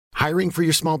Hiring for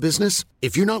your small business?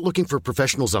 If you're not looking for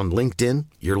professionals on LinkedIn,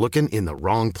 you're looking in the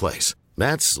wrong place.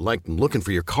 That's like looking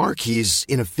for your car keys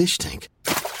in a fish tank.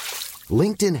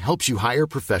 LinkedIn helps you hire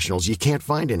professionals you can't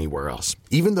find anywhere else,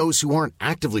 even those who aren't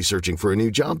actively searching for a new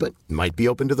job but might be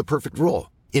open to the perfect role.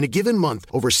 In a given month,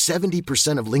 over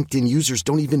 70% of LinkedIn users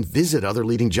don't even visit other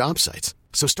leading job sites.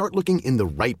 So start looking in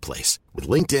the right place. With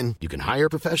LinkedIn, you can hire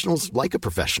professionals like a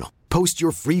professional. Post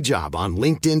your free job on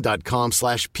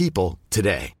linkedin.com/people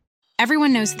today.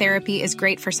 Everyone knows therapy is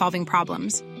great for solving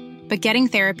problems. But getting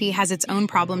therapy has its own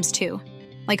problems too.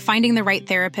 Like finding the right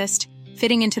therapist,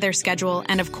 fitting into their schedule,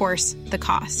 and of course, the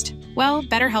cost. Well,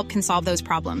 BetterHelp can solve those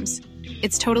problems.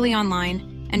 It's totally online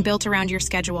and built around your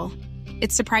schedule.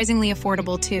 It's surprisingly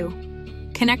affordable too.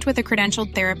 Connect with a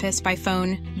credentialed therapist by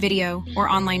phone, video,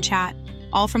 or online chat,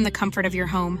 all from the comfort of your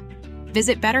home.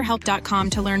 Visit BetterHelp.com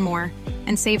to learn more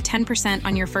and save 10%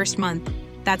 on your first month.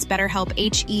 That's BetterHelp,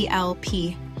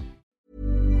 H-E-L-P.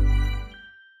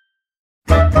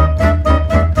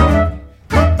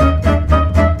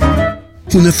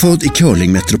 Hon är född i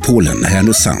curlingmetropolen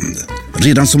Härnösand.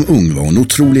 Redan som ung var hon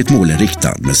otroligt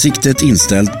målinriktad med siktet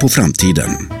inställt på framtiden.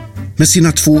 Med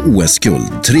sina 2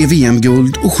 OS-guld, 3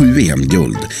 VM-guld och 7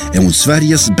 EM-guld är hon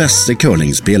Sveriges bästa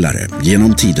curlingspelare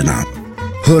genom tiderna.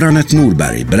 Hör Anette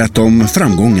Norberg berätta om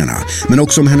framgångarna men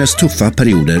också om hennes tuffa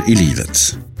perioder i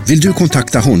livet. Vill du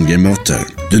kontakta Holmgren Möter?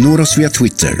 Du når oss via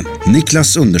Twitter,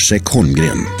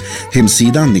 Niklas_Holmgren,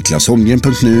 hemsidan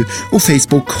niklasholmgren.nu och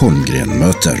Facebook Holmgren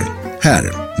Möter.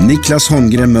 Här, Niklas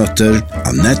Holmgren möter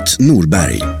Anette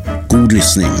Norberg. God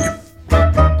lyssning.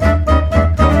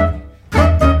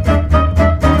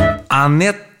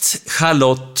 Anette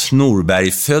Charlotte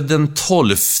Norberg, född den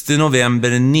 12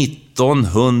 november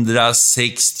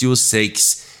 1966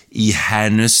 i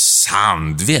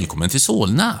Härnösand. Välkommen till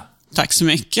Solna. Tack så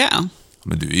mycket.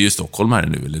 Men du är ju stockholmare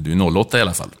nu, eller du är 08 i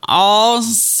alla fall. Ja,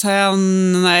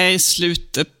 sen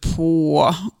slutet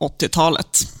på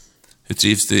 80-talet.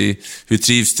 Hur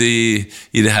trivs du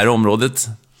i det här området?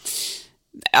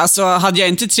 Alltså, hade jag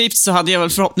inte trivts så hade jag väl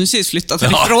förhoppningsvis flyttat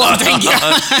härifrån, tänker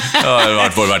jag. Ja, jag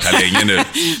har varit här länge nu.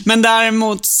 Men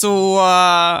däremot så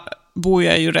bor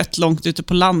jag ju rätt långt ute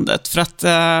på landet. För att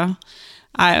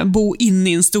bo inne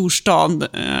i en storstad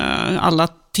alla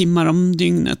timmar om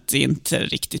dygnet är inte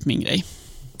riktigt min grej.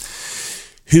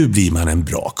 Hur blir man en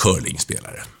bra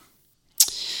curlingspelare?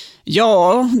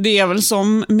 Ja, det är väl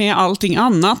som med allting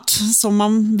annat som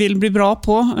man vill bli bra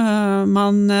på.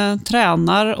 Man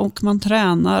tränar och man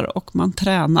tränar och man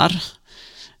tränar.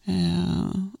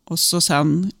 Och så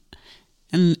sen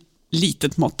en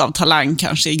litet mått av talang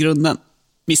kanske i grunden,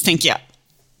 misstänker jag.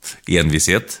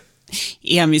 Envishet?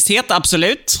 Envishet,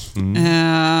 absolut.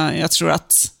 Jag tror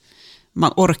att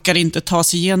man orkar inte ta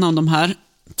sig igenom de här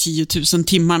 10 000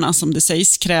 timmarna som det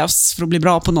sägs krävs för att bli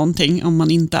bra på någonting om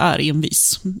man inte är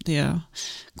envis. Det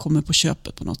kommer på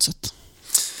köpet på något sätt.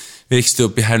 Växte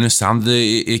upp i Härnösand.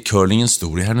 Är curlingen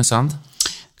stor i Härnösand?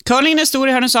 Curlingen är stor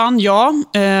i Härnösand, ja.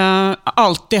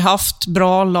 Alltid haft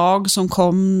bra lag som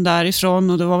kom därifrån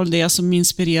och det var väl det som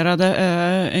inspirerade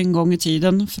en gång i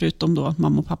tiden, förutom då att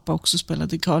mamma och pappa också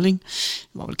spelade curling.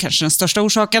 Det var väl kanske den största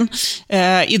orsaken.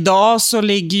 Idag så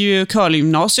ligger ju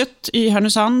curlinggymnasiet i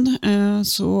Härnösand,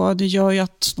 så det gör ju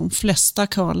att de flesta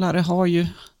curlare har ju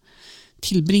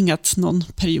tillbringat någon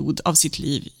period av sitt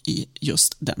liv i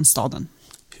just den staden.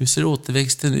 Hur ser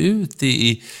återväxten ut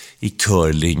i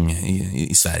curling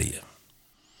i Sverige?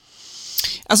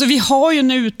 Alltså vi har ju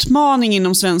en utmaning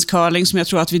inom svensk curling som jag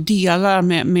tror att vi delar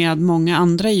med många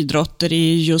andra idrotter,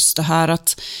 i just det här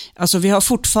att alltså vi har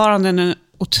fortfarande en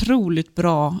otroligt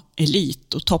bra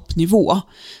elit och toppnivå,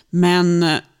 men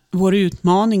vår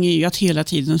utmaning är ju att hela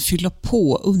tiden fylla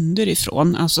på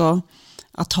underifrån, alltså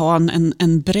att ha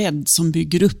en bredd som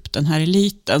bygger upp den här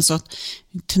eliten, så att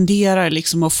vi tenderar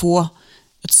liksom att få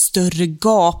ett större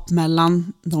gap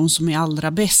mellan de som är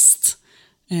allra bäst.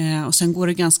 Och sen går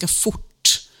det ganska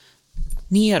fort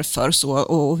nerför så.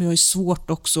 Och vi har ju svårt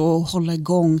också att hålla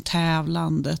igång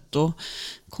tävlandet och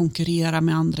konkurrera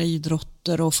med andra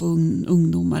idrotter och få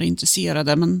ungdomar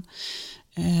intresserade. Men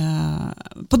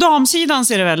på damsidan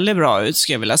ser det väldigt bra ut,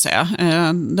 ska jag vilja säga.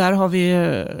 Där har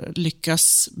vi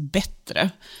lyckats bättre.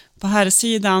 På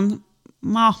herrsidan,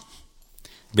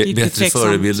 bättre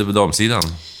förebilder på damsidan?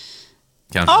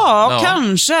 Kanske. Ja,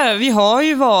 kanske. Vi har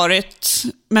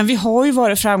ju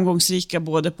varit framgångsrika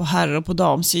både på herr- och på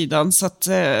damsidan, så att,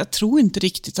 jag tror inte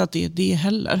riktigt att det är det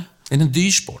heller. Är det en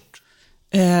dyr sport?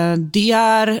 Det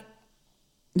är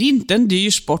inte en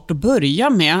dyr sport att börja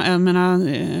med. Jag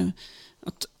menar,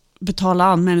 att betala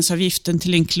anmälningsavgiften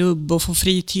till en klubb och få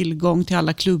fri tillgång till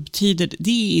alla klubbtider,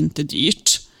 det är inte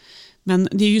dyrt. Men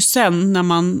det är ju sen när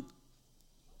man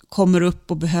kommer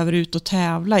upp och behöver ut och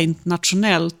tävla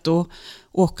internationellt och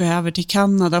åka över till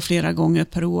Kanada flera gånger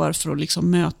per år för att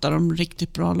liksom möta de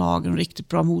riktigt bra lagen och riktigt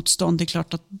bra motstånd. Det är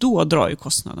klart att då drar ju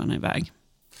kostnaderna iväg.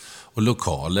 Och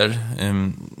lokaler.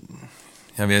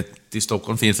 Jag vet, i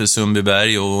Stockholm finns det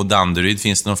Sundbyberg och Danderyd.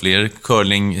 Finns det några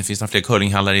fler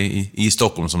curlinghallar i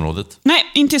Stockholmsområdet? Nej,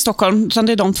 inte i Stockholm, utan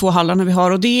det är de 2 hallarna vi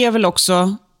har. Och det är väl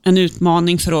också en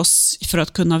utmaning för oss för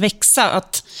att kunna växa.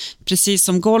 Att precis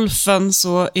som golfen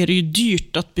så är det ju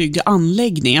dyrt att bygga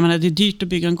anläggningar. Jag menar, det är dyrt att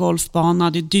bygga en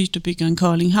golfbana, det är dyrt att bygga en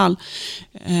curlinghall.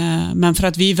 Men för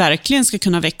att vi verkligen ska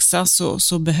kunna växa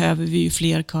så behöver vi ju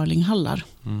fler curlinghallar.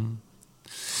 Mm.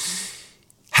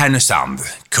 Härnösand,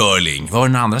 curling. Vad var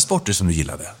det andra sporter som du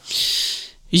gillade?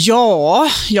 Ja,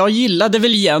 jag gillade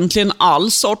väl egentligen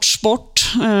all sorts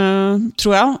sport,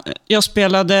 tror jag. Jag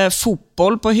spelade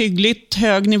fotboll på hyggligt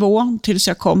hög nivå tills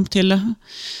jag kom till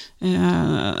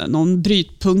någon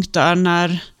brytpunkt där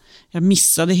när jag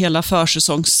missade hela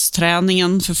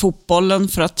försäsongsträningen för fotbollen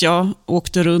för att jag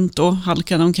åkte runt och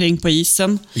halkade omkring på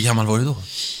isen. Hur gammal var du då?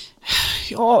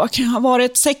 Ja, vad kan jag ha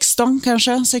varit? 16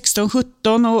 kanske,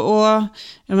 16-17 och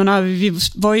jag menar, vi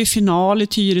var i final i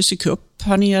Tyresö Cup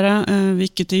här nere,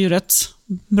 vilket är ju rätt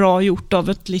bra gjort av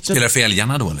ett litet... Spelar för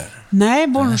Älgarna då eller? Nej,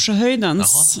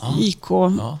 Bornsjöhöjdens IK.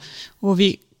 Ja. Och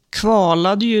vi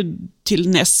kvalade ju till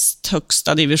näst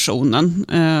högsta divisionen.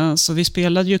 Så vi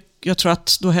spelade ju, jag tror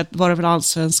att då var det väl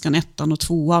Allsvenskan 1:an och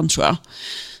 2:an tror jag.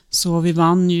 Så vi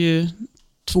vann ju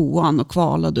 2:an och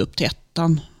kvalade upp till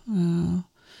 1:an.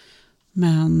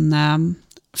 Men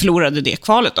förlorade det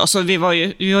kvalet då. Så vi var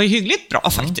ju hyggligt bra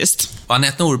faktiskt.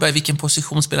 Anette Norberg, vilken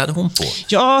position spelade hon på?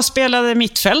 Jag spelade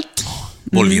mittfält.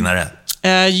 Bollvinnare?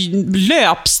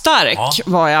 Löpstark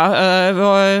var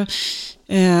jag.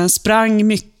 Sprang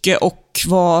mycket och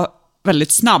var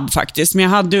väldigt snabb faktiskt. Men jag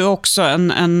hade ju också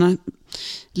en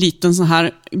liten sån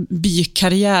här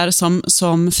bikarriär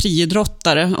som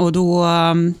friidrottare. Och då...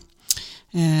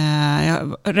 jag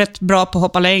var rätt bra på att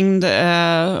hoppa längd,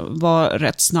 var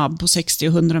rätt snabb på 60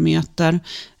 och 100 meter,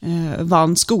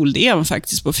 vann skol-DM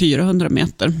faktiskt på 400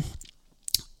 meter.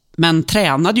 Men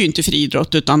tränade ju inte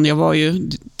friidrott utan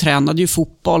tränade ju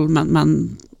fotboll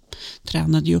men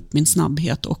tränade ju upp min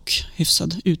snabbhet och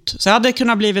hyfsad ut. Så jag hade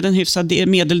kunnat blivit en hyfsad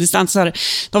medeldistansare.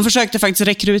 De försökte faktiskt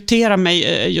rekrytera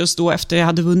mig just då efter jag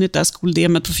hade vunnit det här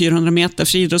skol-DM:et på 400 meter.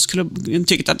 Friidrottsklubben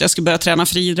tyckte att jag skulle börja träna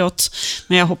friidrott,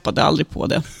 men jag hoppade aldrig på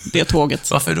det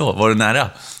tåget. Varför då? Var du nära?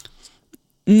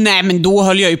 Nej, men då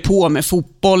höll jag ju på med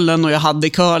fotbollen och jag hade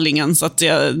curlingen, så att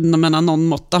jag menar, någon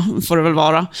måtta får det väl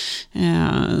vara.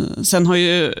 Sen har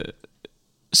ju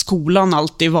skolan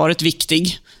alltid varit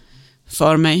viktig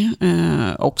för mig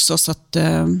också, så att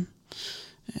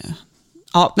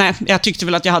jag tyckte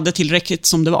väl att jag hade tillräckligt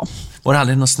som det var. Var det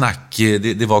aldrig någon snack?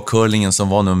 Det var curlingen som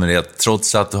var nummer 1,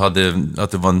 trots att du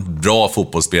var en bra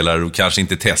fotbollsspelare och kanske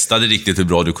inte testade riktigt hur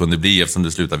bra du kunde bli eftersom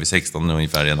du slutade vid 16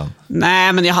 ungefär redan.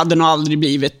 Nej, men jag hade nog aldrig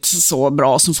blivit så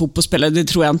bra som fotbollsspelare, det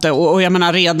tror jag inte. Och jag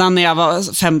menar, redan när jag var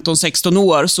 15-16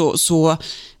 år så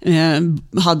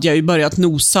hade jag ju börjat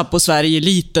nosa på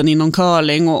Sverige-eliten inom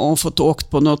curling och fått åkt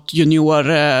på någon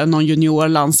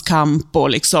juniorlandskamp och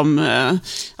liksom,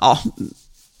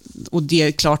 och det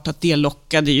är klart att det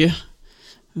lockade ju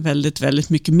väldigt, väldigt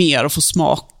mycket mer att få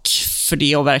smak för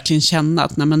det och verkligen känna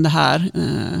att nej, men det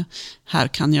här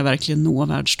kan jag verkligen nå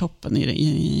världstoppen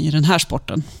i den här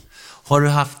sporten. Har du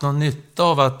haft någon nytta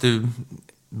av att du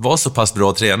var så pass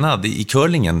bra tränad i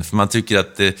curlingen? För man tycker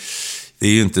att det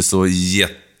är ju inte så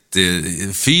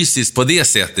fysiskt på det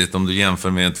sättet om du jämför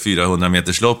med ett 400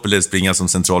 meters lopp eller springa som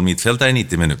central mittfältare i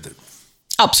 90 minuter.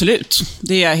 Absolut,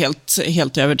 det är jag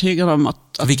helt övertygad om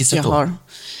att vilket sätt jag har.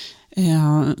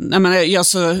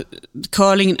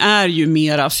 Curlingen är ju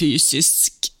mera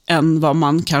fysisk än vad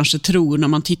man kanske tror när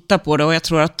man tittar på det, och jag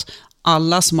tror att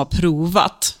alla som har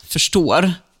provat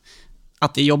förstår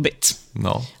att det är jobbigt.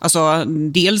 No. Alltså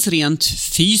dels rent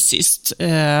fysiskt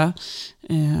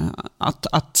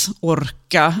att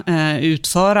orka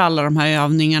utföra alla de här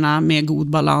övningarna med god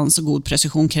balans och god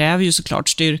precision kräver ju såklart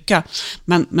styrka.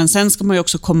 Men sen ska man ju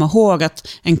också komma ihåg att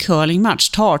en curlingmatch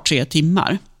tar 3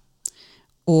 timmar.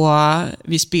 Och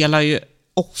vi spelar ju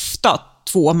ofta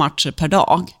 2 matcher per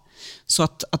dag. Så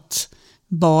att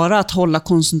bara att hålla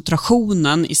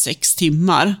koncentrationen i 6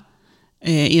 timmar,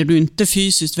 är du inte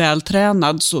fysiskt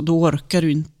vältränad så då orkar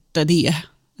du inte det.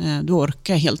 Du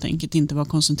orkar helt enkelt inte vara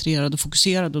koncentrerad och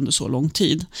fokuserad under så lång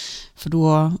tid. För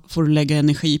då får du lägga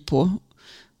energi på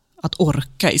att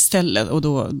orka istället, och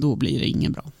då blir det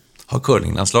inget bra. Har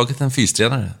curlinglandslaget en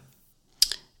fystränare?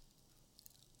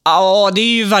 Ja,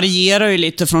 det varierar ju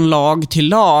lite från lag till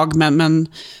lag, men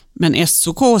Men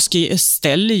SOK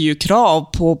ställer ju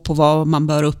krav på vad man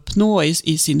bör uppnå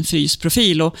i sin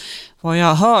fysprofil. Och vad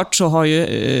jag har hört så har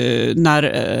ju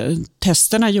när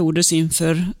testerna gjordes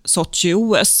inför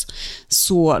Sochi-OS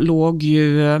så låg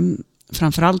ju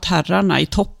framförallt herrarna i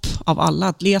topp av alla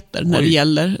atleter när det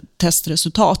gäller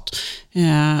testresultat.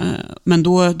 Men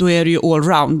då är det ju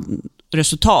allround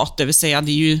resultat, det vill säga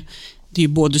det är ju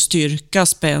både styrka,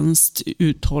 spänst,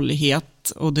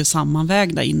 uthållighet och det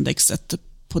sammanvägda indexet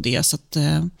på det.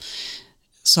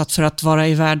 Så att för att vara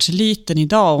i världseliten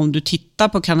idag, om du tittar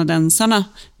på kanadensarna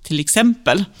till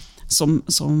exempel,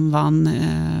 som vann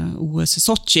OS i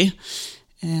Sochi,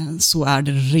 så är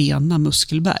det rena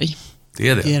muskelberg. Det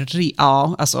är det?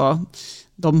 Ja, alltså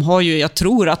de har ju, jag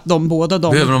tror att båda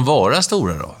Behöver de vara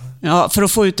stora då? Ja, för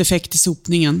att få ut effekt i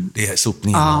sopningen. Det är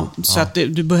sopningen. Ja, så att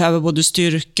du behöver både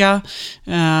styrka,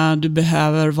 du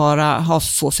behöver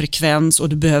få frekvens och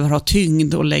du behöver ha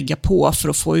tyngd att lägga på för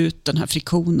att få ut den här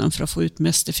friktionen, för att få ut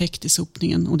mest effekt i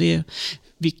sopningen. Och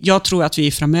jag tror att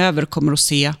vi framöver kommer att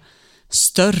se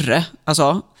större,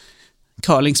 alltså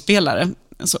curlingspelare.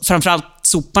 Alltså, framförallt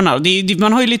soparna.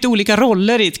 Man har ju lite olika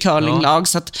roller i ett curlinglag,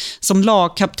 så att som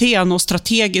lagkapten och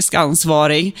strategisk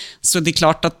ansvarig, så det är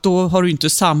klart att då har du inte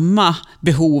samma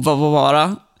behov av att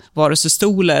vara vare sig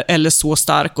stor eller så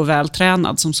stark och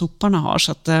vältränad som soparna har.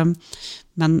 Så att,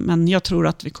 men jag tror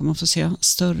att vi kommer att få se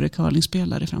större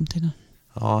curlingspelare i framtiden.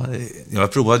 Ja,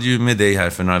 jag provade ju med dig här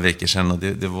för några veckor sedan och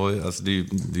det var alltså det är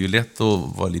ju lätt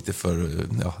att vara lite för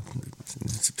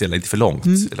spela lite för långt.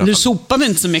 Du sopade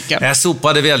inte så mycket. Jag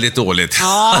sopade väldigt dåligt.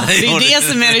 Ja, det är det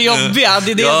som är det jobbiga.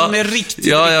 Det är det som är riktigt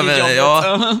jobbigt.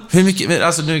 Ja. Hur mycket,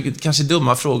 alltså nu kanske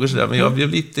dumma frågor sådär, men jag blev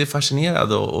lite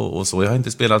fascinerad och så. Jag har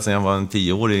inte spelat sedan jag var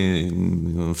 10 år i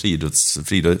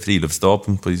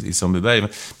friluftsdag i Sundbyberg.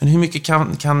 Men hur mycket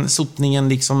kan sopningen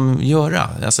liksom göra?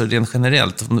 Alltså rent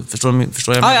generellt. Förstår jag?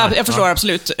 Ja, jag förstår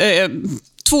absolut.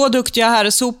 2 duktiga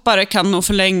herrsopare kan nog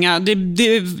förlänga. Det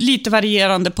är lite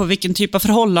varierande på vilken typ av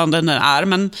förhållanden det är.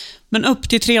 Men upp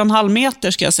till 3,5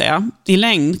 meter ska jag säga. I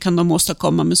längd kan de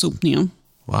åstadkomma med sopningen.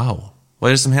 Wow. Vad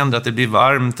är det som händer? Att det blir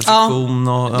varmt och friktion?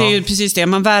 Ja, det är ju precis det.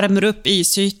 Man värmer upp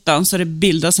isytan så det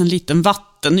bildas en liten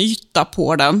vattenyta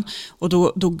på den. Och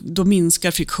då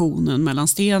minskar friktionen mellan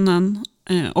stenen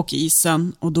och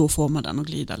isen. Och då får man den att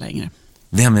glida längre.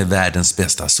 Vem är världens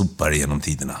bästa sopare genom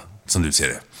tiderna, som du ser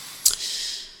det?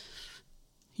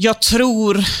 Jag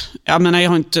tror, jag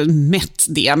har inte mätt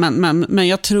det, men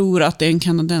jag tror att det är en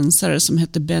kanadensare som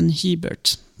heter Ben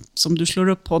Hebert. Som du slår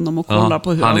upp honom och kollar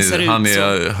på hur han ser ut.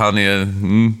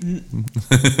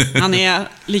 Han är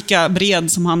lika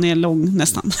bred som han är lång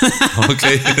nästan.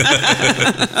 Okej.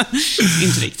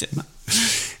 Inte riktigt.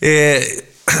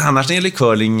 Annars när det gäller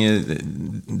curling,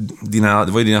 det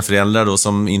var ju dina föräldrar då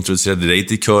som introducerade dig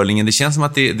till curlingen. Det känns som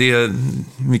att det är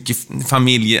mycket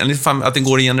att det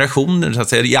går i generationer, så att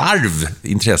säga, i arv,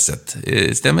 intresset.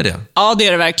 Stämmer det? Ja, det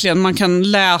är det verkligen. Man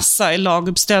kan läsa i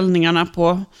laguppställningarna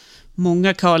på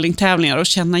många curlingtävlingar och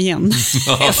känna igen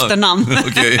efternamn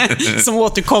som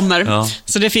återkommer. Ja.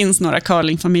 Så det finns några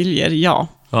curlingfamiljer, ja.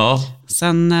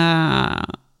 Sen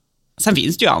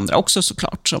finns det ju andra också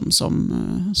såklart som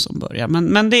börjar.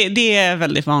 Men det är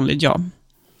väldigt vanligt, ja.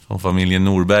 Som familjen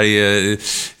Norberg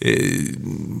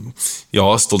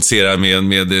stoltserar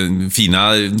med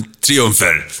fina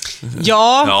triumfer.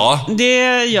 Ja,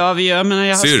 det gör vi ju.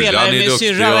 Jag spelar med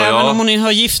syrran, även om hon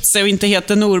har gift sig och inte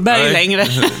heter Norberg längre.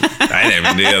 Nej,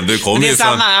 men det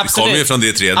kommer ju från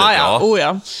det trädet.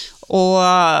 Ja. Och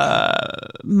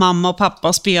mamma och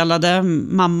pappa spelade.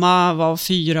 Mamma var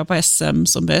 4 på SM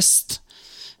som bäst.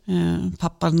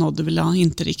 Pappa nådde väl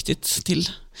inte riktigt till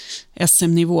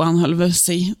SM-nivå. Han höll väl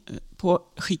sig på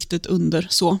skiktet under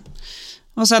så.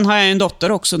 Och sen har jag en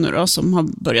dotter också nu då, som har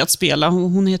börjat spela.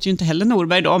 Hon heter ju inte heller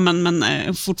Norberg då, men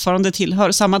fortfarande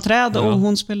tillhör samma träd. Och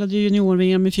hon spelade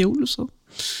junior-VM i fjol. Så.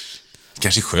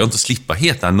 Kanske skönt att slippa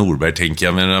heta Norberg, tänker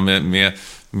jag.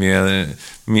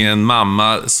 Med en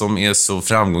mamma som är så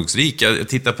framgångsrik. Jag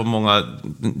tittar på många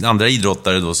andra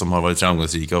idrottare då som har varit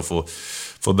framgångsrika och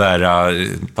få bära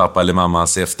pappa eller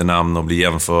mammas efternamn och bli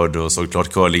jämförd. Och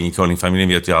såklart curlingfamiljen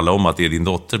vet ju alla om att det är din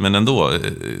dotter, men ändå.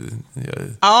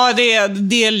 Ja,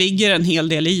 det ligger en hel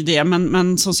del i det,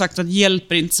 men som sagt, det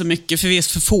hjälper inte så mycket för vi är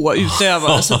för få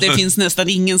utövare, så det finns nästan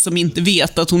ingen som inte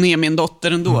vet att hon är min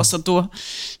dotter ändå, så då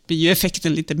blir ju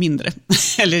effekten lite mindre,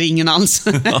 eller ingen alls.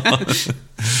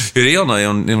 Hur är hon då?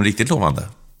 Är hon riktigt lovande?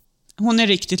 Hon är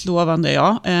riktigt lovande,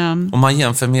 ja. Om man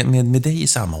jämför med dig i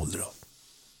samma ålder då?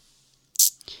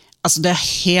 Alltså det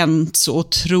har hänt så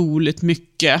otroligt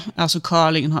mycket. Alltså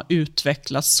curlingen har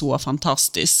utvecklats så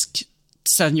fantastiskt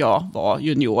sen jag var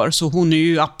junior. Så hon är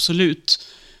ju absolut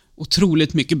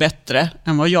otroligt mycket bättre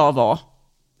än vad jag var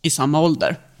i samma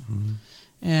ålder.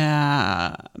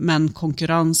 Men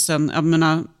konkurrensen, jag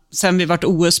menar, sen vi varit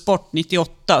OS-sport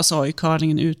 98 så har ju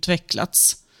curlingen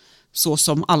utvecklats så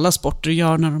som alla sporter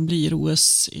gör när de blir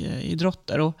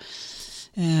OS-idrotter. Och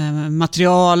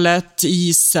materialet,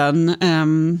 isen,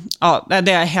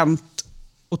 det har hänt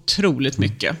otroligt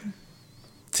mycket.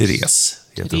 Therese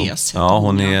heter hon. Therese Ja,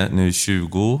 hon är nu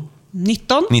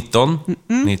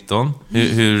 19.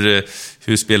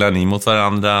 Hur spelar ni mot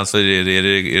varandra? Alltså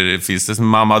finns det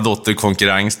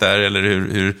mamma-dotter-konkurrens där? Eller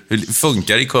hur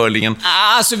funkar det i curlingen?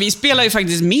 Alltså vi spelar ju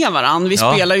faktiskt med varandra. Vi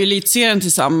spelar ju elitserien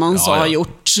tillsammans och har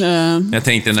gjort... Jag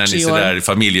tänkte när ni sådär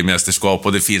familjemästerskap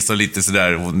och det finns så lite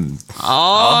sådär...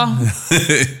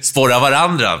 spåra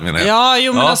varandra, menar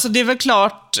jag. Men alltså det är väl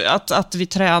klart att vi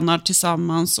tränar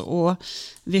tillsammans och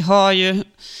vi har ju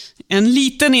en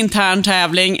liten intern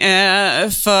tävling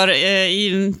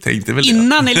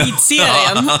innan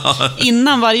elitserien.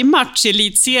 Innan varje match i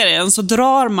elitserien så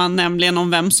drar man nämligen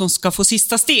om vem som ska få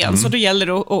sista sten. Så då gäller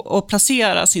det att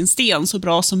placera sin sten så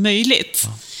bra som möjligt.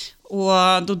 Och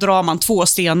då drar man 2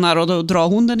 stenar och då drar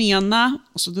hon den ena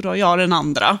och så drar jag den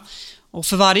andra. Och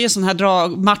för varje sån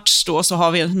här match då så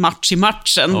har vi en match i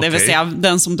matchen. Det vill säga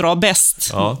den som drar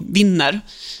bäst vinner.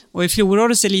 Och i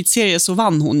fjolårets elitserie så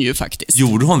vann hon ju faktiskt.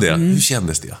 Gjorde hon det? Hur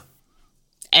kändes det?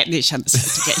 Det kändes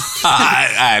helt okej.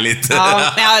 Ärligt.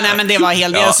 Nej, men det var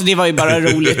helt alltså det var ju bara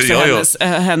roligt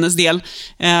för hennes del.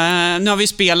 Nu har vi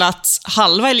spelat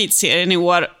halva elitserien i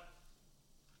år.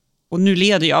 Och nu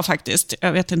leder jag faktiskt.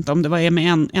 Jag vet inte om det var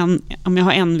med om jag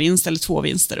har 1 vinst eller 2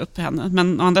 vinster upp i henne.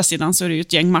 Men å andra sidan så är det ju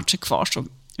ett gäng matcher kvar så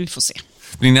vi får se.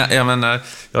 Jag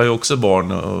har ju också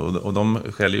barn och de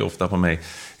skäller ju ofta på mig.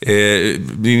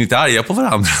 Blir ni inte arga på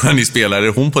varandra när ni spelar?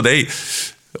 Är hon på dig?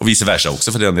 Och vice versa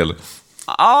också för den delen.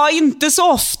 Ja, inte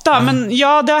så ofta. Men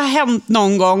det har hänt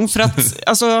någon gång. För att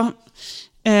alltså,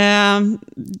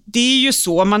 det är ju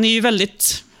så. Man är ju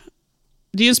väldigt...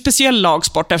 Det är ju en speciell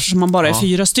lagsport eftersom man bara är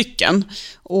 4 stycken.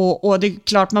 Och det är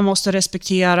klart man måste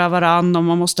respektera varandra och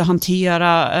man måste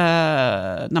hantera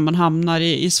när man hamnar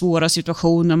i svåra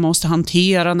situationer. Man måste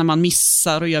hantera när man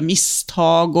missar och gör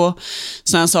misstag och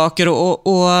sådana saker.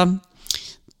 Och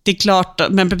det är klart,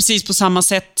 men precis på samma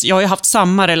sätt. Jag har ju haft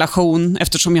samma relation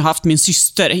eftersom jag har haft min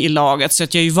syster i laget. Så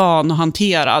att jag är ju van att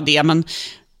hantera det. Men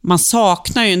man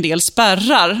saknar ju en del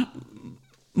spärrar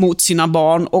mot sina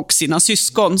barn och sina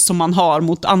syskon som man har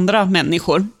mot andra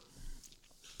människor.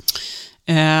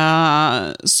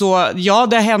 Så det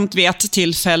har hänt vid ett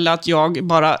tillfälle att jag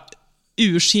bara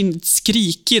ursinnigt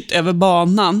skrikit över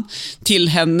banan till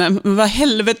henne. Vad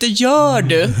helvete gör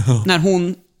du? När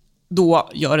hon då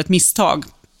gör ett misstag.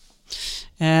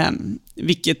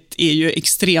 Vilket är ju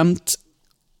extremt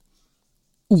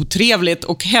otrevligt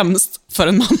och hemskt för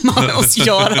en mamma att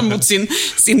göra mot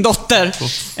sin dotter.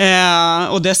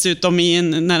 Och dessutom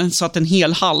så att en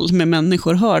hel hall med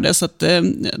människor hörde. Så att,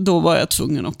 då var jag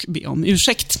tvungen att be om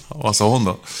ursäkt. Vad sa hon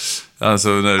då? Alltså,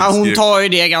 hon tar ju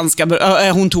det ganska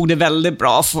bra. Hon tog det väldigt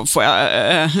bra, får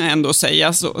jag ändå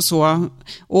säga. Så.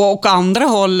 Och andra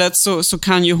hållet så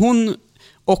kan ju hon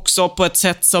också på ett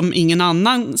sätt som ingen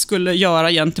annan skulle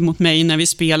göra gentemot mig när vi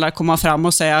spelar, komma fram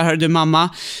och säga: hör du mamma,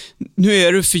 nu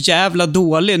är du för jävla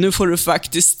dålig, nu får du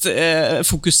faktiskt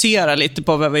fokusera lite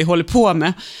på vad vi håller på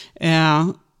med.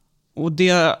 Och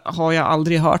det har jag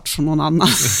aldrig hört från någon annan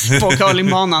på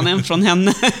curlingbanan än från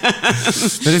henne.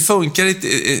 Men det funkar inte,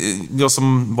 jag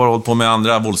som bara hållit på med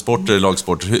andra bollsporter,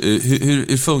 lagsporter,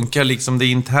 hur funkar liksom det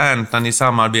internt när ni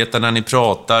samarbetar, när ni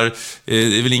pratar?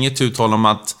 Det är väl inget uttal om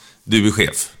att du är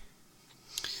chef?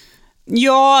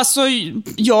 Ja, alltså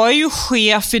jag är ju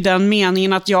chef i den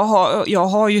meningen att jag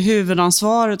har ju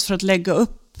huvudansvaret för att lägga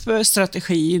upp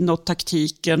strategin och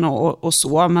taktiken och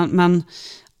så, men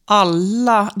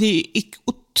alla, det är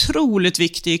otroligt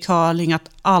viktigt i curling att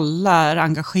alla är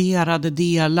engagerade,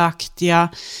 delaktiga,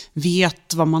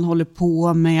 vet vad man håller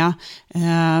på med,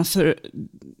 för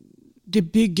det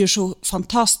bygger så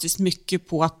fantastiskt mycket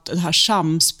på att det här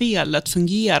samspelet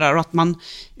fungerar och att man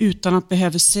utan att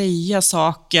behöva säga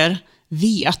saker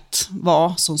vet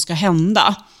vad som ska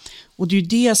hända. Och det är ju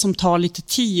det som tar lite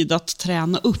tid att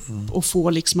träna upp och få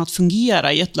liksom att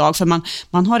fungera i ett lag. För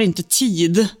man har inte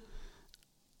tid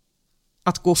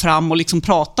att gå fram och liksom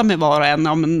prata med var och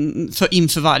en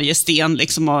inför varje sten.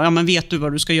 Liksom, och, men vet du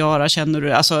vad du ska göra? Känner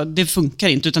du? Alltså, det funkar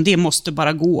inte, utan det måste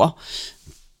bara gå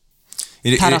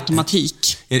per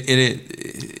automatik.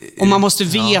 Och man måste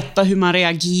veta hur man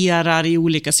reagerar i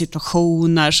olika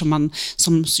situationer,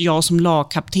 som jag som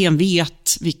lagkapten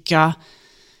vet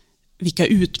vilka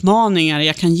utmaningar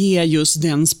jag kan ge just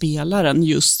den spelaren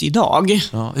just idag.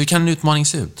 Ja, hur kan en utmaning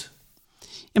se ut?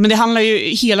 Ja, men det handlar ju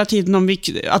hela tiden om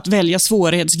att välja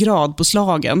svårighetsgrad på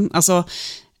slagen. Alltså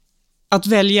att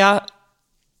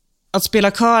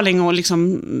spela curling och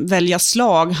liksom välja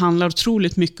slag handlar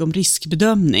otroligt mycket om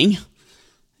riskbedömning.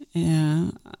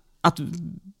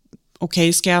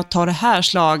 Okej, ska jag ta det här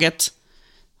slaget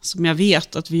som jag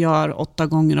vet att vi gör 8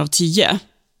 gånger av 10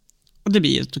 och det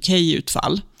blir ett okej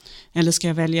utfall. Eller ska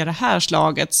jag välja det här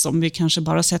slaget som vi kanske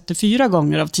bara sätter 4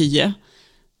 gånger av 10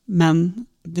 men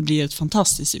det blir ett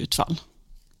fantastiskt utfall.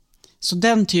 Så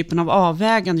den typen av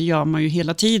avvägande gör man ju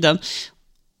hela tiden.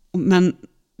 Men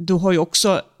då har ju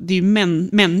också, det är ju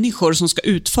människor som ska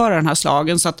utföra den här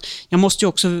slagen, så att jag måste ju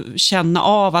också känna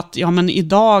av att ja, men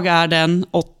idag är det en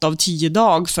 8 av 10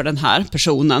 dag för den här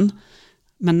personen,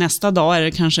 men nästa dag är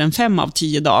det kanske en 5 av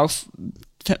 10 dag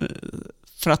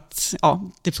för att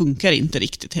ja, det funkar inte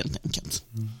riktigt helt enkelt.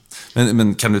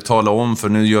 Men kan du tala om, för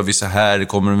nu gör vi så här,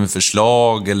 kommer du med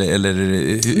förslag eller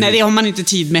Nej, det har man inte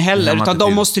tid med heller, utan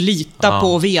de måste lita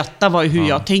på och veta hur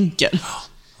jag tänker.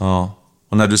 Ja.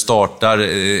 Och när du startar,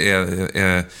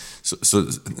 så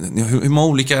hur många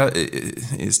olika vad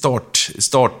ska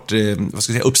jag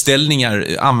säga,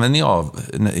 uppställningar använder ni av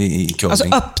i curling? Alltså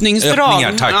öppningsdrag.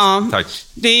 Öppningar, tack.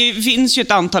 Det finns ju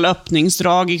ett antal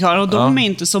öppningsdrag i curling och de är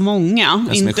inte så många.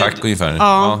 Det är som i schack ungefär.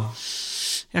 Ja.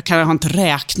 Jag har inte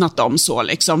räknat dem så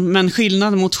liksom. Men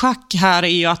skillnaden mot schack här är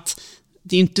ju att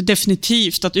det är inte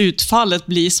definitivt att utfallet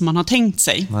blir som man har tänkt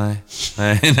sig. Nej.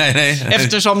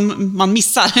 Eftersom man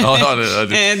missar. Ja,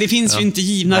 det finns ju inte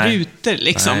givna rutor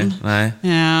liksom. Nej.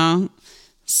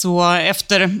 Så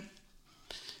efter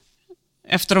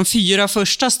de 4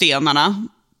 första stenarna,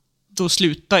 då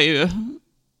slutar ju,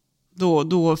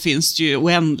 då finns det ju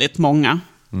oändligt många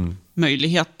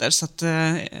möjligheter. Så att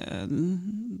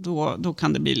då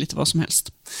kan det bli lite vad som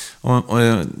helst. Och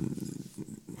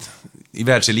i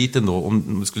världseliten då,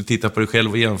 om du skulle titta på dig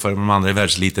själv och jämföra med de andra i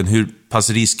världseliten, hur pass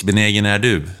riskbenägen är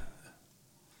du?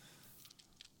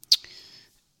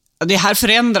 Det här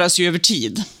förändras ju över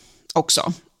tid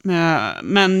också.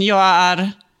 Men jag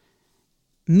är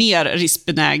mer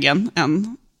riskbenägen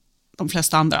än de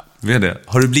flesta andra. Vet det.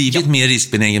 Har du blivit mer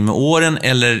riskbenägen med åren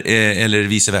eller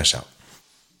vice versa?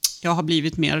 Jag har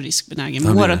blivit mer riskbenägen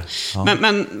med åren. Ja.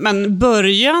 Men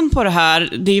början på det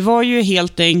här, det var ju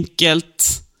helt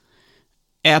enkelt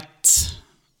ett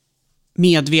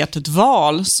medvetet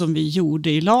val som vi gjorde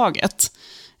i laget.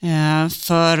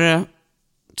 För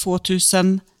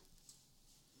 2002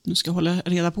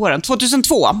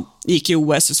 gick i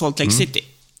OS i Salt Lake City.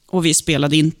 Och vi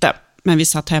spelade inte, men vi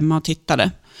satt hemma och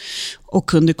tittade. Och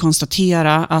kunde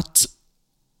konstatera att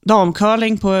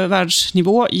damcurling på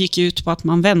världsnivå gick ut på att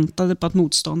man väntade på att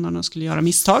motståndarna skulle göra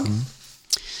misstag.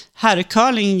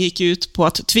 Herrcurling gick ut på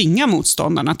att tvinga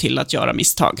motståndarna till att göra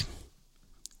misstag.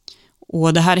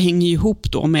 Och det här hänger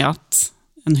ihop då med att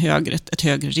ett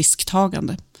högre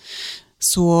risktagande.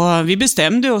 Så vi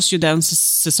bestämde oss ju den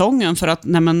säsongen för att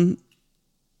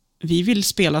vi vill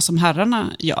spela som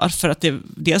herrarna gör. För att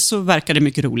dels så verkar det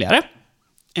mycket roligare.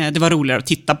 Det var roligare att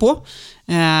titta på.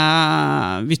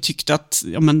 Vi tyckte att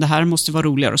det här måste vara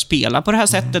roligare att spela på det här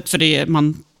sättet. För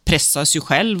man pressas ju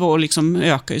själv och liksom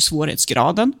ökar ju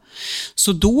svårighetsgraden.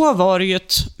 Så då var det ju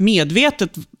ett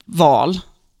medvetet val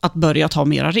att börja ta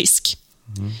mera risk.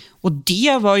 Och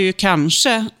det var ju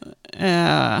kanske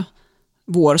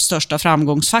vår största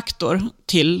framgångsfaktor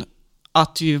till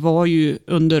att vi var ju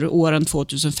under åren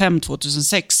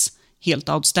 2005-2006 helt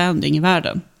outstanding i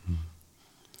världen.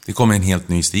 Det kommer en helt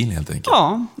ny stil helt enkelt.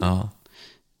 Ja.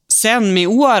 Sen med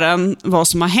åren, vad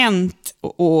som har hänt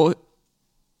och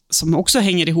som också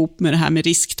hänger ihop med det här med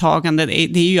risktagande,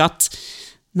 det är ju att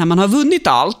när man har vunnit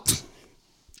allt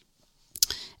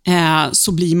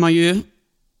så blir man ju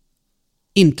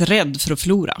inte rädd för att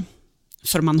förlora.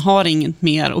 För man har inget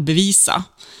mer att bevisa.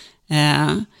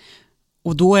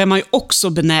 Och då är man ju också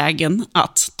benägen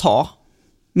att ta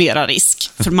mera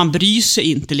risk. För man bryr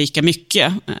sig inte lika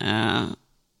mycket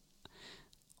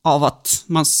av att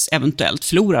man eventuellt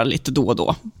förlorar lite då och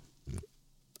då.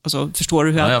 Alltså, förstår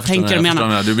du hur jag tänker?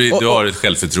 Du har ett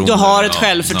självförtroende. Du har ett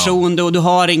självförtroende och du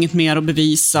har inget mer att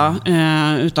bevisa,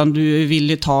 utan du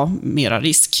vill ta mera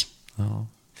risk. Ja.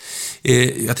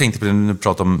 Jag tänkte på det när du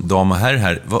pratade om dam och herr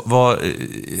här.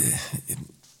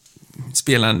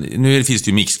 Nu finns det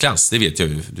ju mixklass, det vet jag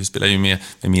ju. Du spelar ju med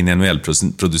min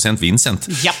NHL-producent Vincent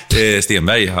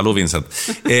Stenberg. Hallå Vincent.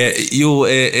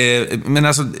 Men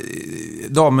alltså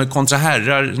damer kontra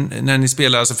herrar när ni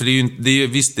spelar, alltså, för det är ju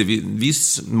visst, det är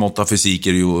viss mått av fysik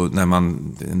är det ju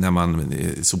när man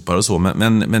sopar och så,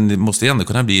 men det måste ju ändå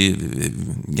kunna bli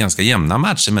ganska jämna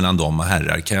matcher mellan dam och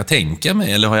herrar, kan jag tänka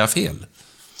mig, eller har jag fel?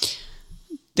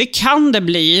 Det kan det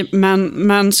bli,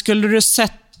 men skulle du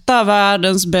sätta testa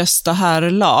världens bästa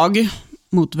herrlag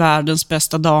mot världens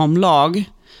bästa damlag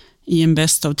i en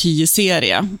bäst av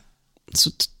 10-serie,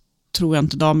 så tror jag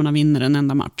inte damerna vinner en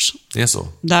enda match. Det är så?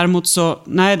 Däremot så,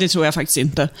 nej, det tror jag faktiskt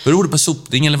inte. Beror det på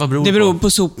sopning eller vad beror det på? Det beror på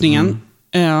sopningen.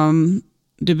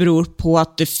 Det beror på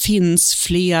att det finns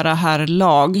flera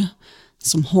herrlag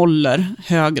som håller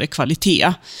högre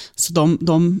kvalitet. Så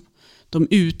de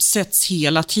utsätts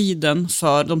hela tiden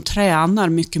för, de tränar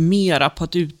mycket mera på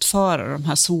att utföra de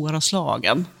här svåra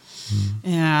slagen.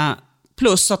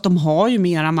 Plus att de har ju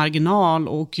mera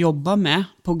marginal att jobba med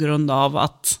på grund av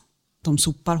att de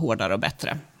sopar hårdare och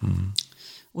bättre.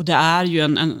 Och det är ju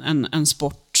en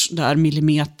sport där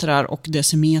millimetrar och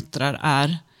decimetrar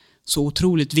är så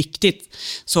otroligt viktigt.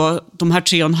 Så de här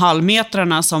 3,5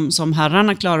 metrarna som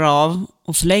herrarna klarar av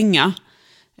att förlänga,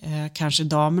 kanske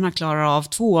damerna klarar av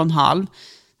 2,5.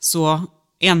 Så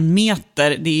 1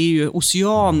 meter, det är ju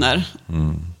oceaner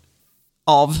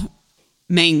av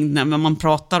mängd när man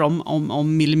pratar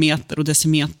om millimeter och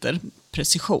decimeter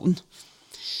precision.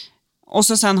 Och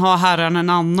så sen har herrarna en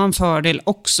annan fördel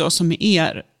också som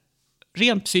är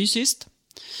rent fysiskt.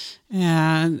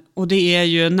 Och det är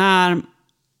ju när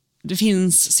det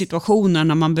finns situationer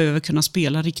när man behöver kunna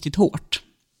spela riktigt hårt.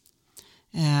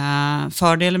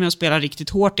 Fördelen med att spela riktigt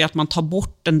hårt är att man tar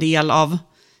bort en del av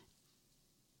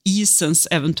isens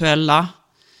eventuella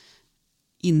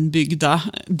inbyggda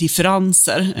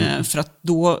differenser. För att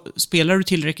då spelar du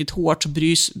tillräckligt hårt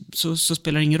så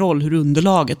spelar det ingen roll hur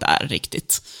underlaget är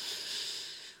riktigt.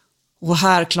 Och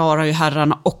här klarar ju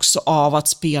herrarna också av att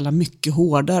spela mycket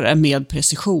hårdare med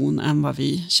precision än vad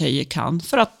vi tjejer kan.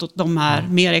 För att de är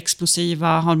mer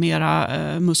explosiva, har mera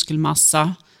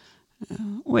muskelmassa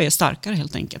och är starkare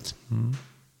helt enkelt.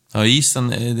 Ja, isen,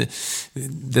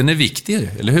 den är viktigare,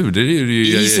 eller hur?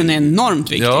 Isen är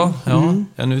enormt viktig.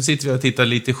 Ja, nu sitter vi och tittar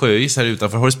lite sjöis här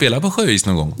utanför. Har du spelat på sjöis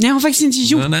någon gång? Nej, jag har faktiskt inte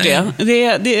gjort det.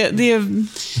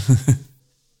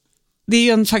 Det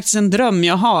är ju faktiskt en dröm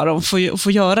jag har om att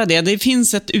få göra det. Det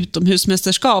finns ett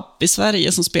utomhusmästerskap i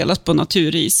Sverige som spelas på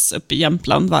naturis uppe i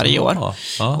Jämtland varje år.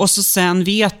 Ja. Och så sen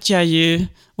vet jag ju,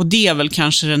 och det är väl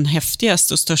kanske den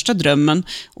häftigaste och största drömmen,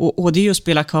 och det är ju att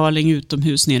spela curling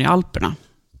utomhus nere i Alperna.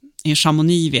 I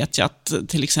Chamonix vet jag att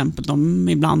till exempel de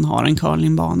ibland har en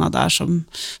curlingbana där som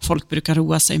folk brukar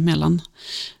roa sig mellan.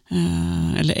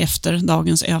 Eller efter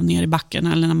dagens övningar i backen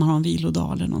eller när man har en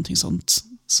vilodag eller någonting sånt.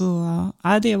 Så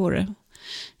det vore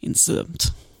inte så dumt.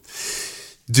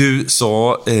 Du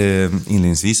sa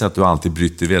inledningsvis att du alltid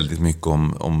brytt dig väldigt mycket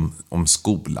om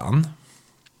skolan.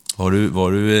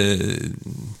 Var du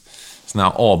sån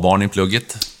här A-barn i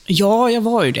plugget? Ja, jag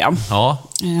var ju det. Ja.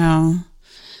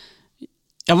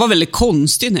 Jag var väldigt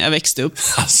konstig när jag växte upp.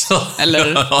 Alltså.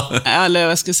 Eller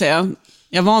vad ska jag säga?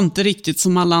 Jag var inte riktigt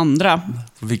som alla andra.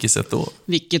 På vilket sätt då?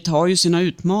 Vilket har ju sina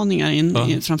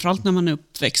utmaningar, framförallt när man är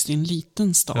uppväxt i en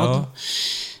liten stad.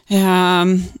 Ja.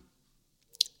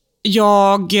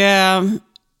 Jag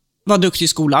var duktig i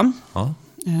skolan. Ja.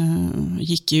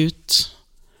 Gick ut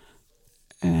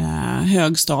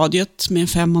högstadiet med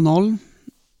 5,0.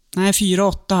 Nej,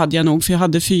 4,8 hade jag nog, för jag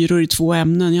hade 4 i 2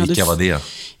 ämnen. Vilka var det?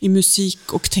 I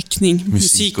musik och teckning.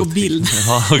 Musik och bild.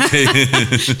 Ja, okej.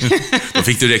 Då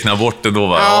fick du räkna bort det då,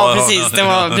 va? Ja, precis. Det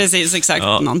var precis exakt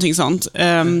någonting sånt.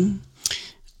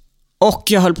 Och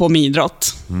jag höll på med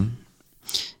idrott.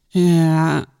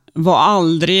 Var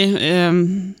aldrig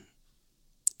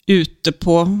ute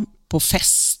på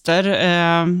fester.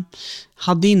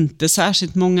 Hade inte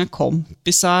särskilt många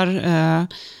kompisar.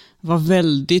 Var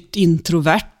väldigt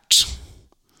introvert.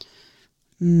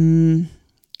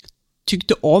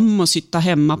 Tyckte om att sitta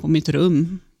hemma på mitt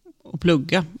rum och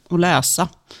plugga och läsa.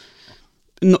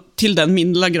 Till den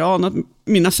milda grad att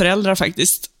mina föräldrar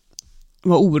faktiskt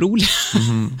var oroliga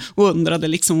och undrade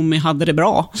liksom om jag hade det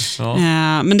bra.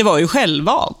 Ja. Men det var ju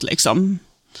självvalt liksom.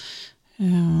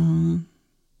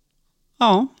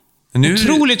 Ja.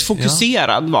 Otroligt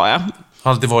fokuserad var jag.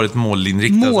 Alltid varit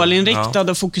målinriktad.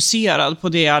 Målinriktad och fokuserad på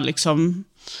det jag liksom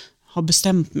har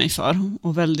bestämt mig för.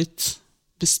 Och väldigt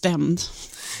bestämd.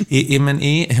 Men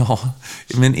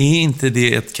är inte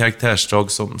det ett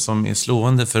karaktärsdrag som är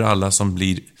slående för alla som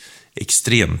blir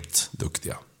extremt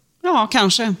duktiga? Ja,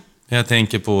 kanske. Jag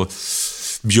tänker på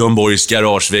Björn Borgs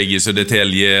garagevägg i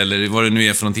Södertälje eller vad det nu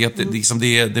är för någonting.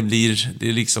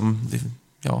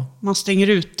 Man stänger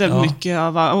ute mycket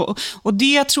av, och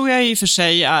det tror jag i och för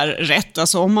sig är rätt.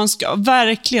 Alltså om man ska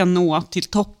verkligen nå till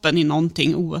toppen i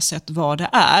någonting, oavsett vad det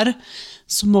är,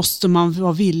 så måste man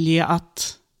vara villig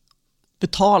att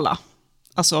betala.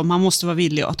 Alltså man måste vara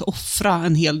villig att offra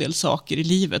en hel del saker i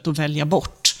livet och välja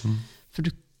bort. För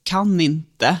du kan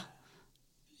inte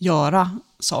göra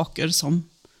saker som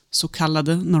så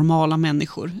kallade normala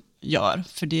människor gör.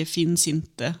 För det finns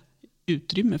inte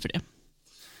utrymme för det.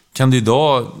 Kan du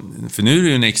idag, för nu är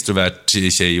du en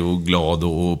extrovert tjej och glad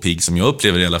och pigg som jag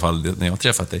upplever i alla fall när jag har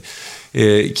träffat dig.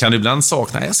 Kan du ibland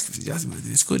sakna, jag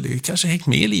skulle kanske hängt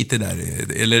med lite där,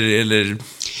 eller...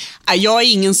 Jag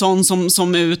är ingen sån som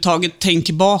överhuvudtaget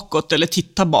tänker bakåt eller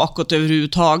tittar bakåt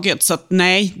överhuvudtaget. Så att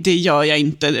nej, det gör jag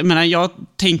inte. Jag menar, jag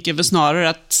tänker väl snarare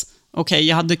att okej,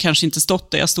 jag hade kanske inte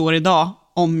stått där jag står idag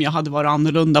om jag hade varit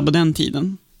annorlunda på den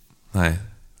tiden. Nej.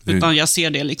 Utan jag ser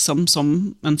det liksom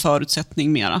som en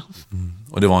förutsättning mera.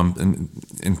 Och det var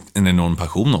en enorm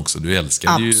passion också. Du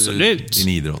älskade ju din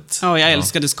idrott. Ja, jag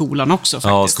älskade skolan också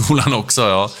faktiskt. Ja, skolan också,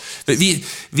 ja.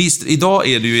 Visst, idag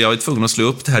är du, jag är tvungen att slå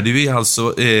upp det här, du är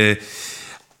alltså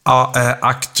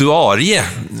aktuarie.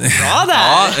 Bra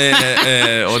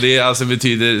där! Ja, och det alltså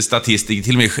betyder statistiker,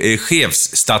 till och med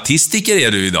chefsstatistiker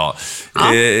är du idag.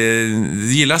 Ja.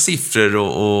 Du gillar siffror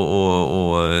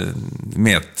och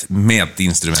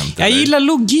mätinstrument. Jag gillar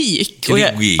logik. Och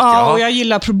jag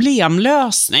gillar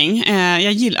problemlösning.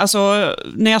 Jag gillar, alltså,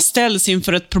 när jag ställs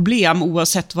inför ett problem,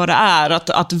 oavsett vad det är,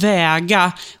 att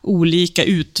väga olika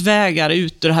utvägar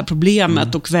ut ur det här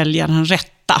problemet och välja den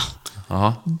rätta.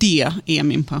 Aha. Det är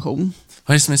min passion.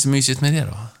 Vad är det som är så mysigt med det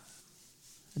då?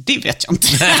 Det vet jag inte.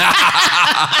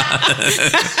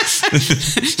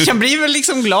 Jag blir väl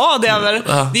liksom glad över.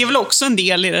 Det är väl också en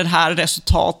del i det här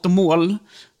resultat- och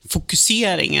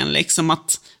målfokuseringen. Liksom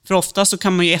att, för ofta så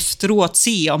kan man ju efteråt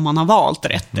se om man har valt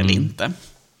rätt eller inte.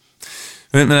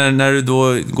 Men när du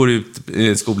då går ut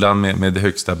skolan med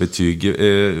högsta betyg,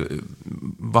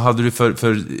 vad hade du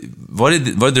för var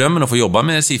det drömmen att få jobba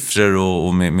med siffror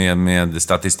och med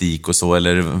statistik och så,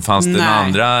 eller fanns det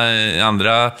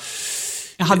andra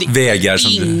jag hade vägar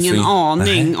som ingen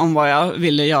aning om vad jag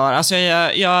ville göra. Alltså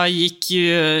jag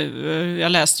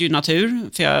läste ju natur,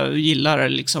 för jag gillar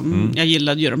liksom, jag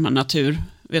gillade ju de här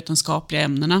naturvetenskapliga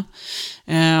ämnena.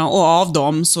 Och av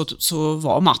dem så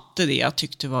var matte det jag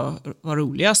tyckte var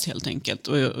roligast helt enkelt.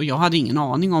 Och jag hade ingen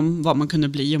aning om vad man kunde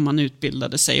bli om man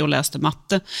utbildade sig och läste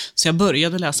matte. Så jag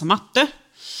började läsa matte.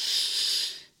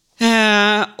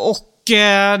 Och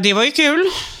det var ju kul.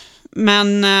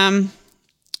 Men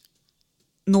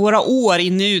några år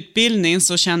in i utbildningen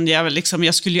så kände jag väl liksom,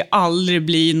 jag skulle ju aldrig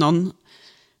bli någon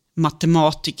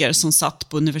matematiker som satt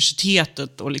på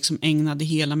universitetet och liksom ägnade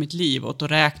hela mitt liv åt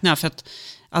att räkna. För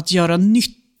att göra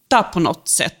nytta på något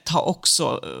sätt har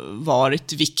också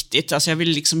varit viktigt. Alltså jag vill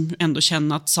liksom ändå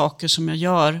känna att saker som jag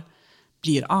gör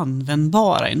blir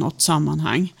användbara i något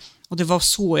sammanhang. Och det var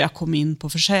så jag kom in på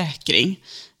försäkring.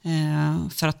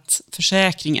 För att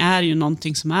försäkring är ju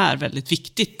någonting som är väldigt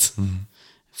viktigt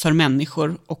för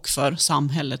människor och för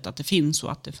samhället, att det finns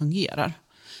och att det fungerar.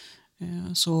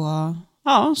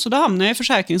 Så då hamnade jag i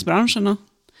försäkringsbranschen och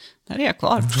där är jag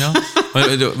kvar. Ja.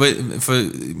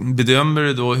 Bedömer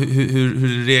du då,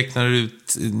 hur räknar du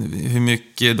ut hur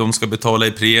mycket de ska betala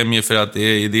i premie för att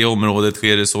i det området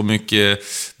sker det så mycket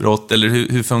brott, eller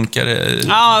hur funkar det?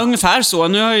 Ja, ungefär så.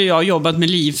 Nu har jag jobbat med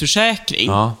livförsäkring.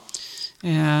 Ja.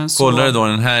 Kollar du då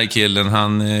den här killen,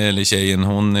 han eller tjejen,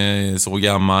 hon är så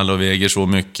gammal och väger så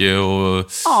mycket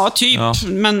och... Ja, typ. Ja.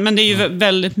 Men det är ju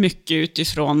väldigt mycket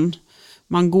utifrån...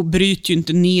 Man bryter ju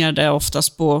inte ner det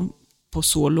oftast på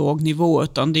så låg nivå,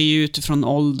 utan det är ju utifrån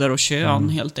ålder och kön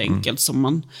helt enkelt som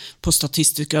man på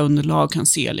statistiska underlag kan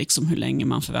se liksom hur länge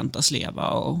man förväntas leva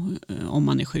och om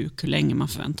man är sjuk, hur länge man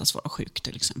förväntas vara sjuk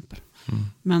till exempel.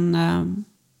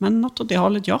 Men något åt det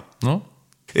hållet, ja.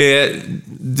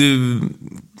 Du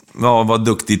var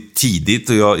duktig tidigt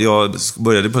och jag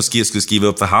började på att skulle skriva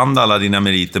upp för hand alla dina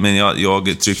meriter, men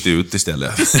jag tryckte ut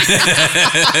istället.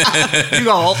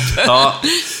 Ja. Ja,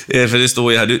 för det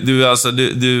står ju här, du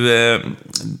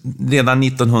redan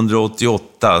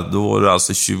 1988, då var du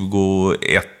alltså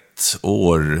 21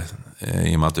 år,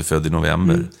 i och med att du födde i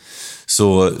november,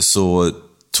 så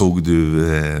tog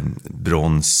du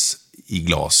brons i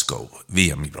Glasgow,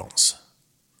 VM i brons.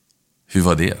 Hur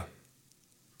var det?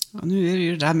 Ja, nu är det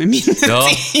ju det där med minnet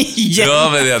igen. Ja,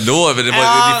 men det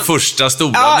var ditt första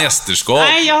stora mästerskap.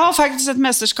 Nej, jag har faktiskt ett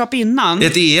mästerskap innan.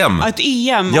 Ett EM? Ja, ett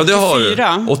EM, 84. Ja, det har du.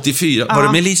 84. Var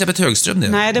det med Elisabeth Högström det?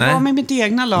 Nej, det var med mitt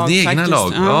egna lag faktiskt. Egna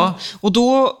lag, ja. Och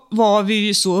då var vi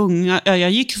ju så unga.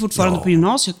 Jag gick fortfarande på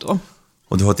gymnasiet då.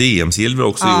 Och du har ett EM-silver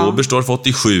också i Oberstdorf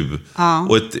 87. Ja.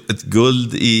 Och ett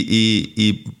guld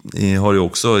har du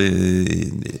också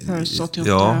i 88.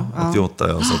 Ja, 88.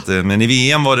 Ja. Så att, men i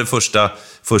VM var det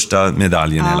första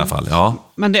medaljen i alla fall.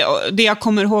 Ja. Men det jag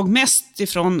kommer ihåg mest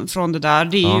från det där,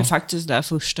 det är ju faktiskt det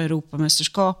första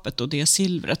Europamästerskapet och det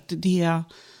silvret.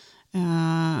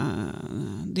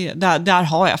 Där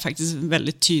har jag faktiskt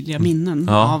väldigt tydliga minnen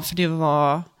av, för det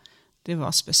var Det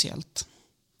var speciellt.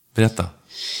 Berätta.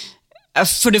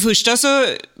 För det första så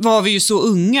var vi ju så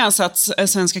unga så att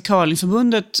Svenska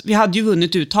Curlingförbundet, vi hade ju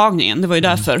vunnit uttagningen. Det var ju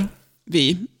därför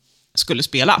vi skulle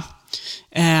spela.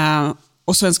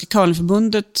 Och Svenska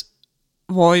Curlingförbundet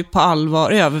var ju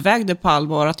övervägde på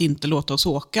allvar att inte låta oss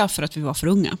åka för att vi var för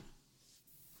unga.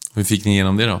 Hur fick ni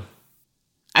igenom det då?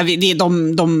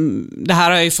 Det här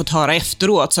har jag ju fått höra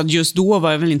efteråt, så att just då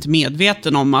var jag väl inte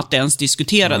medveten om att det ens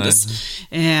diskuterades.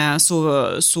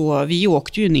 Så vi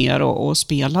åkte ju ner och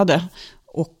spelade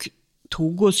och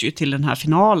tog oss ju till den här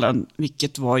finalen,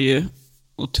 vilket var ju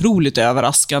otroligt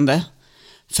överraskande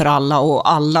för alla.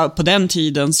 Och alla på den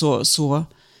tiden så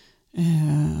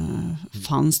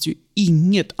fanns det ju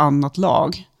inget annat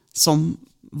lag som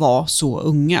var så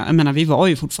unga. Jag menar, vi var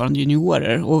ju fortfarande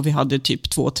juniorer och vi hade typ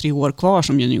 2-3 år kvar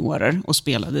som juniorer och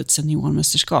spelade ett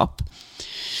seniormästerskap.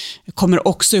 Jag kommer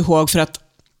också ihåg för att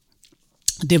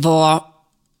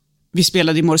vi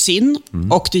spelade i Morsin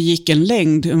och det gick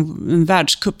en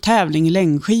världscuptävling i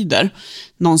längdskidor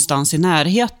någonstans i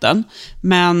närheten.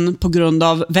 Men på grund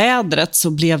av vädret så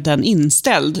blev den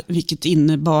inställd, vilket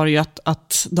innebar ju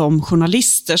att de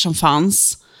journalister som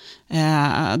fanns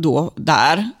då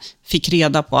där fick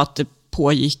reda på att det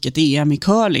pågick ett EM i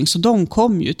curling, så de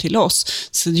kom ju till oss.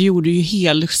 Så det gjorde ju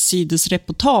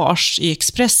helsidesreportage i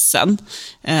Expressen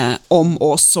om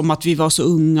oss, om att vi var så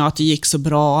unga, att det gick så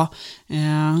bra.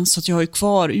 Så att jag har ju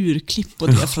kvar urklipp på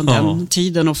det från den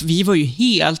tiden, och vi var ju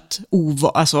helt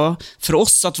alltså för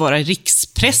oss att vara i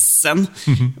rikspressen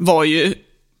var ju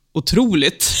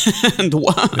otroligt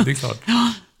ändå. Ja, det är klart.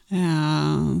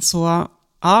 Så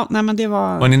ja, nej, men det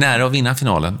var... Var ni nära att vinna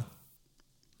finalen?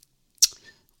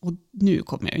 Och nu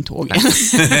kommer jag inte ihåg.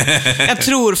 Jag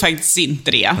tror faktiskt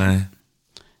inte det. Nej.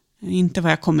 Inte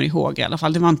vad jag kommer ihåg i alla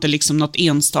fall. Det var inte liksom något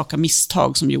enstaka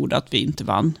misstag som gjorde att vi inte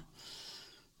vann.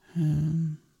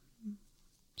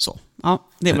 Så, ja,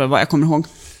 det var vad jag kommer ihåg.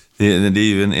 Det är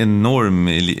ju en enorm...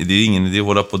 Det är ingen idé att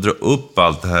hålla på att dra upp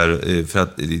allt det här, för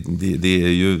att det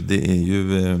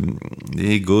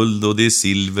är guld och det är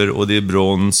silver och det är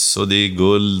brons och det är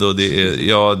guld och det är...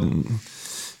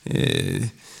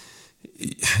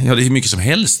 Ja, det är mycket som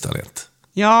helst, talent.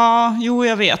 Ja, jo,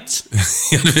 jag vet.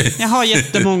 Jag har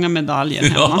jättemånga medaljer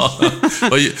hemma.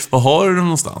 Vad har du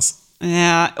någonstans?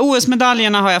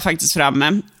 OS-medaljerna har jag faktiskt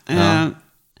framme.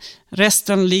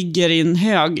 Resten ligger i en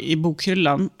hög i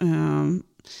bokhyllan.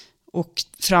 Och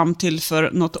fram till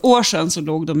för något år sedan så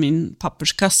låg de i min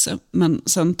papperskasse. Men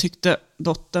sen tyckte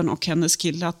dottern och hennes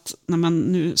kille att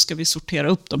nu ska vi sortera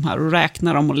upp de här och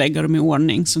räkna dem och lägga dem i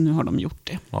ordning. Så nu har de gjort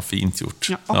det. Vad fint gjort.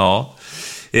 Ja.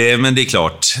 Men det är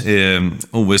klart,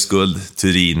 OS-guld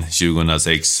Turin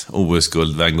 2006,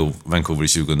 OS-guld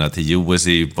Vancouver 2010. OS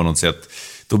är ju på något sätt,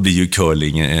 då blir ju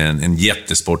curling en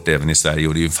jättesport även i Sverige,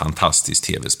 och det är ju en fantastisk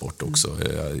tv-sport också.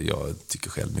 Jag tycker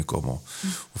själv mycket om att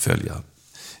följa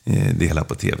det hela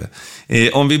på tv.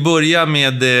 Om vi börjar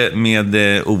med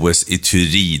OS i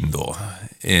Turin då,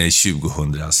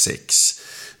 2006,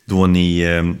 då ni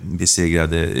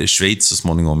besegrade Schweiz så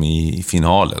småningom i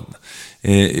finalen.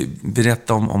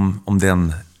 Berätta om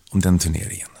den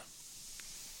turneringen.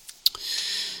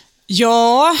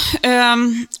 Ja,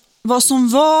 vad som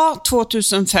var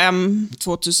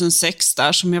 2005-2006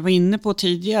 där, som jag var inne på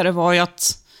tidigare, var ju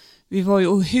att vi var ju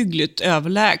ohyggligt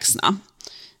överlägsna.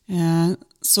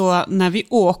 Så när vi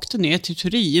åkte ner till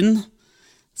Turin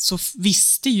så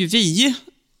visste ju vi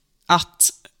att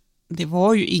det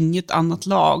var ju inget annat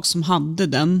lag som hade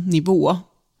den nivå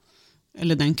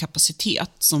eller den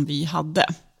kapacitet som vi hade.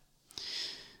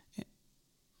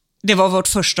 Det var vårt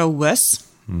första OS.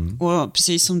 Och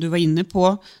precis som du var inne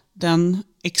på, den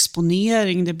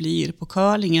exponering det blir på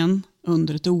curlingen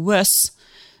under ett OS,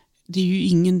 det är ju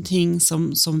ingenting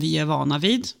som vi är vana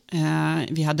vid.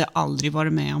 Vi hade aldrig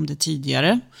varit med om det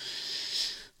tidigare.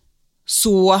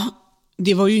 Så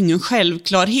det var ju ingen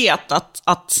självklarhet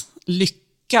att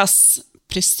lyckas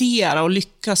prestera och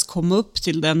lyckas komma upp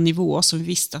till den nivå som vi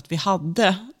visste att vi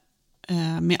hade,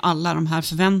 med alla de här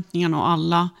förväntningarna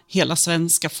och hela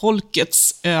svenska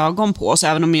folkets ögon på oss.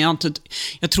 Även om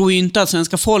jag tror ju inte att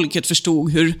svenska folket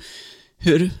förstod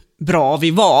hur bra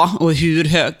vi var och hur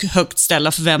högt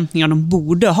ställa förväntningar de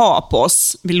borde ha på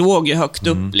oss. Vi låg ju högt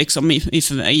upp liksom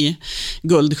i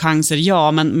guldchanser,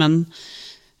 ja, men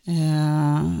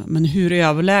hur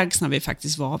överlägsna vi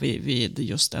faktiskt var vid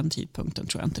just den tidpunkten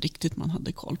tror jag inte riktigt man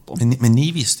hade koll på. Men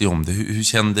ni visste ju om det.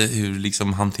 Hur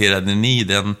liksom hanterade ni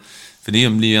den? För det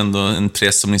blir ju ändå en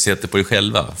press som ni sätter på er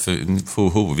själva. För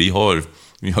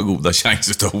vi har goda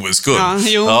chanser att ta OS-guld. Ja,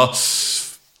 jo. Ja.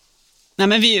 Nej,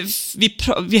 men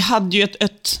vi hade ju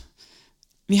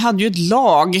ett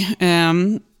lag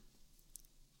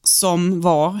som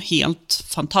var helt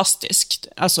fantastiskt.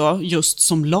 Alltså just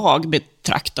som lag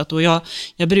betraktat. Och jag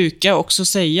brukar också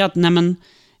säga att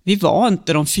vi var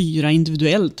inte de 4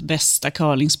 individuellt bästa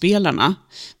curlingspelarna,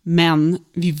 men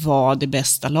vi var det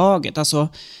bästa laget. Alltså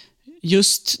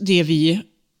just det vi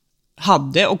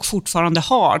hade och fortfarande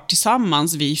har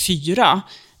tillsammans, vi 4,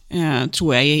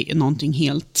 tror jag är någonting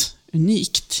helt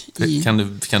unikt.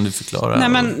 Kan du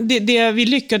förklara? Det vi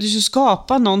lyckades ju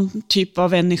skapa någon typ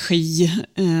av energi,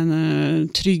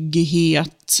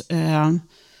 trygghet,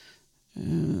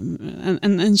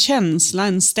 en känsla,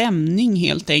 en stämning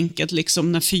helt enkelt,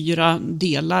 liksom när 4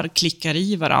 delar klickar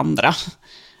i varandra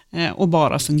och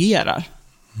bara fungerar.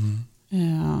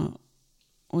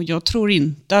 Och jag tror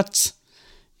inte att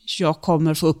jag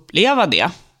kommer få uppleva det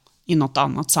i något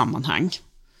annat sammanhang.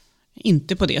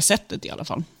 Inte på det sättet i alla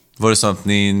fall. Var det så att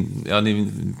ni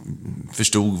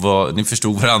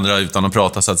förstod varandra utan att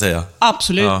prata, så att säga?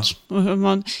 Absolut.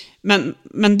 Ja.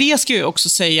 Men det ska jag också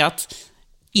säga att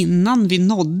innan vi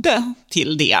nådde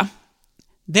till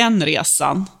den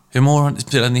resan. Hur många år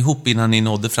spelade ni ihop innan ni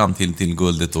nådde fram till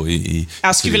guldet då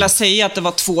jag skulle vilja säga att det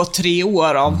var 2-3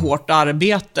 år av hårt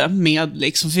arbete med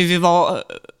liksom, för vi var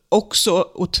också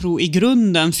i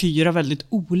grunden 4 väldigt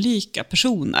olika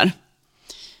personer.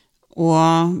 Och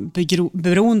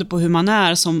beroende på hur man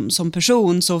är som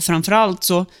person, så framförallt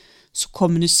så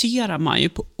kommunicerar man ju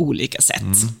på olika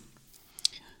sätt.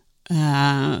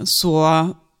 Så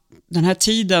den här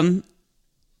tiden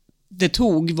det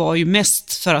tog var ju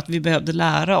mest för att vi behövde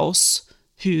lära oss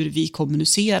hur vi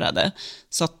kommunicerade.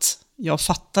 Så att jag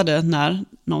fattade när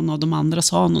någon av de andra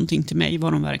sa någonting till mig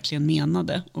vad de verkligen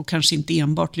menade. Och kanske inte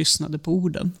enbart lyssnade på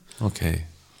orden. Okej.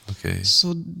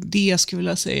 Så det skulle jag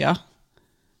vilja säga.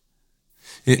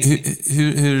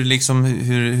 Hur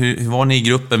var ni i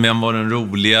gruppen? Vem var den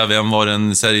roliga? Vem var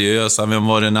den seriösa? Vem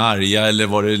var den arga? Eller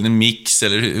var det en mix?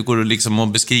 Eller hur går det liksom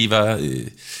att beskriva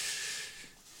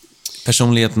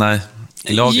personligheterna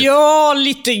i laget? Ja,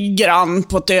 lite grann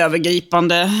på ett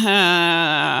övergripande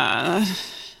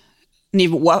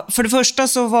nivå. För det första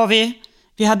så var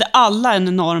vi hade alla en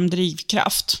enorm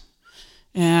drivkraft.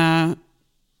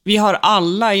 Vi har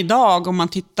alla idag, om man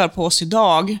tittar på oss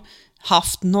idag,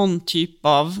 haft någon typ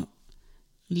av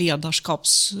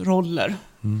ledarskapsroller.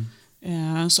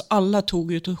 Så alla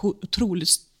tog ett otroligt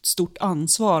stort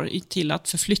ansvar till att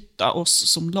förflytta oss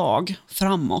som lag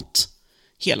framåt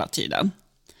hela tiden.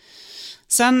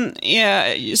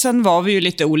 Sen var vi ju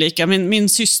lite olika. Min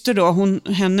syster då,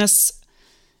 hennes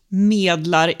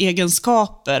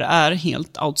medlaregenskaper är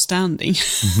helt outstanding.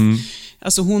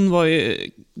 Alltså hon var ju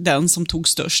den som tog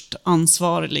störst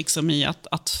ansvar liksom i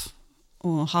att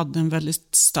och hade en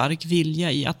väldigt stark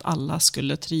vilja i att alla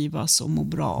skulle trivas och må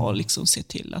bra och liksom se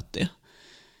till att det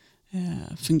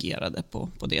fungerade på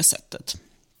det sättet.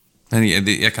 Men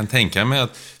jag kan tänka mig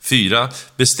att 4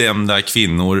 bestämda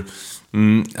kvinnor,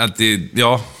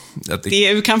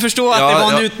 Du kan förstå att det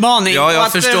var en utmaning. Ja,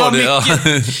 jag förstår det.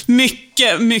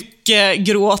 Var mycket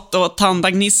gråt och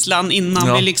tandagnisslan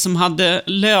innan vi liksom hade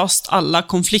löst alla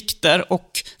konflikter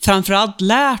och framförallt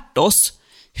lärt oss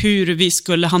hur vi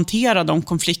skulle hantera de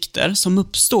konflikter som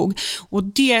uppstod. Och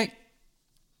det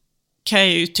kan jag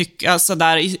ju tycka, alltså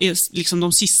där i liksom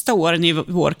de sista åren i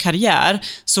vår karriär,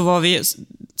 så var vi,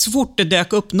 så fort det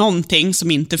dök upp någonting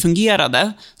som inte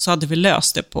fungerade, så hade vi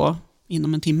löst det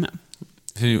inom en timme.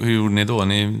 Hur gjorde ni då?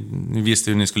 Ni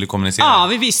visste hur ni skulle kommunicera? Ja,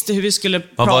 vi visste hur vi skulle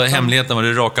prata. Vad var hemligheten? Var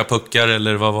det raka puckar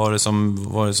eller vad var det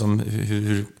som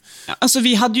hur? Alltså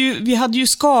vi hade ju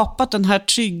skapat den här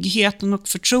tryggheten och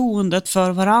förtroendet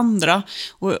för varandra.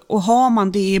 Och har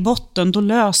man det i botten, då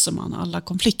löser man alla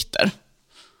konflikter.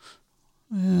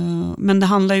 Men det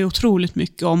handlar ju otroligt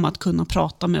mycket om att kunna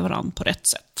prata med varandra på rätt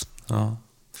sätt. Ja.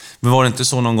 Men var det inte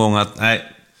så någon gång att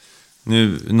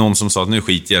någon som sa att nu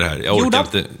skiter jag det här. Jag orkar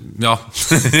inte. Ja.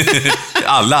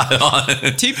 Alla. Ja.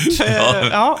 Typ.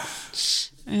 Ja.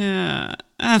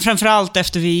 Framförallt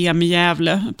efter VM i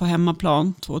Gävle på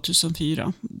hemmaplan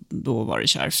 2004. Då var det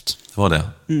kärvt. Var det?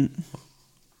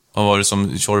 Vad var det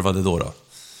som tjorvade då?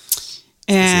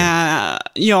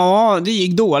 Ja, det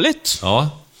gick dåligt. Ja.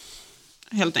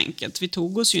 Helt enkelt. Vi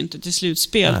tog oss ju inte till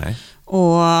slutspel. Nej.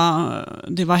 Och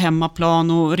det var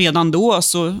hemmaplan och redan då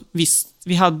så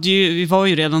vi var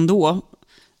ju redan då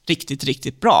riktigt,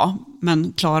 riktigt bra,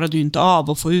 men klarade ju inte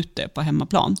av att få ut det på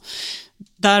hemmaplan.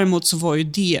 Däremot så var ju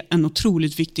det en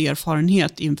otroligt viktig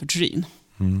erfarenhet inför Turin.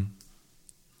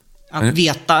 Att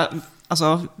veta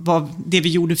alltså, vad det vi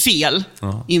gjorde fel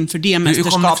inför det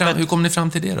mästerskapet. Hur kom ni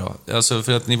fram till det då? Alltså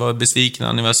för att ni var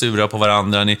besvikna, ni var sura på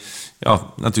varandra, ni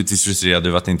naturligtvis frustrerade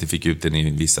över att ni inte fick ut det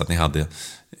ni visste att ni hade.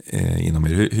 inom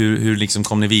er. Hur liksom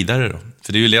kom ni vidare då?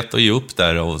 För det är ju lätt att ge upp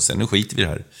där och sen nu skiter vi det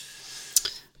här.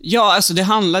 Ja, alltså det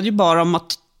handlade ju bara om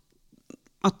att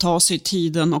ta sig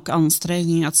tiden och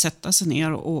ansträngningen att sätta sig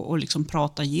ner och liksom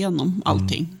prata igenom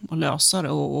allting och lösa det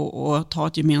och ta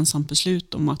ett gemensamt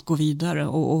beslut om att gå vidare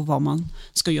och vad man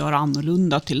ska göra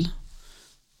annorlunda till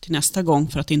nästa gång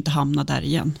för att inte hamna där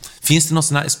igen. Finns det något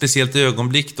sånt här speciellt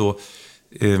ögonblick då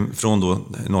från då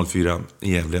 04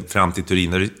 i Gävle fram till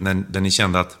Turin där ni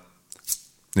kände att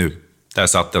nu, där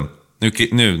satt den.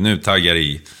 Nu taggar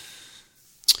i.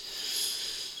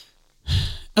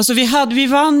 Alltså vi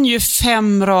vann ju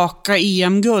 5 raka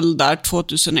EM-guld där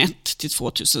 2001 till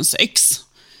 2006.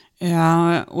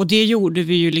 Och det gjorde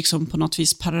vi ju liksom på något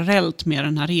vis parallellt med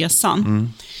den här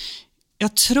resan.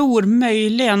 Jag tror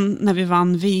möjligen när vi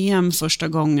vann VM första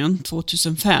gången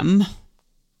 2005,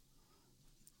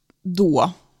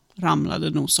 då ramlade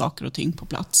nog saker och ting på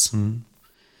plats.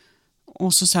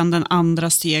 Och så sen den andra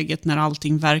steget när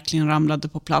allting verkligen ramlade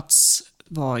på plats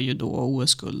var ju då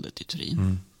OS-guldet i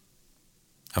Turin.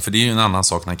 Ja, för det är ju en annan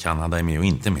sak när Kanada är med och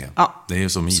inte med. Ja. Det är ju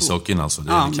som ishockeyn alltså.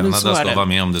 Ja, Kanada ska vara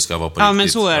med om det ska vara på riktigt. Ja, men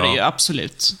så är det ju,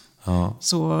 absolut. Ja.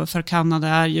 Så för Kanada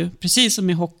är ju, precis som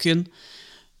i hockeyn,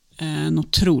 en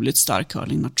otroligt stark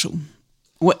curlingnation.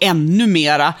 Och ännu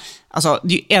mera, alltså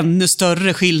det är ju ännu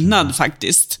större skillnad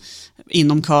faktiskt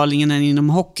inom curlingen än inom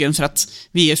hockeyn. För att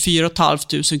vi är 4 500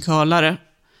 curlare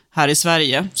här i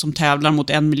Sverige som tävlar mot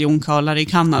 1 miljon curlare i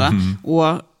Kanada.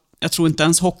 Och jag tror inte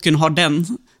ens hockeyn har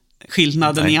den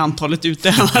skillnaden i antalet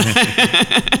utövare.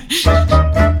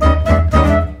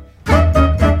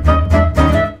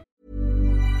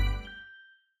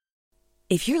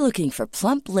 If you're looking for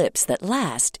plump lips that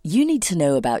last, you need to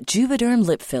know about Juvederm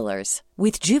lip fillers.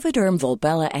 With Juvederm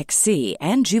Volbella XC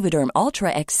and Juvederm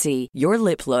Ultra XC, your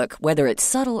lip look, whether it's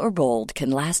subtle or bold, can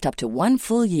last up to 1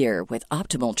 full year with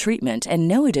optimal treatment and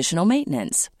no additional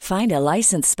maintenance. Find a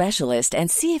licensed specialist and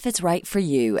see if it's right for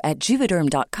you at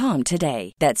Juvederm.com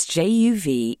today. That's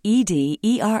JUVEDERM.com.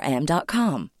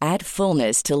 Add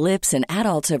fullness to lips in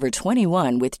adults over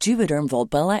 21 with Juvederm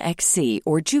Volbella XC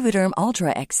or Juvederm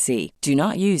Ultra XC. Do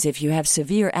not use if you have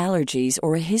severe allergies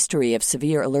or a history of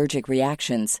severe allergic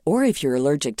reactions, or if you're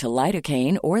allergic to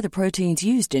lidocaine or the proteins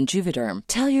used in Juvederm.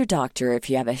 Tell your doctor if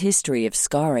you have a history of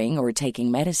scarring or taking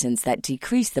medicines that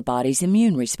decrease the body's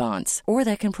immune response or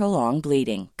that can prolong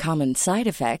bleeding. Common side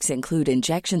effects include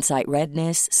injection site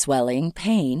redness, swelling,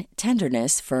 pain,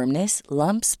 tenderness, firmness,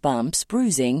 lumps, bumps,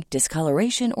 bruising,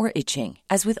 discoloration, or itching.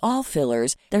 As with all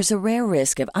fillers, there's a rare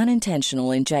risk of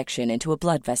unintentional injection into a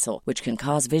blood vessel, which can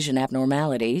cause vision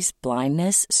abnormalities,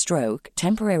 blindness, stroke,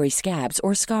 temporary scabs,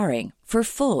 or scarring. For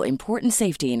full, important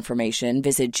safety information,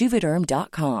 visit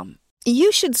Juvederm.com.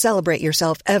 You should celebrate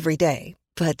yourself every day,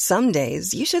 but some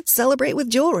days you should celebrate with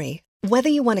jewelry. Whether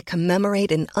you want to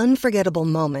commemorate an unforgettable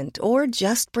moment or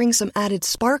just bring some added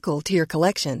sparkle to your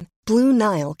collection, Blue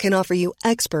Nile can offer you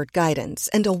expert guidance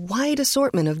and a wide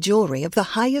assortment of jewelry of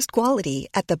the highest quality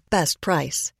at the best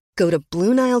price. Go to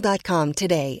BlueNile.com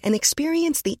today and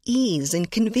experience the ease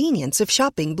and convenience of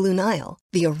shopping Blue Nile,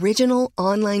 the original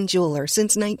online jeweler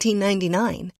since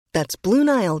 1999. That's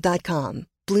BlueNile.com.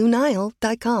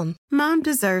 BlueNile.com. Mom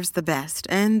deserves the best,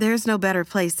 and there's no better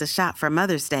place to shop for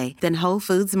Mother's Day than Whole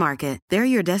Foods Market. They're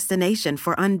your destination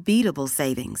for unbeatable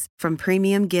savings, from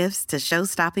premium gifts to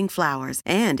show-stopping flowers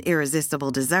and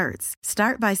irresistible desserts.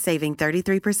 Start by saving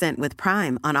 33% with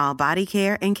Prime on all body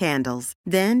care and candles.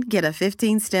 Then get a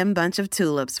 15-stem bunch of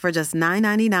tulips for just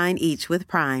 $9.99 each with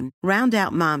Prime. Round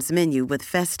out Mom's menu with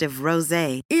festive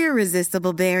rosé,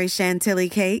 irresistible berry chantilly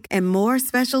cake, and more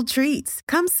special treats.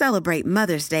 Come celebrate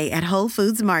Mother's Day at Whole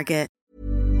Foods Market.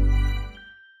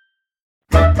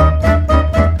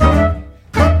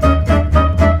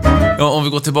 Ja, om vi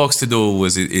går tillbaka till då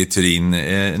OS i Turin.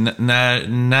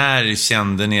 När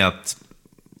kände ni att,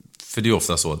 för det är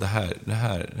ofta så, det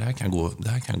här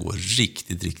kan gå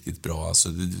riktigt, riktigt bra. Alltså,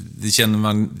 det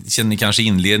känner ni kanske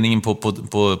inledningen på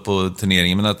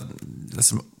turneringen, men att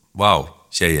wow,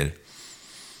 tjejer.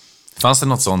 Fanns det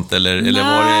något sånt eller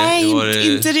Nej, var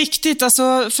det... inte riktigt.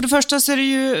 Alltså, för det första så är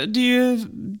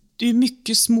det är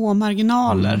mycket små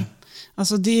marginaler.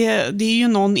 Alltså det är ju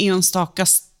någon enstaka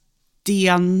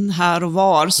sten här och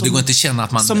var som, det går inte att känna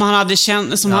att man... som man hade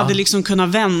känt, som hade liksom kunnat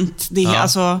vänt det.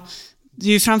 Alltså, det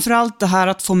är ju framförallt det här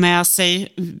att få med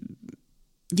sig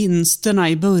vinsterna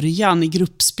i början i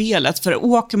gruppspelet. För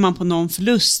åker man på någon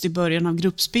förlust i början av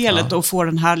gruppspelet och får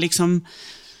den här liksom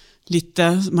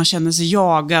lite, man känner sig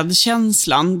jagad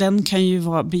känslan, den kan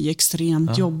ju bli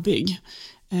extremt jobbig.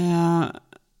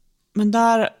 Men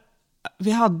där,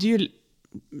 vi hade ju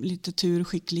lite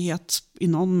turskicklighet i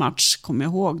någon match, kommer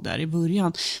jag ihåg där i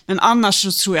början. Men annars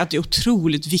så tror jag att det är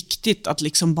otroligt viktigt att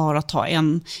liksom bara ta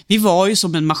en. Vi var ju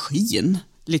som en maskin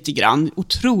lite grann,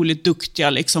 otroligt duktiga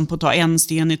liksom på att ta en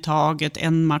sten i taget,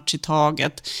 en match i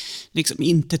taget, liksom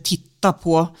inte titta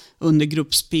på under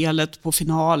gruppspelet på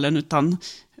finalen, utan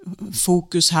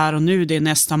fokus här och nu, det är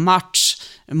nästa match.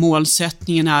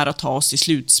 Målsättningen är att ta oss till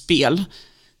slutspel.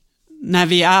 När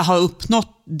vi har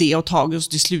uppnått det och tagit oss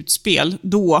till slutspel,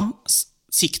 då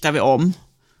siktar vi om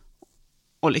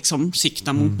och liksom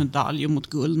siktar mot medalj och mot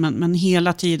guld, men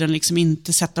hela tiden liksom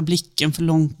inte sätta blicken för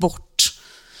långt bort.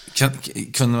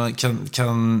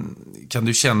 Kan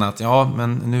du känna att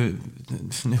men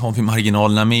nu har vi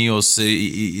marginalerna med oss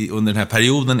under den här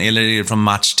perioden, eller är det från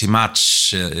match till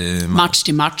match? Match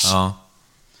till match. Ja.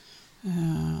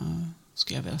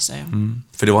 Skulle jag vilja säga.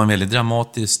 För det var en väldigt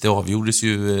dramatisk, det avgjordes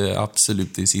ju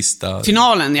absolut i sista...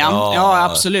 Finalen, ja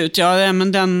absolut. Ja,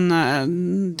 men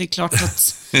det är klart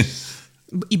att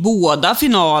i båda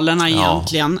finalerna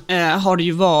egentligen har det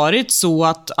ju varit så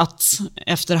att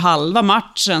efter halva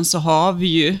matchen så har vi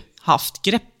ju haft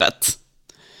greppet.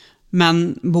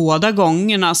 Men båda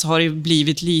gångerna så har det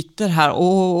blivit lite här,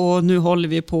 och nu håller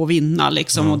vi på att vinna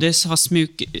liksom, och det har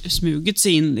smugit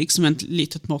sig in liksom ett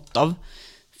litet mått av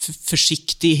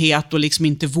försiktighet och liksom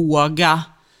inte våga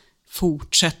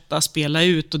fortsätta spela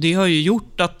ut, och det har ju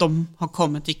gjort att de har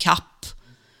kommit i kapp.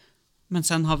 Men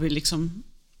sen har vi liksom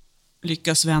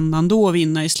lyckas vända ändå och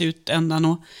vinna i slutändan,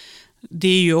 och det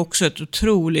är ju också ett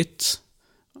otroligt,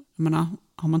 jag menar,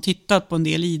 har man tittat på en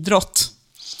del idrott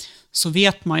så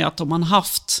vet man ju att om man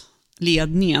haft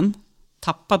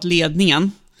tappat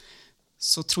ledningen,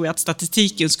 så tror jag att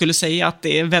statistiken skulle säga att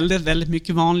det är väldigt, väldigt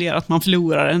mycket vanligare att man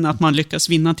förlorar än att man lyckas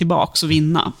vinna tillbaka och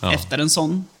vinna efter en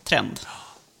sån trend.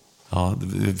 Ja,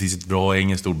 det finns ett bra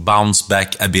engelskt ord, bounce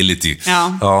back ability.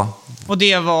 Ja, och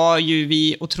det var ju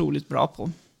vi otroligt bra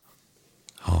på.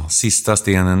 Ja, sista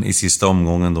stenen i sista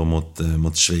omgången då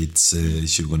mot Schweiz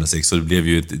 2006, och det blev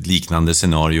ju ett liknande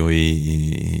scenario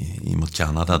mot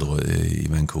Kanada då i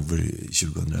Vancouver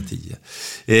 2010.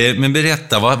 Men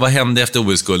berätta, vad hände efter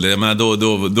OS-guld?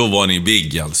 Då var ni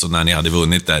big alltså, när ni hade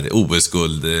vunnit där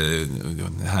OS-guld.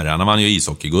 Herrarna vann ju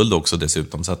ishockeyguld också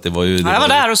dessutom, så att det var ju... Jag var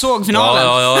där och såg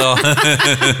finalen.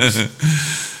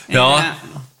 Ja.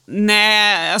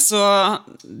 Nej, alltså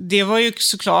det var ju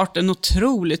såklart en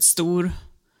otroligt stor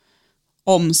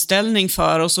omställning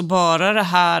för oss, och bara det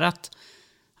här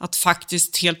att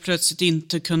faktiskt helt plötsligt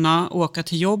inte kunna åka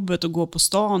till jobbet och gå på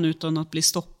stan utan att bli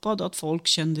stoppad och att folk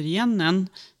kände igen en.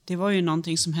 Det var ju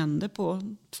någonting som hände på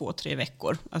 2-3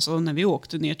 veckor. Alltså när vi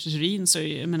åkte ner till Turin, så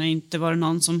jag menar, inte var det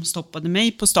någon som stoppade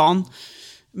mig på stan,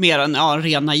 mer än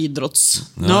rena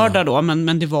idrottsnördar då,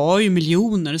 men det var ju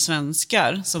miljoner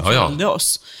svenskar som följde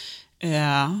oss.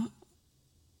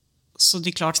 Så det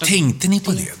är klart att... Tänkte ni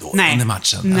på det då under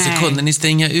matchen? Nej. Alltså, kunde ni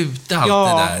stänga ut allt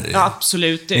det där? Ja,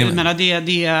 absolut.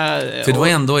 För det var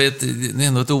ändå ett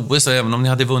OS, och även om ni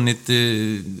hade vunnit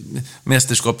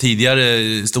mästerskap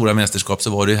tidigare, stora mästerskap, så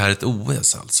var det ju här ett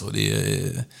OS alltså.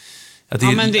 Vi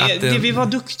var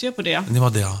duktiga på det. Det var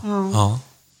det, ja.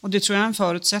 Och det tror jag är en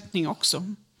förutsättning också.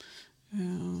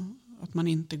 Att man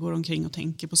inte går omkring och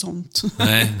tänker på sånt.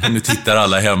 Nej, nu tittar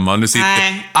alla hemma. Nu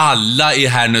sitter alla i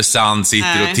Härnösand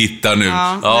och tittar nu.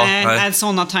 Nej,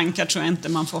 sådana tankar tror jag inte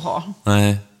man får ha.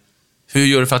 Nej. Hur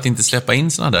gör du för att inte släppa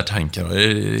in sådana där tankar? Eller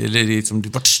är det liksom,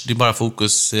 det är bara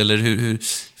fokus? Eller hur?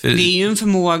 Det är ju en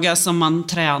förmåga som man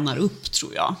tränar upp,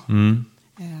 tror jag.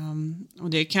 Och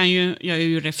det kan ju jag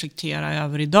ju reflektera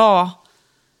över idag.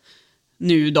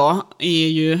 Nu då är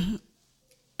ju,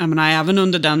 jag menar, även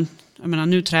under den, jag menar,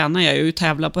 nu tränar jag ju,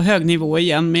 tävlar på hög nivå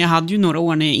igen, men jag hade ju några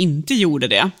år när jag inte gjorde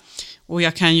det. Och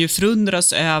jag kan ju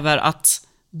förundras över att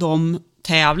de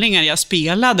tävlingar jag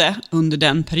spelade under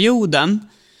den perioden,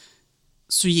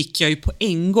 så gick jag ju på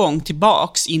en gång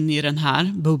tillbaks in i den här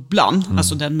bubblan,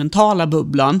 alltså den mentala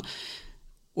bubblan.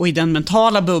 Och i den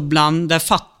mentala bubblan, där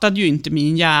fattade ju inte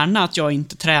min hjärna att jag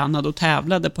inte tränade och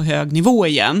tävlade på hög nivå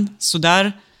igen. Så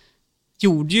där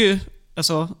gjorde ju,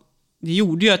 alltså, det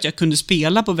gjorde ju att jag kunde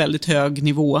spela på väldigt hög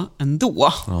nivå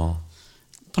ändå. Ja.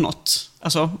 På något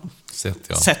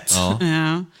sätt.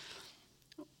 Ja.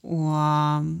 Och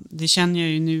det känner jag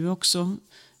ju nu också.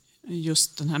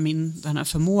 Just den här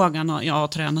förmågan jag har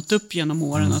tränat upp genom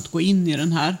åren att gå in i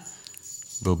den här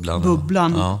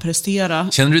bubblan och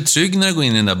prestera. Känner du dig trygg när du går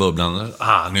in i den där bubblan?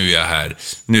 Nu är jag här.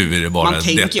 Nu är det bara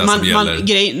detta som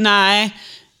gäller. Nej,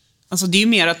 alltså det är ju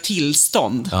mer ett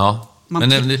tillstånd. Ja.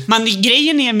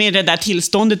 Grejen med det där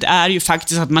tillståndet är ju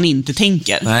faktiskt att man inte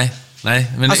tänker. Nej.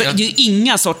 Men alltså, det är ju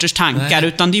inga sorters tankar,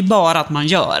 utan det är bara att man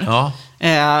gör. Ja.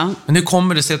 Men hur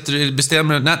kommer det?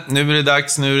 Bestämmer du, nej, nu är det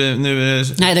dags, nu är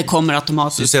det... Nej, det kommer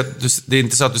automatiskt. Det är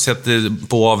inte så att du sätter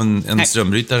på av en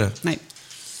strömbrytare? Nej.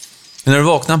 Men när du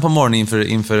vaknar på morgonen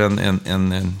inför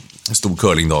en stor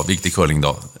curlingdag, viktig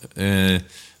curlingdag,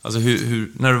 alltså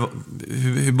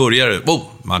hur börjar det?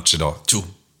 Match idag.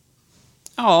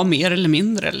 Ja, mer eller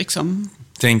mindre liksom.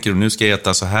 Tänker du, nu ska jag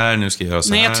äta så här, nu ska jag göra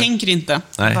så här? Nej, jag tänker inte.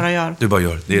 Jag bara gör. Du bara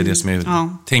gör. Det är det som är...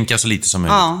 Tänka så lite som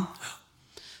möjligt. Ja.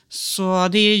 Så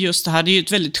det är just det här. Det är ju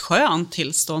ett väldigt skönt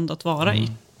tillstånd att vara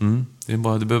i. Du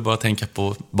behöver bara tänka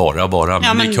på bara.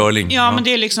 Men det är curling. Ja, men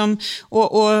det är liksom...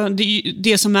 Och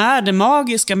det som är det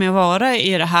magiska med att vara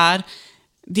i det här,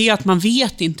 det är att man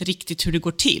vet inte riktigt hur det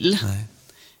går till.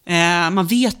 Man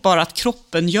vet bara att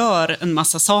kroppen gör en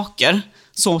massa saker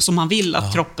så som man vill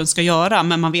att kroppen ska göra,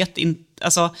 men man vet inte,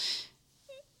 alltså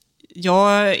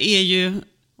jag är ju,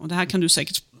 och det här kan du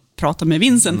säkert prata med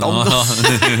Vincent om då.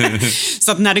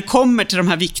 Så att när det kommer till de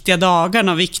här viktiga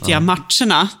dagarna och viktiga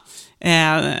matcherna,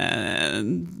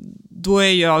 då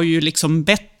är jag ju liksom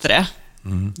bättre.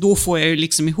 Då får jag ju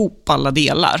liksom ihop alla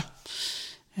delar.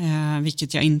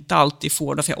 Vilket jag inte alltid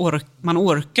får då, för man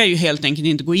orkar ju helt enkelt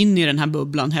inte gå in i den här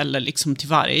bubblan heller liksom till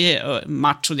varje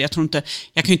match, och jag tror inte,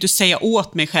 jag kan ju inte säga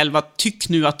åt mig själv att tyck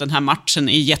nu att den här matchen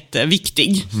är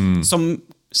jätteviktig,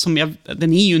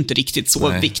 den är ju inte riktigt så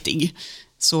viktig,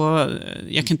 så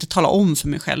jag kan inte tala om för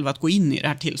mig själv att gå in i det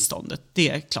här tillståndet,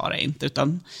 det klarar jag inte,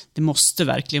 utan det måste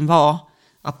verkligen vara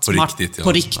att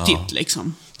på riktigt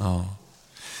liksom.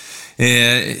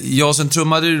 Sen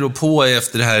trummade du då på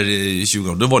efter det här 20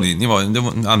 år. Då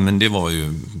var det var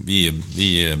ju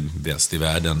vi är bäst i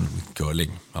världen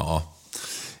curling. Ja.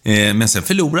 Men sen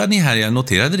förlorade ni här, jag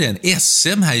noterade det, en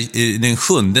SM här den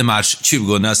 7 mars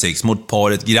 2006 mot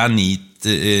paret Granit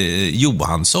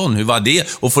Johansson. Hur var det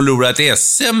att förlora ett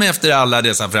SM efter alla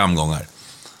dessa framgångar?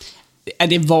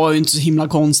 Det var ju inte så himla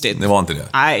konstigt. Det var inte det?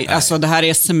 Nej. Alltså det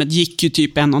här SM gick ju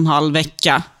typ 1,5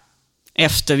 vecka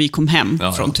efter vi kom hem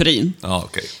från Turin.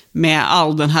 Okay. Med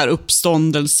all den här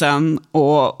uppståndelsen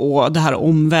och det här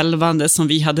omvälvande som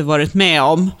vi hade varit med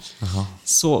om.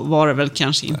 Så var det väl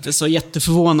kanske inte så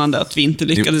jätteförvånande att vi inte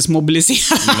lyckades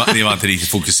mobilisera. Ni var inte riktigt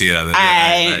fokuserade.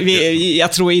 Nej,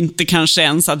 jag tror inte kanske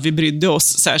ens att vi brydde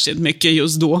oss särskilt mycket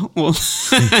just då. Och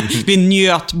vi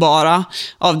njöt bara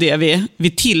av det.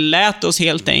 Vi tillät oss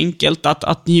helt enkelt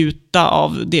att njuta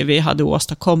av det vi hade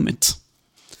åstadkommit.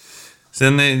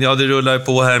 Sen, det rullar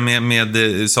på här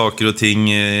med saker och ting,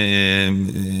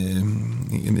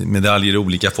 medaljer i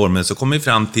olika former. Så kommer vi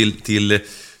fram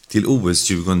till OS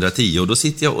 2010. Och då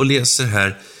sitter jag och läser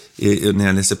här, när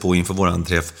jag läser på inför våran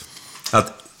träff,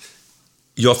 att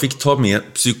jag fick ta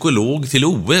med psykolog till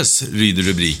OS, lyder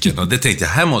rubriken. Och det tänkte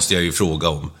jag, här måste jag ju fråga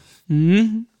om.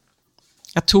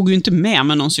 Jag tog ju inte med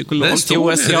någon psykolog till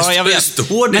OS. Jag vet.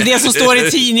 Men det som står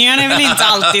i tidningen är väl inte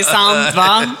alltid sant,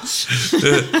 va?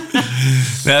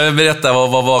 Nej, berätta,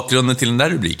 vad var bakgrunden till den där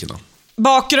rubriken då?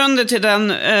 Bakgrunden till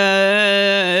den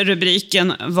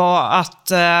rubriken var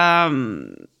att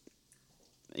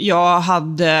jag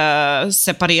hade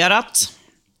separerat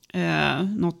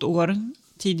något år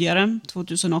tidigare,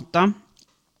 2008,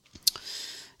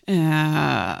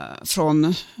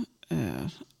 från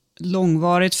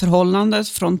långvarigt förhållande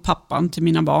från pappan till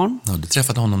mina barn. Ja, du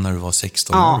träffade honom när du var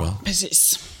 16 år, va? Ja,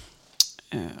 precis.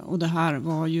 Och det här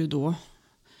var ju då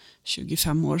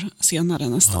 25 år senare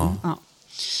nästan. Ja.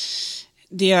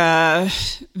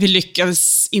 Vi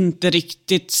lyckades inte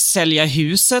riktigt sälja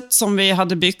huset som vi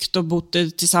hade byggt och bott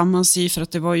tillsammans i, för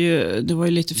att det var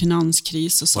ju lite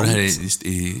finanskris och sånt. Var det här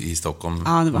i Stockholm?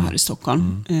 Ja, det var här i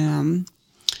Stockholm.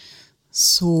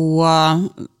 Så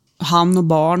han och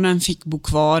barnen fick bo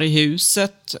kvar i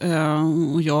huset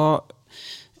och jag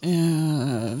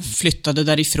flyttade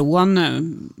därifrån.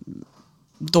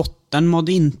 Dottern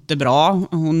mådde inte bra.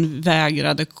 Hon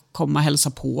vägrade komma och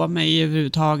hälsa på mig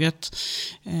överhuvudtaget.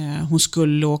 Hon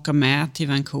skulle åka med till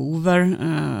Vancouver,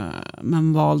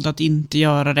 men valde att inte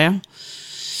göra det.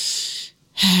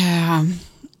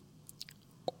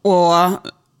 Och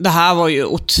det här var ju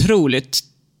otroligt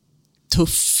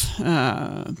tuff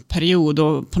period,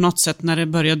 och på något sätt när det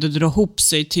började dra ihop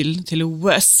sig till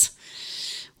OS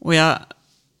och jag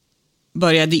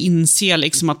började inse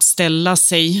liksom att ställa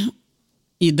sig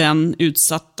i den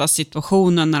utsatta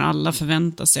situationen när alla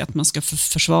förväntar sig att man ska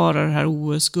försvara det här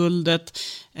OS-guldet,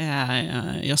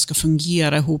 jag ska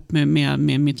fungera ihop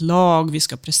med mitt lag, vi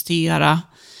ska prestera,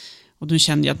 och då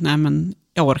kände jag att nej, men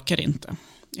jag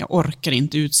orkar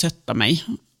inte utsätta mig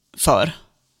för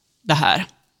det här.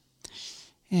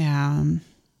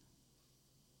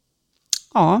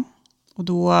 Ja, och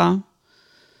då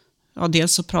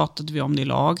dels så pratade vi om det i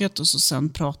laget och så sen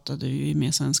pratade vi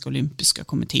med Svenska Olympiska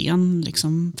kommittén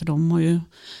liksom, för de har ju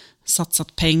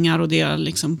satsat pengar och det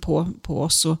liksom på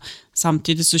oss. Och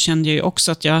samtidigt så kände jag ju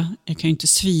också att jag kan ju inte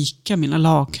svika mina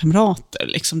lagkamrater.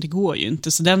 Liksom, det går ju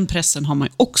inte. Så den pressen har man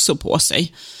ju också på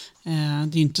sig. Det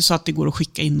är ju inte så att det går att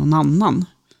skicka in någon annan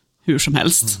hur som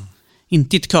helst.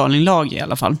 Inte i ett curlinglag i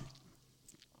alla fall.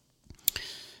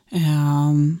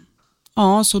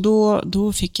 Ja, så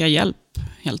då fick jag hjälp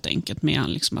helt enkelt med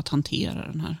liksom att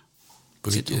hantera den här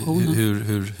situationen.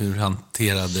 Hur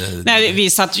hanterade... Nej, vi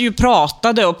satt ju och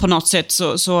pratade och på något sätt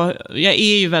så jag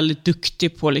är ju väldigt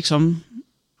duktig på liksom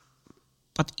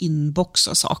att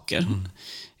inboxa saker.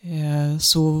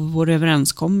 Så vår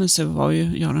överenskommelse var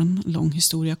ju, göra en lång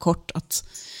historia kort, att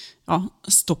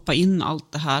stoppa in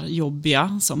allt det här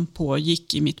jobbiga som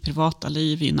pågick i mitt privata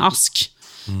liv i en ask.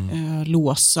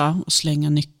 Låsa och slänga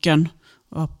nyckeln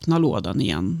och öppna lådan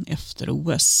igen efter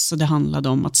OS. Så det handlade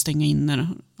om att stänga in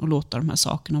och låta de här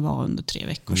sakerna vara under 3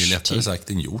 veckors tid. Det är lättare sagt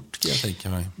än gjort, kan jag tänka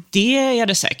mig. Det är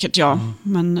det säkert, ja.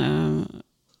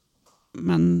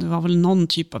 Men det var väl någon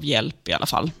typ av hjälp i alla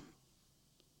fall.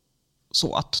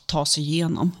 Så att ta sig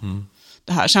igenom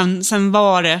det här. Sen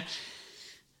var det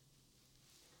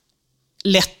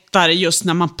lättare just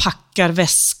när man packar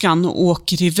väskan och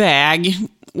åker iväg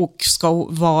och ska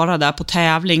vara där på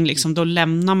tävling. Liksom, då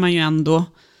lämnar man ju ändå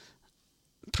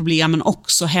problemen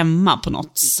också hemma på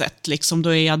något sätt. Liksom, då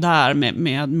är jag där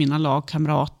med mina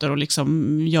lagkamrater och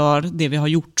liksom gör det vi har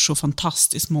gjort så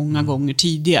fantastiskt många gånger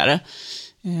tidigare.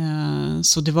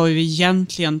 Så det var ju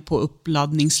egentligen på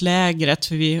uppladdningslägret,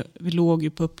 för vi låg ju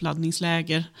på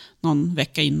uppladdningsläger någon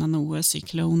vecka innan OS i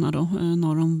Kelowna då,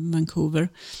 norr om Vancouver.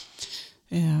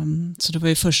 Så det var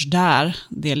ju först där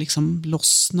det liksom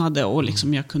lossnade och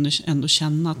liksom jag kunde ändå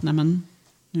känna att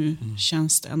nu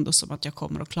känns det ändå som att jag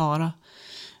kommer att klara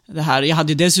det här. Jag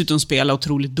hade dessutom spelat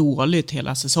otroligt dåligt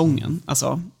hela säsongen.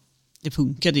 Alltså, det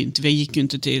funkade inte. Vi gick ju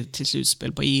inte till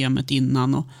slutspel på EM:et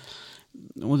innan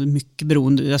och det är mycket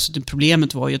beroende. Alltså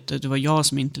problemet var ju att det var jag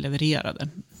som inte levererade.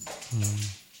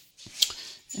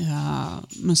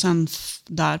 Men sen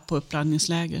där på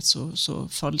uppladdningslägret så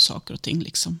föll saker och ting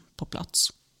liksom på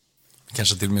plats.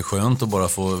 Kanske till och med skönt att bara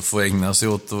få ägna sig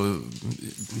åt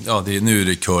nu är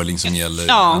det curling som gäller.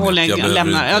 Ja, och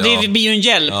lämna. Det blir ju en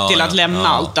hjälp till att lämna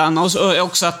allt annat. Och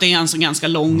också att det är en så ganska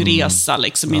lång resa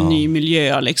liksom, i en ny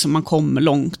miljö. Liksom, man kommer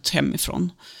långt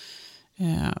hemifrån.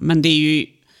 Men det är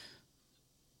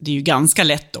ju ganska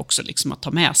lätt också liksom, att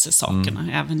ta med sig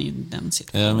sakerna även i den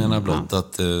situationen. Jag menar blott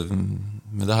att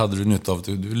men det hade du nytta av.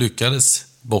 Du lyckades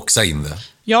boxa in det.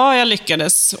 Ja, jag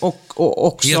lyckades och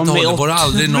också med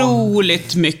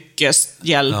otroligt mycket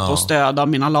hjälp och stöd av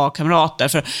mina lagkamrater.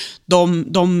 För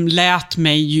de lät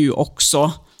mig ju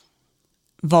också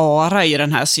vara i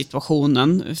den här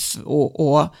situationen.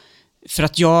 Och för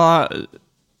att jag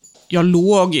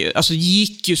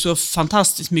gick ju så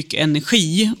fantastiskt mycket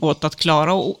energi åt att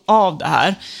klara av det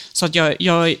här. Så att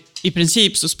jag i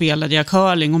princip så spelade jag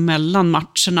curling och mellan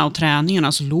matcherna och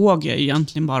träningarna så låg jag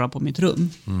egentligen bara på mitt rum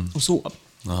och sov.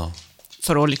 Ja.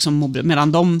 För att liksom,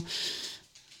 medan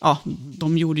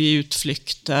de gjorde ju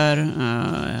utflykter,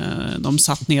 de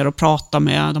satt ner och pratade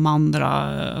med de andra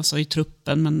alltså i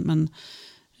truppen, men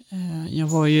jag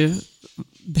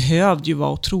behövde ju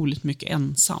vara otroligt mycket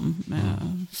ensam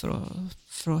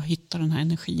för att hitta den här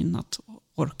energin att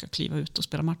orka kliva ut och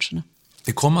spela matcherna.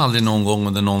 Det kom aldrig någon gång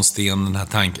under någon sten den här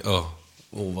tanken,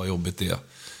 vad jobbigt det är.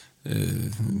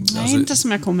 Nej, inte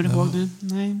som jag kommer ihåg det.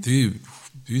 Nej. Du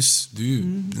är ju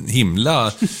en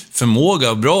himla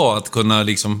förmåga bra att kunna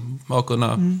liksom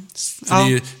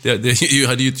det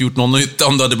hade ju inte gjort någon nytta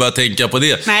om du hade börjat tänka på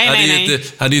det. Nej.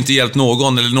 Hade ju inte hjälpt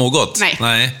någon eller något.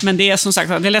 Nej. Men det är som sagt,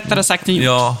 det är lättare sagt än gjort.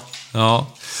 Ja.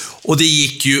 Och det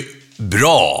gick ju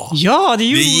bra. Ja, det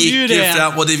gjorde ju det.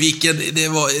 Fram, och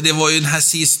det var ju den här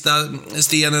sista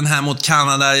stenen här mot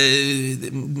Kanada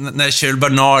när Cheryl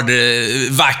Bernard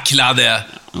vacklade.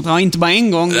 Ja, inte bara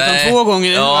en gång utan 2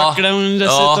 gånger vacklade hon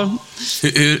dessutom.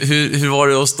 Hur var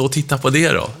det att stå och titta på det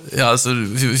då? Alltså,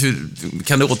 hur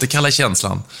kan du återkalla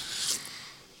känslan?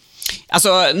 Alltså,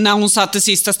 när hon satte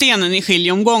sista stenen i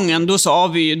skiljeomgången, då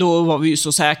var vi ju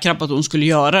så säkra på att hon skulle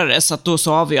göra det. Så att då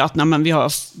sa vi att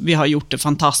vi har gjort det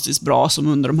fantastiskt bra som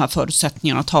under de här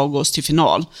förutsättningarna tagit oss till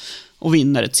final och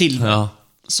vinner ett silver. Ja.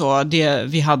 Så det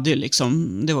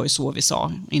var ju så vi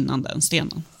sa innan den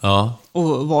stenen. Ja.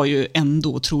 Och var ju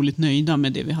ändå otroligt nöjda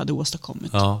med det vi hade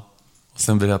åstadkommit. Ja. Och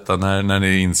sen berätta när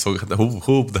ni insåg att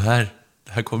det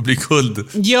här kommer bli guld.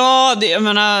 Ja,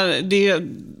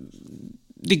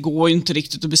 det går ju inte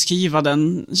riktigt att beskriva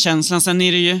den känslan. Sen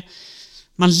är det ju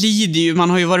man lider ju, man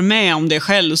har ju varit med om det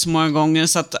själv så många gånger,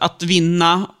 så att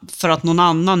vinna för att någon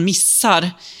annan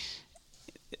missar,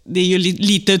 det är ju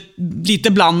lite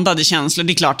blandade känslor.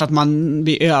 Det är klart att man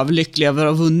blir överlycklig över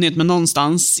att ha vunnit, men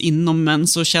någonstans inom en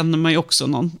så känner man ju också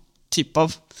någon typ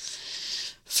av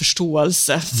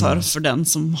förståelse för den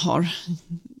som har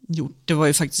gjort. Det var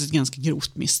ju faktiskt ett ganska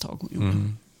grovt misstag hon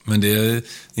gjorde. Men det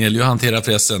gäller ju att hantera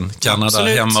pressen. Kanada,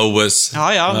 absolut. hemma OS.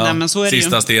 Ja. Nej, men så är det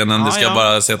sista ju. stenen, det ska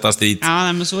bara sättas dit. Ja,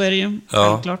 nej, men så är det ju.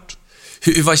 Ja. Självklart.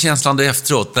 Hur var känslan då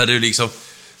efteråt? När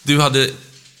du hade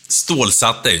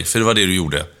stålsatt dig, för det var det du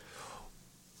gjorde,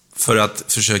 för att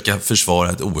försöka försvara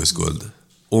ett OS-guld.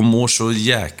 Och mår så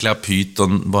jäkla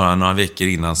pyton bara några veckor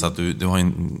innan, så att du har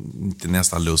inte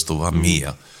nästan lust att vara med.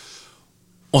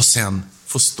 Och sen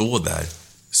få stå där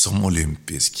som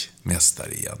olympisk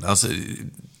mästare igen. Alltså,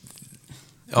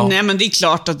 ja. Nej, men det är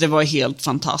klart att det var helt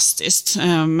fantastiskt.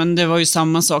 Men det var ju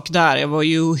samma sak där. Jag var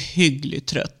ju hyggligt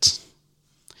trött.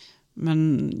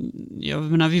 Men jag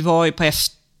menar, vi var ju på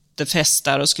efterfest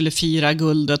där och skulle fira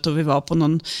guldet, och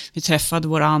vi träffade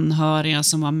våra anhöriga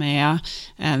som var med.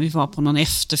 Vi var på någon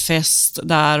efterfest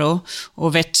där,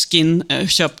 och Vetchkin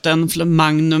köpte en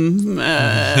Magnum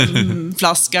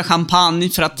flaska champagne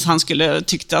för att han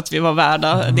tyckte att vi var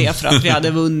värda det, för att vi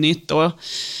hade vunnit,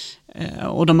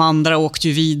 och de andra åkte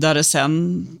ju vidare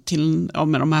sen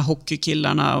med de här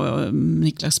hockeykillarna, och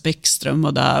Niklas Bäckström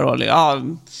var där, och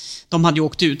de hade ju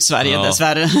åkt ut Sverige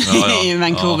dessvärre i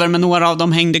Vancouver, men några av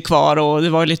dem hängde kvar, och det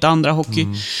var ju lite andra hockey.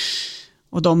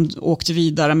 Och de åkte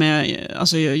vidare med,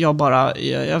 alltså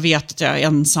jag vet att jag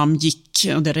ensam gick,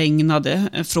 och det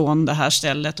regnade från det här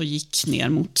stället, och gick ner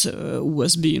mot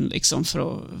OS-byn liksom,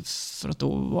 för att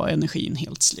då var energin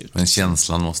helt slut. Men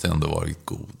känslan måste ändå varit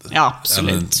god. Ja,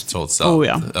 absolut. Även trots allt.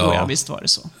 Ja, visst var det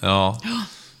så. Ja.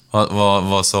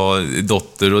 Vad sa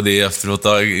dotter och det efteråt?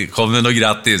 Kom det något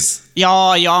grattis?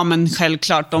 Ja, men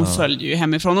självklart, de följde ju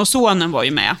hemifrån, och sonen var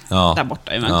ju med där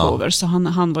borta i Vancouver, så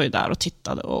han var ju där och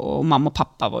tittade, och mamma och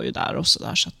pappa var ju där och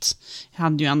sådär, så att jag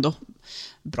hade ju ändå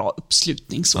bra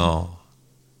uppslutning så. Ja.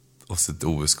 Och så ett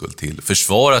OS-guld till.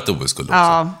 Försvarat OS-guld också.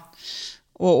 Ja.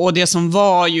 Och det som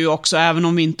var ju också, även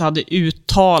om vi inte hade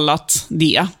uttalat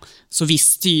det, så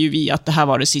visste ju vi att det här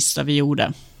var det sista vi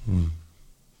gjorde.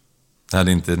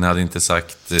 Ni hade inte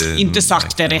sagt... Inte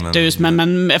sagt det rätt ut,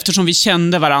 men eftersom vi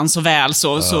kände varandra så väl,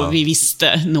 så vi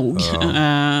visste nog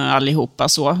allihopa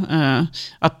så,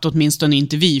 att åtminstone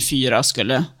inte vi fyra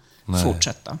skulle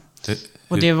fortsätta.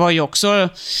 Och det var ju också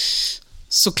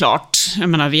såklart, jag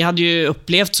menar, vi hade ju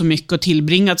upplevt så mycket och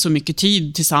tillbringat så mycket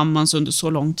tid tillsammans under så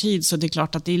lång tid, så det är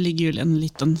klart att det ligger ju en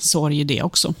liten sorg i det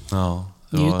också. Ja.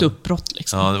 Det är ju ett uppbrott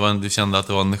liksom. Ja, du kände att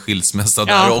det var en skilsmässa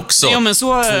där också. Ja, men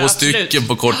så, 2 stycken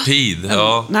på kort tid.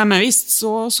 Ja. Nej, men visst,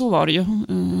 så var det ju.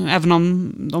 Även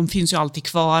om de finns ju alltid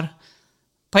kvar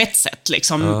på ett sätt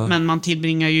liksom. Men man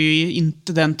tillbringar ju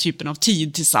inte den typen av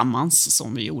tid tillsammans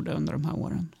som vi gjorde under de här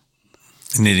åren.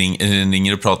 Ni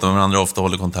ringer och pratar med varandra ofta,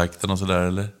 håller kontakten och sådär,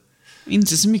 eller?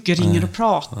 Inte så mycket ringer och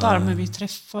pratar, men vi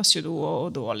träffas ju då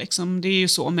och då liksom. Det är ju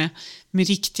så med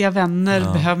riktiga vänner,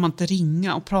 behöver man inte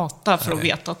ringa och prata för att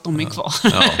veta att de är kvar.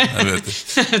 Ja, jag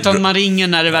vet. Utan man ringer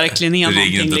när det verkligen är någonting. Du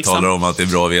ringer inte och liksom. talar om att det är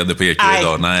bra väder på Ekerö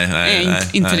idag. Nej,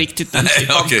 inte riktigt den typ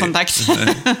av kontakt.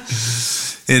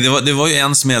 Det var ju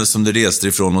en smäll som du reste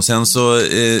ifrån, och sen så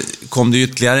kom det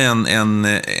ytterligare en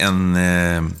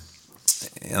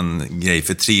grej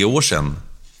för 3 år sedan.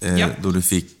 Då du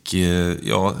fick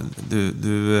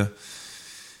du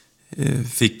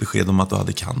fick besked om att du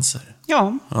hade cancer.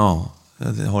 Ja. Ja,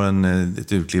 jag har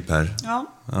ett urklipp här.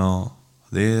 Ja.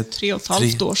 Det är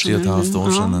 3,5 år sedan. 3,5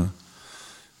 år sedan nu.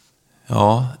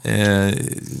 Ja,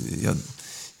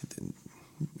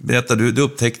 berätta, du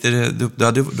upptäckte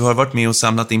du har varit med och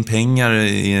samlat in pengar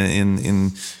i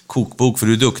en kokbok, för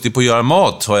du är duktig på att göra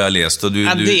mat, har jag läst. Och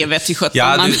det vet jag sjutton.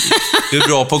 Ja, du är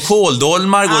bra på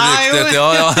kåldolmar, går ryktet.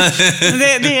 Ja.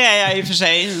 Det är jag i och för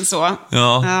sig så.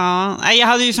 Ja. Jag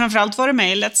hade ju framförallt varit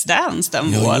med i Let's Dance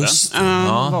den våren.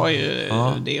 Var ju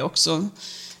det också.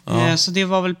 Så det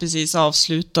var väl precis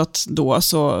avslutat då.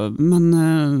 Så,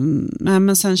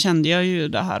 men sen kände jag ju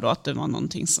det här då, att det var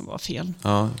någonting som var fel.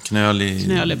 Ja, knöl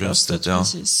i bröstet. Ja.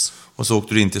 Precis. Och så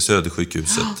åkte du in till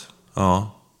Södersjukhuset.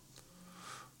 Ja.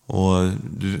 Och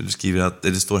du skriver att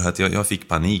det står här att jag fick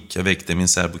panik. Jag väckte min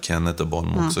särbo Kenneth och bad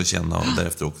dem också känna, och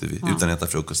därefter åkte vi utan att äta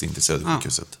frukost in till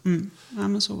Södersjukhuset. Ja,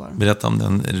 men så var det. Berätta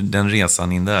om den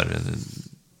resan in där.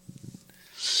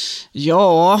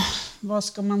 Ja, vad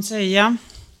ska man säga?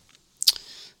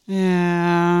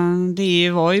 Det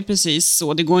var ju precis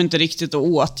så. Det går inte riktigt att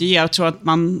återge. Jag tror att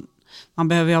man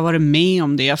behöver ju ha varit med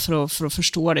om det för att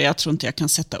förstå det. Jag tror inte jag kan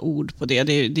sätta ord på det.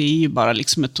 Det är ju bara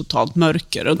liksom ett totalt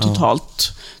mörker och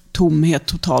totalt tomhet,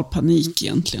 total panik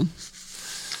egentligen.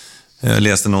 Jag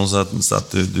läste någonstans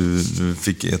att du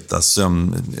fick äta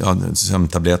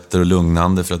sömntabletter och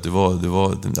lugnande för att du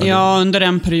var Ja, under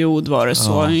en period var det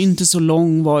så. Inte så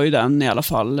lång var ju den i alla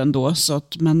fall ändå. Så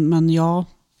att, men ja,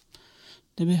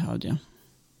 det behövde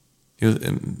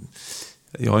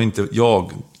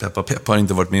jag. Peppa har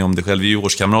inte varit med om det själv. Vi är ju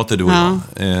årskamrater du och jag.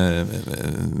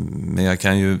 Men jag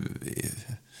kan ju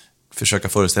försöka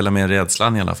föreställa mig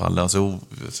rädslan i alla fall. Alltså,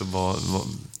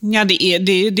 Ja, det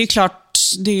är klart.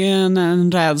 Det är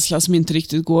en rädsla som inte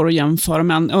riktigt går att jämföra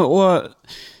med. Och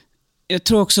jag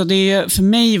tror också för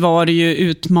mig var det ju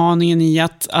utmaningen i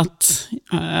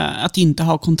att inte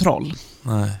ha kontroll.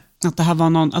 Nej. Att det här var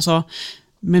någon, alltså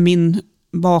med min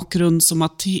bakgrund som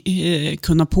att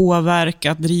kunna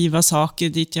påverka, att driva saker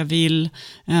dit jag vill,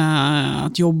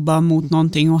 att jobba mot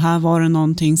någonting, och här var det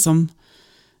någonting som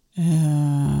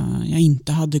jag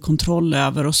inte hade kontroll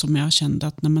över och som jag kände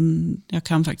att nej, men jag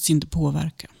kan faktiskt inte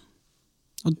påverka.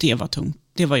 Och det var tungt,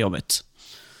 det var jobbigt.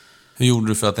 Hur gjorde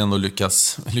du för att ändå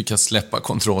lyckas släppa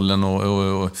kontrollen?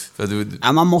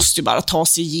 Ja, man måste ju bara ta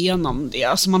sig igenom det.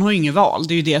 Alltså man har ju inget val,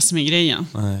 det är ju det som är grejen.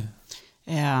 Nej.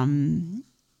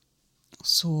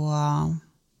 Så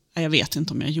jag vet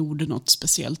inte om jag gjorde något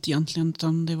speciellt egentligen,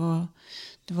 utan det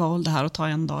var väl det här att ta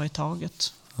en dag i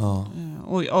taget. Ja.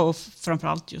 Och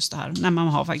framförallt just det här, när man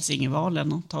har faktiskt inget val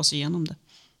än att ta sig igenom det.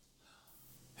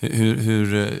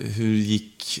 Hur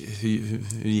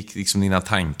gick liksom dina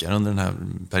tankar under den här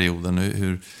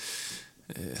perioden?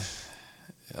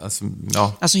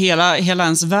 Alltså hela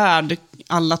ens värld,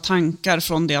 alla tankar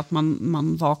från det att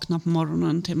man vaknar på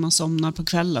morgonen till man somnar på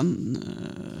kvällen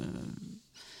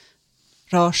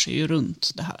rör sig ju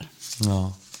runt det här.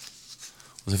 Ja.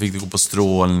 Och så fick du gå på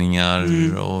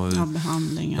strålningar och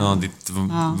behandlingar. Ja, ditt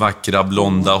vackra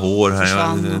blonda hår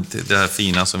här, det här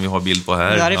fina som vi har bild på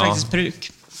här. Det här är faktiskt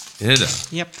peruk. Är det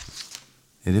det? Japp.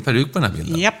 Är det peruk på den här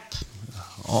bilden? Japp.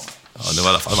 Ja, det var i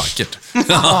alla fall vackert.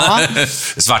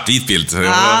 Svartvit bild, så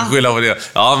jag skylla på det.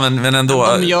 Ja, men ändå.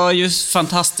 De gör ju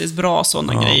fantastiskt bra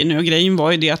sådana grejer nu. Och grejen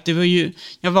var ju det att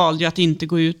jag valde ju att inte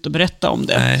gå ut och berätta om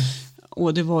det. Nej.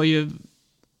 Och det var ju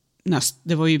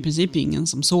i princip ingen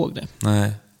som såg det.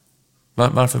 Nej.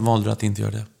 Varför valde du att inte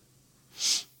göra det?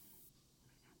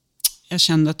 Jag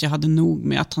kände att jag hade nog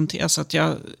med att hantera, så att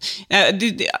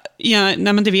nej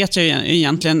men det vet jag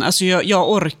egentligen. Alltså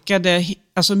jag orkade,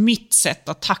 alltså mitt sätt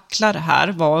att tackla det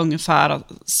här var ungefär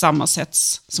samma sätt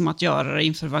som att göra det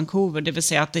inför Vancouver. Det vill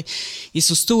säga att det i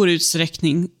så stor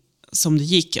utsträckning som det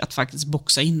gick att faktiskt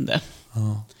boxa in det.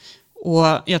 Ja.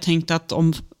 Och jag tänkte att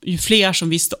ju fler som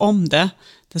visste om det,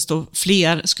 desto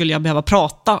fler skulle jag behöva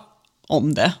prata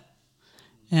om det.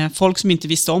 Folk som inte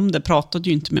visste om det pratade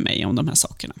ju inte med mig om de här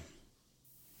sakerna.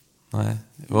 Nej.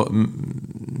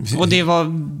 Och det var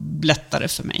lättare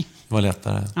för mig. Det var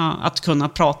lättare. Ja, att kunna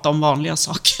prata om vanliga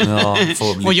saker. Ja,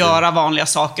 och göra vanliga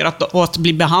saker. Och att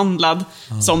bli behandlad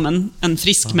som en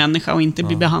frisk människa och inte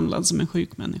bli behandlad som en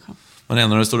sjuk människa. Men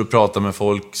ändå när du står och pratar med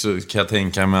folk så kan jag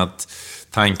tänka mig att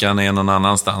tankarna är någon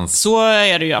annanstans. Så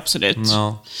är det ju absolut.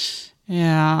 Ja.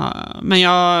 Men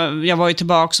jag var ju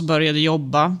tillbaka och började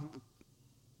jobba.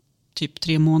 Typ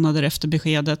 3 månader efter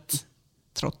beskedet.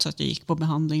 Trots att jag gick på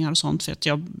behandlingar och sånt. För att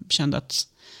jag kände att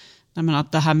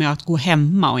det här med att gå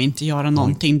hemma och inte göra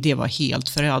någonting, det var helt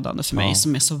förödande för mig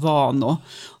som är så van att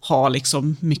ha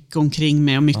liksom mycket omkring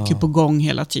mig och mycket på gång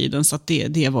hela tiden. Så att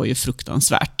det var ju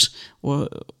fruktansvärt.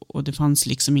 Och det fanns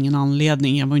liksom ingen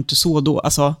anledning. Jag var inte så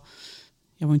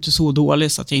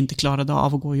dålig så att jag inte klarade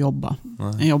av att gå och jobba.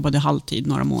 Nej. Jag jobbade halvtid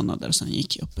några månader, sen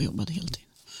gick jag upp och jobbade heltid.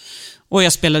 Och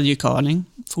jag spelade ju curling,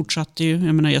 fortsatte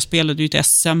ju. Jag spelade ju ett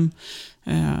SM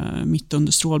mitt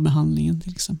under strålbehandlingen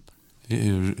till exempel.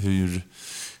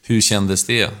 Hur kändes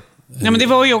det? Ja, men det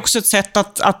var ju också ett sätt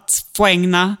att få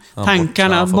ägna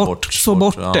tankarna, få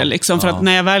bort det. Liksom. För att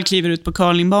när jag väl kliver ut på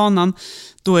curlingbanan,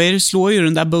 då slår ju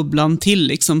den där bubblan till.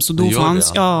 Liksom. Så då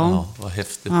fanns, vad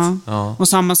häftigt. Ja. Och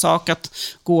samma sak att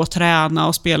gå och träna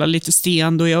och spela lite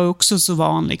sten. Då är jag också så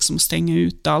van liksom, att stänga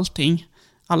ut allting.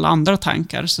 Alla andra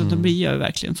tankar. Så då blir jag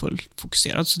verkligen fullt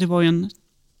fokuserad. Så det var ju en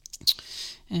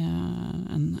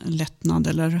lättnad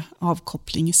eller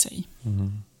avkoppling i sig.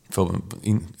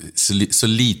 så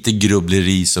lite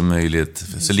grubbleri som möjligt,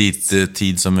 så lite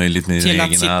tid som möjligt med dina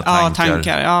egna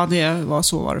tankar. Ja,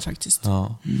 så var det faktiskt.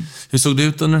 Ja. Hur såg det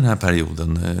ut under den här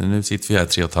perioden? Nu sitter vi här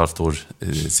 3,5 år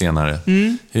senare.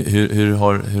 Hur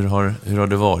har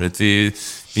det varit?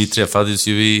 Vi träffades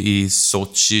ju i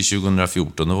Sochi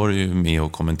 2014, då var du ju med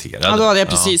och kommenterade. Ja, då hade jag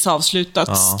precis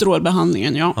avslutat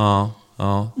strålbehandlingen, Ja.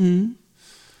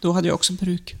 Då hade jag också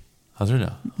peruk. Hade du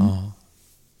det? Ja.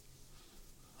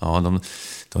 Ja,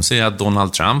 de säger att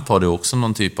Donald Trump har det också,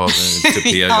 någon typ av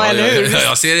tupé.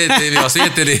 Jag ser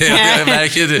inte det. Jag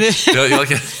märker det.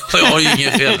 Jag har ju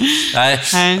inget fel. Nej.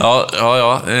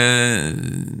 Ja.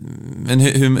 Men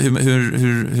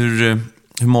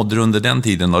hur mådde du under den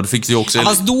tiden då? Du fick ju också...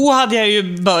 Fast då hade jag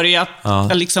ju börjat,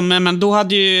 liksom, men då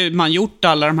hade ju man gjort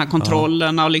alla de här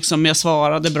kontrollerna och liksom jag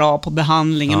svarade bra på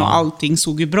behandlingen och allting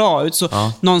såg ju bra ut.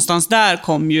 Så någonstans där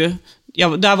kom ju,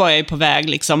 där var jag ju på väg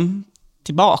liksom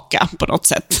tillbaka på något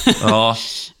sätt. Ja.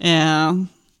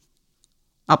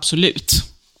 Absolut.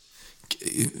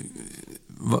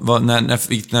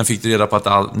 När fick du reda på att det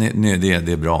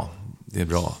är bra? Det är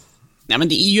bra. Nej, men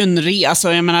det är ju en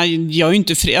alltså, jag menar, jag är ju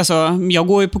inte fri, alltså, jag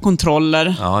går ju på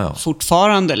kontroller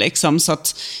fortfarande liksom, så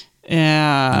att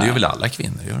men det gör väl alla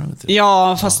kvinnor, gör de inte?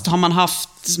 Ja, fast har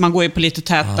man går ju på lite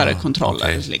tätare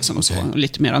kontroller liksom, och så, och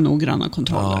lite mer noggranna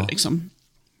kontroller liksom.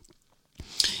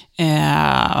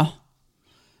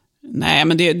 Nej,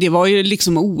 men det var ju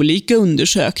liksom olika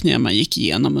undersökningar man gick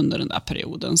igenom under den där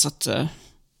perioden, så att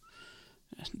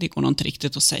det går nog inte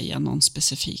riktigt att säga någon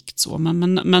specifikt så,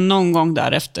 men någon gång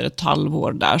där efter ett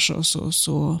halvår där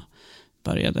så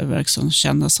började det verkligen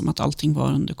kännas som att allting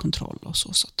var under kontroll och så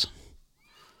att.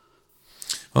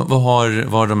 Vad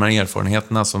har de här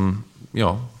erfarenheterna som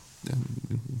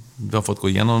du har fått gå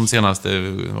igenom de senaste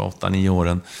 8-9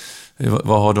 åren,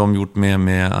 vad har de gjort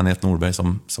med Anette Norberg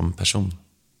som person?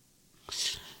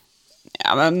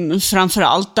 Ja, men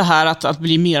framförallt det här att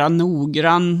bli mera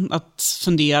noggrann, att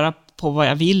fundera på vad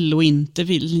jag vill och inte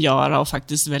vill göra och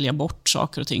faktiskt välja bort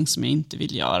saker och ting som jag inte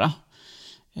vill göra.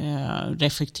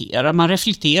 Man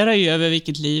reflekterar ju över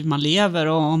vilket liv man lever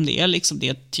och om det är liksom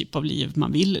det typ av liv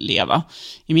man vill leva.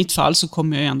 I mitt fall så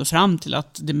kommer jag ändå fram till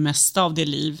att det mesta av det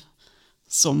liv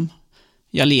som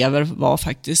jag lever var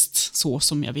faktiskt så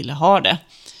som jag ville ha det.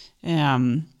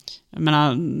 Jag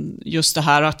menar, just det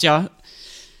här att jag,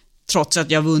 trots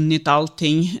att jag vunnit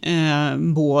allting,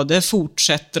 både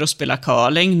fortsätter att spela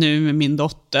curling nu med min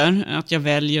dotter, att jag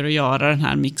väljer att göra den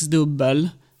här mixdubbel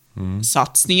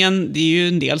satsningen. Det är ju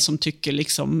en del som tycker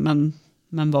liksom,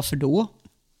 men varför då?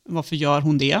 Varför gör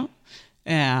hon det?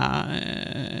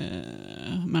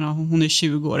 Men hon är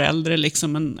 20 år äldre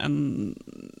liksom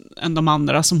än de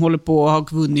andra som håller på och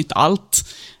har vunnit allt,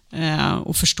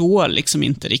 och förstår liksom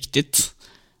inte riktigt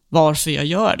varför jag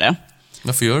gör det.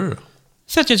 Varför gör du det?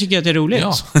 För att jag tycker att det är roligt.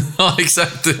 Ja,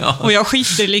 exakt. Ja. Och jag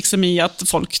skiter liksom i att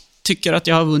folk tycker att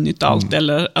jag har vunnit allt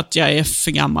eller att jag är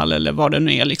för gammal eller vad det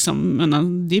nu är liksom.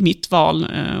 Men det är mitt val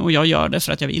och jag gör det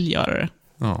för att jag vill göra det.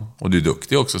 Ja, och du är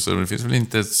duktig också, så det finns väl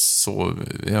inte så...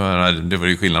 Det var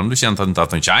ju skillnad om du kände att du inte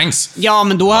haft en chans. Ja,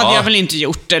 men då hade jag väl inte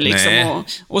gjort det liksom.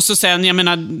 Och så sen, jag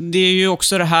menar, det är ju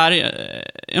också det här...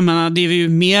 Jag menar, det är ju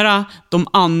mera de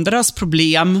andras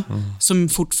problem som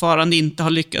fortfarande inte har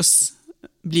lyckats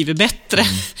blivit bättre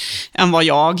än vad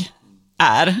jag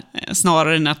är.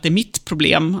 Snarare än att det är mitt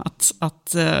problem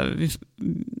att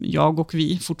jag och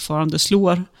vi fortfarande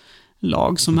slår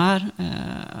lag som är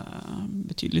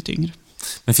betydligt yngre.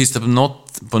 Men finns det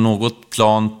på något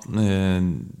plan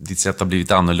ditt sätt har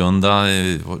blivit annorlunda?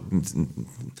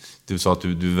 Du sa att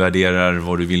du värderar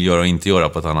vad du vill göra och inte göra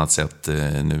på ett annat sätt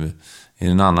nu. Är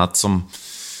det något annat som...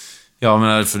 Ja,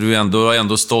 men för du har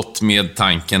ändå stått med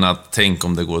tanken att tänk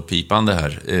om det går åt pipan det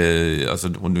här.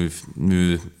 Alltså, och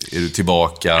nu är du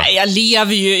tillbaka. Nej,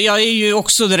 jag är ju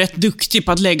också rätt duktig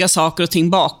på att lägga saker och ting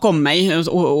bakom mig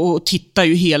och tittar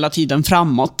ju hela tiden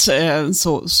framåt. Ja,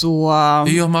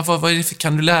 men vad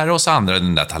kan du lära oss andra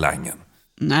den där talangen?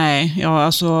 Nej, jag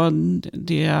har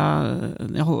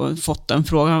fått den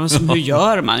frågan som, hur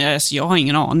gör man? Jag har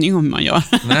ingen aning om hur man gör.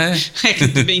 Nej.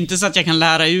 Inte så att jag kan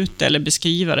lära ut det eller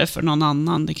beskriva det för någon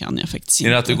annan, det kan jag faktiskt inte.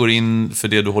 Är det att du går in för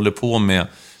det du håller på med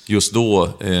just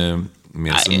då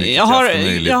med så mycket kraft som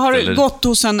möjligt? Jag har gått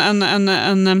hos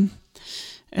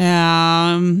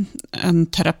en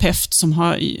terapeut som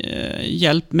har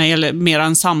hjälpt mig, eller mer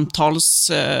en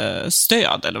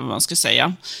samtalsstöd eller vad man ska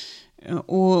säga.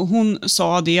 Och hon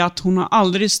sa det att hon har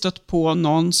aldrig stött på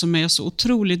någon som är så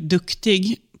otroligt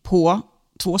duktig på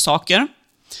 2 saker.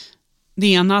 Det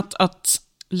ena att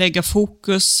lägga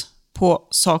fokus på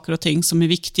saker och ting som är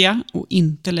viktiga och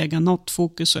inte lägga något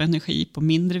fokus och energi på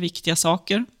mindre viktiga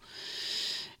saker.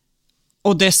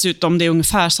 Och dessutom, det är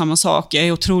ungefär samma sak. Jag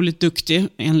är otroligt duktig,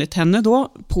 enligt henne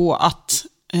då, på att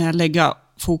lägga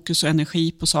fokus och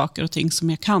energi på saker och ting som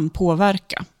jag kan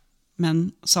påverka.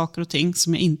 Men saker och ting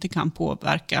som jag inte kan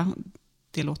påverka,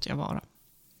 det låter jag vara.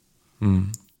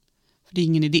 För det är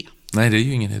ingen idé. Nej, det är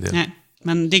ju ingen idé. Nej.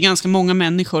 Men det är ganska många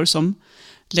människor som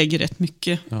lägger rätt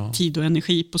mycket tid och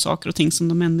energi på saker och ting som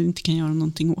de ändå inte kan göra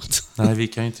någonting åt. Nej, vi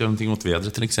kan ju inte göra någonting åt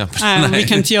vädret till exempel. Nej. Vi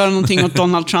kan inte göra någonting åt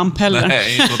Donald Trump heller.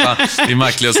 Nej, vi är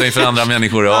maktlösa inför andra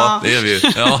människor. Ja, det är vi.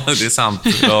 Ja, det är sant.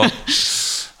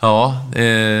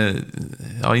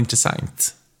 Ja,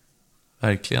 intressant.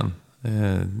 Verkligen.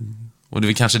 Och det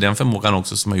är kanske den förmågan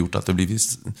också som har gjort att det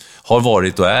har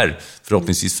varit och är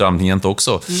förhoppningsvis framgent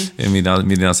också med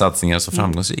dina satsningar så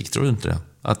framgångsrikt, tror du inte det?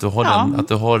 Att du har den, att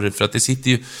du har, för att det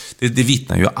sitter ju, det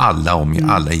vittnar ju alla om i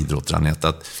alla idrotter, Anette,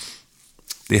 att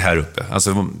det är här uppe.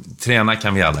 Alltså träna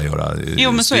kan vi alla göra.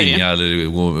 Springa eller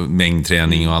gå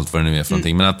mängdträning och allt vad det nu är för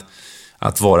någonting. Men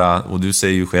att vara, och du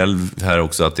säger ju själv här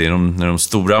också att det är när de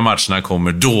stora matcherna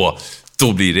kommer, då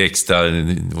blir det extra,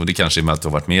 och det kanske är med att du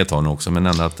har varit med ett tag nu också, men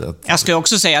ändå att... Jag ska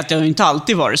också säga att det har inte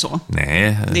alltid varit så.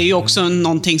 Nej. Det är ju också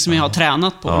någonting som jag har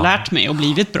tränat på och lärt mig och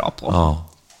blivit bra på. Ja.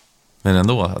 Men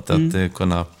ändå, att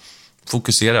kunna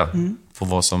fokusera på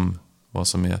vad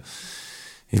som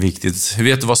är viktigt. Hur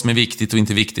vet du vad som är viktigt och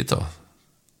inte viktigt då?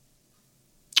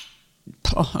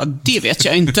 Ja, det vet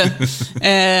jag inte.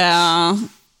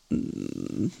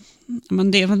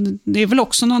 Men det är väl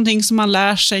också någonting som man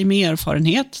lär sig med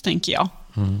erfarenhet, tänker jag.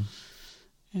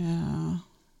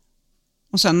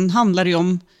 Och sen handlar det ju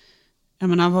om, jag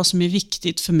menar, vad som är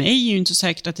viktigt för mig är ju inte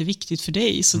säkert att det är viktigt för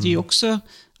dig. Så det är ju också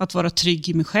att vara trygg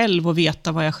i mig själv och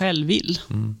veta vad jag själv vill.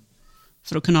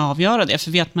 För att kunna avgöra det.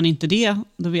 För vet man inte det,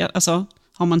 då alltså,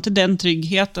 har man inte den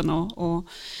tryggheten och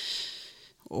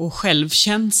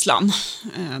självkänslan,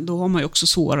 då har man ju också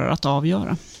svårare att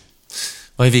avgöra.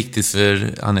 Vad är viktigt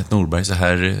för Anette Norberg så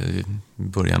här i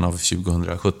början av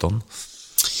 2017?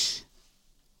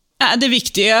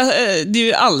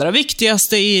 Det allra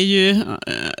viktigaste är ju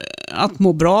att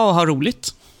må bra och ha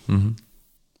roligt.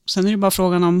 Sen är det bara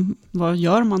frågan om vad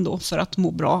gör man då för att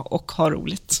må bra och ha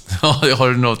roligt. Ja, har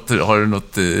du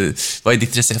något vad är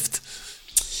ditt recept?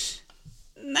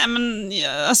 Nej, men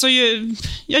alltså,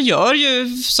 jag gör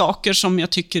ju saker som jag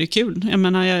tycker är kul. Jag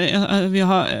menar, vi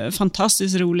har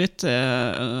fantastiskt roligt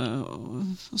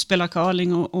att spela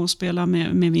curling och spela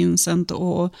med Vincent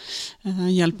och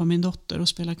hjälpa min dotter att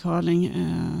spela curling.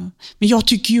 Men jag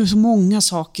tycker ju så många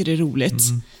saker är roligt.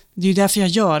 Det är ju därför jag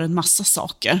gör en massa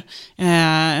saker.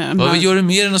 Vad gör du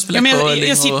mer än att spela curling?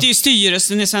 Jag sitter i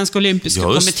styrelsen i Svenska Olympiska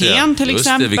kommittén till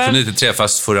exempel. Vi kunde inte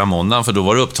träffas förra måndagen för då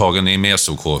var du upptagen i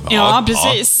SOK. Ja,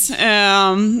 precis.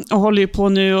 Och håller ju på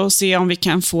nu och se om vi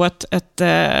kan få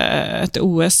ett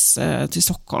OS till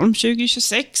Stockholm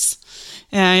 2026.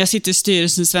 Jag sitter i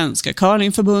styrelsen i Svenska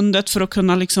curlingförbundet för att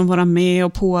kunna liksom vara med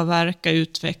och påverka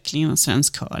utvecklingen av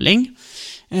svensk curling.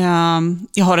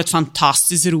 Jag har ett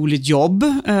fantastiskt roligt jobb.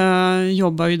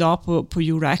 Jobbar idag på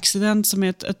Euroaccident som är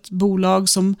ett bolag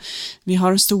som vi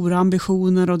har stora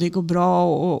ambitioner och det går bra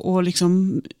och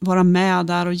liksom vara med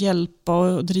där och hjälpa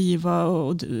och driva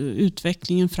och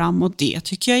utvecklingen framåt. Det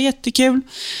tycker jag är jättekul.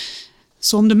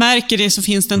 Så om du märker det så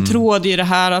finns det en tråd i det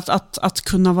här att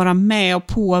kunna vara med och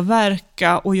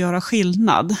påverka och göra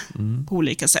skillnad på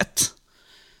olika sätt.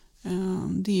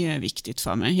 Det är viktigt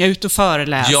för mig. Jag är ute och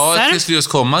föreläser. Ja, det skulle just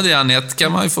komma det, Anette.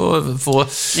 Kan man ju få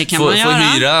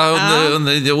hyra.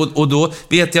 Och då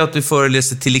vet jag att du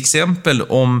föreläser till exempel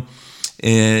om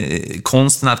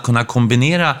konsten att kunna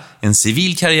kombinera en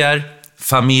civil karriär,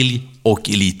 familj och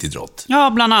elitidrott. Ja,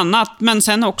 bland annat. Men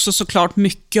sen också såklart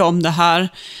mycket om det här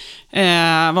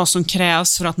vad som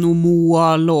krävs för att nå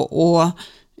mål och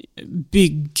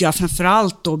bygga,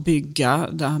 framförallt då bygga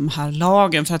de här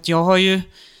lagen. För att jag har ju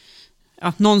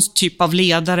någon typ av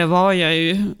ledare var jag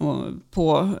ju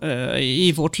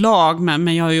i vårt lag,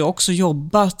 men jag har ju också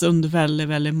jobbat under väldigt,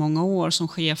 väldigt många år som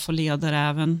chef och ledare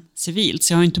även civilt.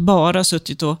 Så jag har inte bara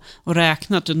suttit och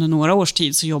räknat. Under några års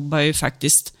tid så jobbar jag ju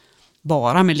faktiskt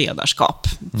bara med ledarskap.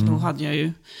 För då hade jag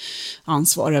ju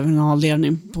ansvar över en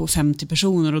avdelning på 50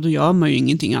 personer och då gör man ju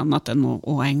ingenting annat än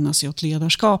att ägna sig åt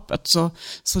ledarskapet.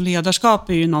 Så ledarskap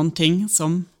är ju någonting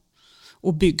som,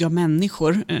 och bygga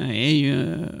människor är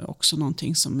ju också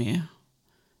någonting som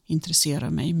intresserar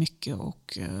mig mycket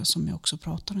och som jag också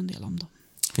pratar en del om då.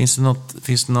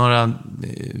 Finns det några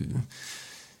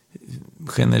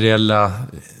generella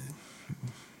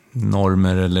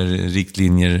normer eller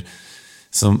riktlinjer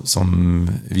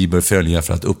som vi bör följa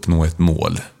för att uppnå ett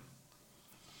mål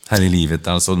här i livet?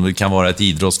 Alltså det kan vara ett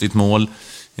idrottsligt mål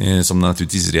som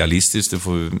naturligtvis är realistiskt,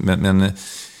 men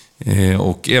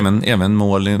Och även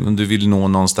mål, om du vill nå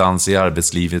någonstans i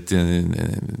arbetslivet.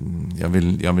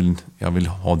 Jag vill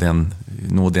ha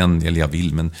nå den,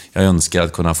 eller men jag önskar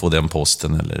att kunna få den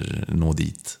posten eller nå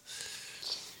dit.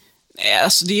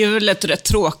 Alltså, det är väl ett rätt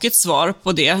tråkigt svar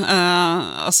på det.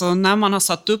 Alltså, när man har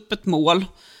satt upp ett mål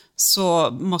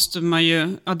så måste man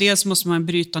ju, dels måste man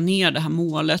bryta ner det här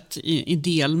målet i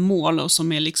delmål och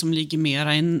som är liksom ligger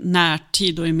mera i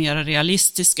närtid och är mera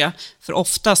realistiska. För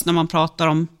oftast när man pratar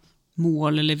om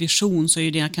mål eller vision så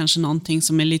är det kanske någonting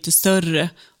som är lite större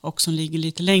och som ligger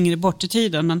lite längre bort i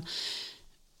tiden. Men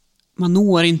man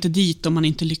når inte dit om man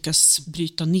inte lyckas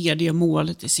bryta ner det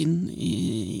målet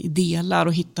i delar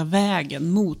och hitta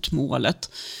vägen mot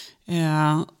målet.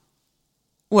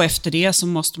 Och efter det så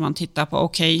måste man titta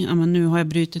på, men nu har jag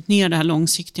brutit ner det här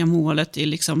långsiktiga målet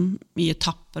i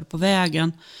etapper på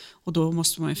vägen. Och då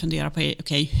måste man ju fundera på,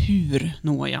 hur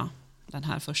når jag den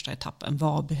här första etappen?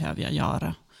 Vad behöver jag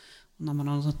göra? Och när man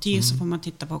har nått dit så får man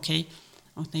titta på,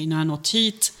 när jag nått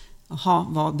hit,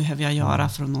 vad behöver jag göra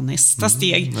för att nå nästa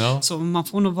steg? Ja. Så man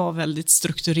får nog vara väldigt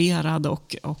strukturerad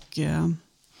och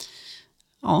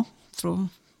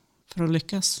för att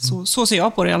lyckas. Så ser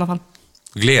jag på det i alla fall.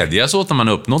 Glädjas åt när man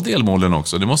uppnått delmålen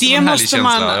också. Det måste vara en härlig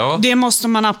känsla. Det måste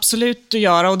man absolut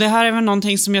göra. Och det här är väl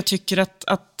någonting som jag tycker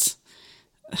att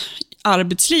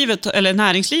arbetslivet eller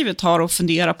näringslivet har att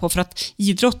fundera på. För att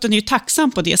idrotten är ju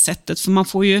tacksam på det sättet. För man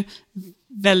får ju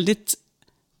väldigt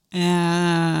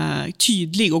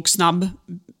tydlig och snabb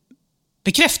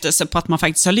bekräftelse på att man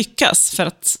faktiskt har lyckats. För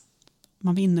att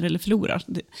man vinner eller förlorar.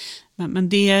 Men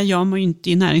det gör man ju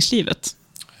inte i näringslivet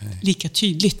lika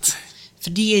tydligt.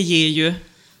 För det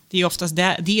är oftast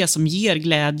det som ger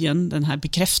glädjen, den här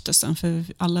bekräftelsen. För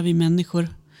alla vi människor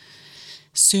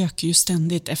söker ju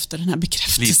ständigt efter den här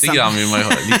bekräftelsen. Lite grann vill man ju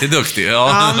ha, lite duktig.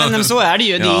 Ja, men så är det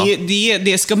ju. Ja.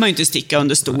 Det ska man ju inte sticka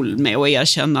under stol med och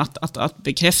erkänna att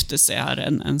bekräftelse är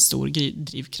en stor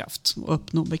drivkraft och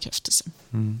uppnå bekräftelse.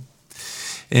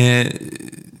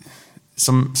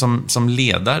 Som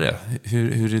ledare,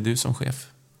 hur är du som chef?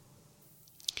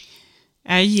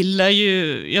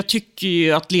 Jag tycker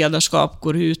ju att ledarskap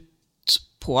går ut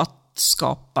på att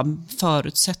skapa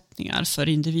förutsättningar för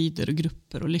individer och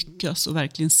grupper att lyckas och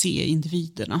verkligen se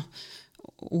individerna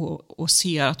och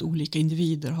se att olika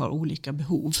individer har olika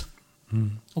behov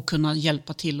och kunna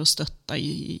hjälpa till och stötta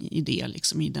i det,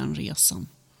 i den resan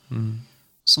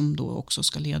som då också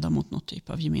ska leda mot något typ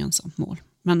av gemensamt mål.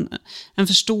 Men en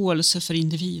förståelse för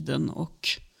individen och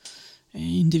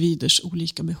individers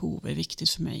olika behov är viktigt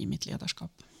för mig i mitt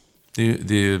ledarskap.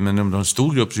 Men om det är en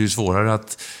stor grupp så är det svårare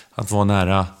att vara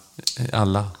nära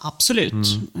alla. Absolut,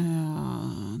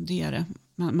 det är det.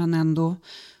 Men ändå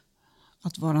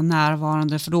att vara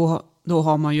närvarande, för då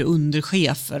har man ju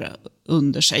underchefer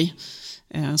under sig.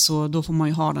 Så då får man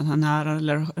ju ha den här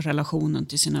nära relationen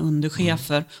till sina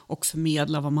underchefer och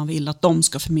förmedla vad man vill att de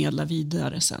ska förmedla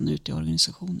vidare sen ut i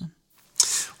organisationen.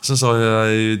 Och så sa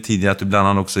jag ju tidigare att du bland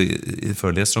annat också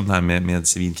föreläser om det här med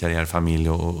civilkarriär, familj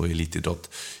och elitidrott.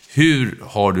 Hur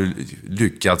har du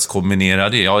lyckats kombinera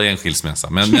det? Ja, det är en skilsmässa,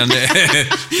 men du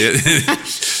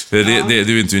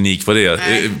är inte unik på det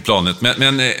planet.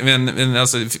 Men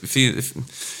alltså,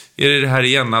 är det här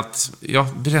igen att,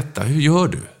 berätta, hur gör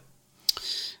du?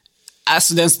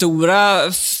 Alltså den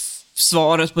stora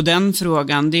svaret på den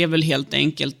frågan, det är väl helt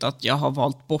enkelt att jag har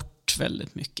valt bort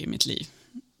väldigt mycket i mitt liv.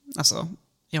 Alltså,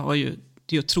 det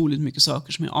är otroligt mycket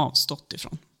saker som jag har avstått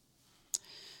ifrån.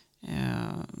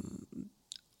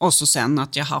 Och så sen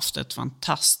att jag haft ett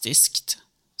fantastiskt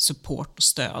support och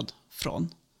stöd från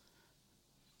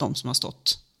de som har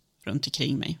stått runt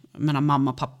omkring mig. Jag menar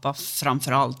mamma och pappa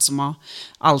framförallt, som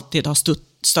alltid har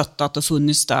stöttat och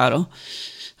funnits där och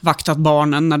vaktat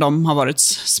barnen när de har varit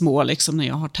små, när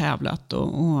jag har tävlat.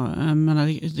 Och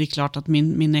det är klart att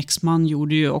min exman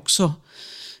gjorde ju också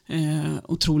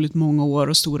otroligt många år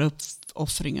och stora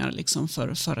uppoffringar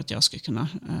för att jag ska kunna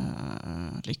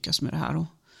lyckas med det här.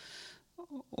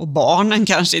 Och barnen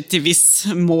kanske till viss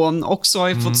mån också har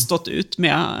ju fått stått ut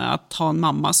med att ha en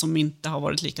mamma som inte har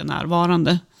varit lika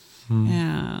närvarande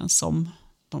som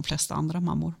de flesta andra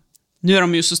mammor. Nu är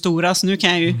de ju så stora så nu kan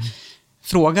jag ju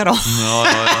fråga dem. Ja.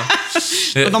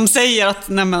 Och de säger att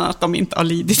de inte har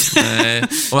lidit. Nej.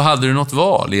 Och hade du något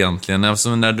val egentligen?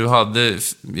 Alltså när du hade,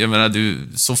 du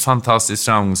så fantastiskt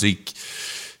framgångsrik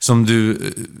som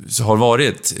du har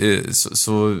varit,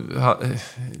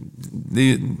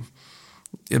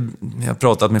 jag har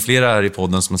pratat med flera här i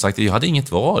podden som har sagt att jag hade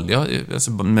inget val.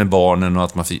 Med barnen och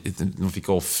att de fick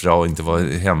offra och inte vara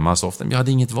hemma så ofta. Men jag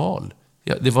hade inget val.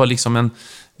 Det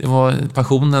var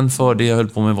passionen för det jag höll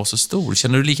på med var så stor.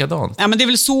 Känner du likadant? Ja, men det är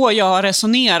väl så jag har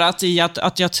resonerat i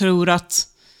att jag tror att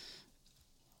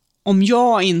om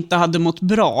jag inte hade mått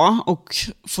bra och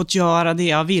fått göra det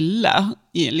jag ville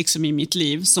liksom i mitt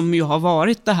liv, som ju har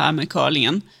varit det här med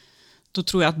curlingen, då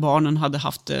tror jag att barnen hade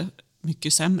haft det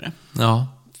mycket sämre. Ja.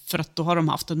 För att då har de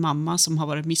haft en mamma som har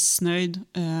varit missnöjd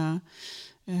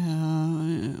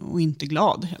och inte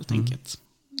glad helt enkelt.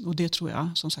 Och det tror jag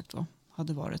som sagt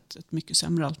hade varit ett mycket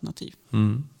sämre alternativ.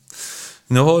 Mm.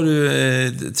 Nu har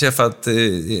du träffat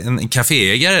en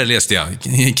kaféägare, läste jag.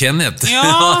 Kenneth.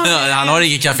 Ja, han har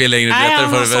ingen kafé längre. Nej,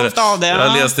 han har sålt av det.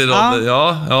 Jag läste det.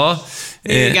 Ja.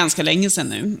 Det är ju ganska länge sedan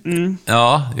nu. Mm.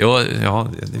 Ja.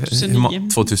 2009.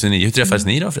 2009. Hur träffades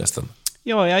ni då förresten?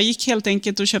 Ja, jag gick helt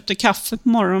enkelt och köpte kaffe på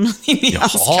morgonen i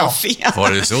hans kafé.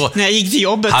 Var det så? När jag gick till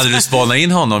jobbet. Hade du spanat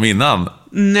in honom innan?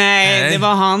 Nej, det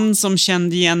var han som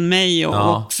kände igen mig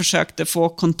och försökte få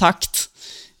kontakt.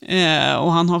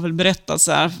 Och han har väl berättat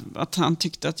så här att han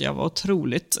tyckte att jag var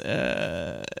otroligt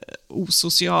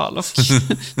osocial och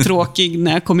tråkig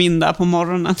när jag kom in där på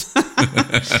morgonen.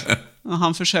 Och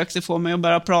han försökte få mig att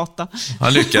börja prata.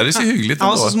 Han lyckades ju hyggligt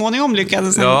ändå. Ja, så småningom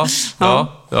lyckades han.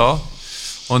 Ja.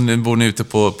 Och nu bor ni ute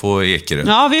på Ekerö?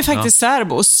 Ja, vi är faktiskt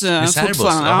särbos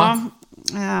fortfarande.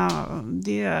 Ja,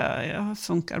 det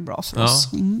funkar bra för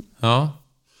oss. Mm. Ja.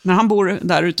 Men han bor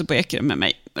där ute på Ekerö med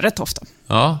mig rätt ofta.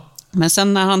 Ja. Men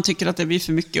sen när han tycker att det blir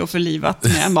för mycket och för livat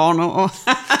med barn och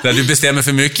där du bestämmer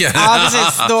för mycket. Ja,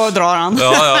 precis. Då drar han.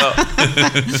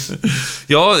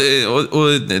 Ja,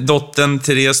 och dottern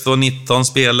Therese då, 19,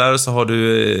 spelar. Så har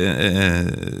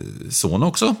du son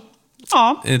också.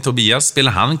 Ja. Tobias,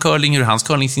 spelar han curling? Hur är hans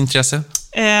curlingsintresse?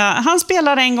 Han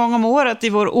spelar en gång om året i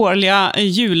vår årliga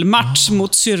julmatch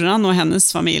mot syrran och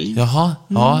hennes familj. Jaha,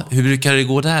 ja. Hur brukar det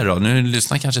gå där då? Nu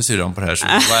lyssnar kanske syrran på det här, så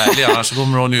var ärlig, annars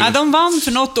kommer hon ja, de vann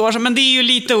för något år sedan, men det är ju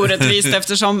lite orättvist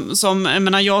eftersom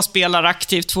jag spelar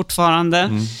aktivt fortfarande.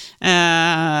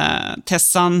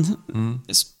 Tessan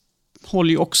håller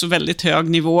ju också väldigt hög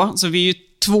nivå, så vi är ju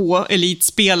 2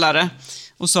 elitspelare.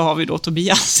 Och så har vi då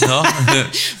Tobias. Ja.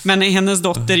 Men hennes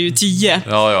dotter är ju 10.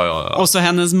 Ja. Och så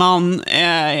hennes man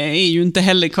är ju inte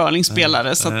heller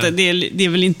curlingspelare. Så att det är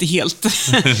väl inte helt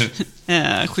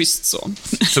schysst så.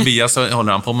 Tobias,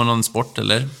 håller han på med någon sport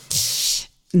eller?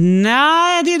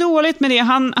 Nej, det är dåligt med det.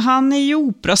 Han är ju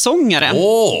operasångare.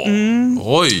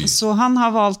 Oj! Så han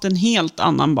har valt en helt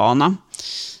annan bana.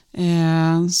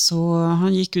 Så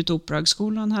han gick ut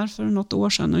operahögskolan här för något år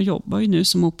sedan och jobbar ju nu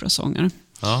som operasångare.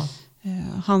 Ja.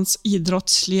 Hans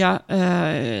idrottsliga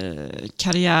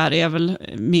karriär är väl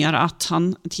mer att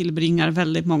han tillbringar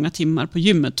väldigt många timmar på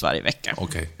gymmet varje vecka.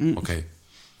 Okej.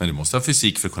 Men du måste ha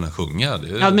fysik för att kunna sjunga.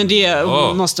 Ja, men det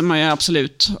måste man ju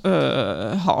absolut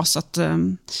ha. Så att,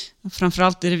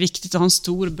 framförallt är det viktigt att ha en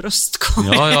stor bröstkorg.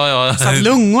 Ja. Så att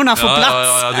lungorna får plats.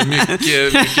 Ja, det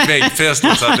är mycket väggfäst.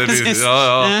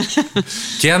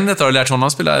 Kenneth, har du lärt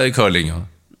honom spela curling? Ja?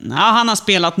 Ja, han har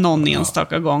spelat någon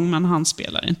enstaka gång, men han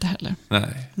spelar inte heller.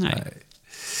 Nej.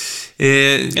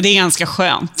 Det är ganska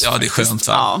skönt. Ja, det är skönt.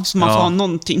 Ja, så man får ha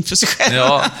någonting för sig själv.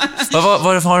 Ja.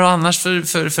 Vad har du annars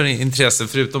för intresse,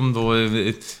 förutom då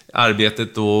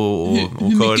arbetet och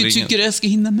hur mycket tycker du jag ska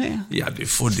hinna med? Ja, det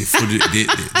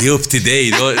är upp till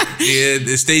dig.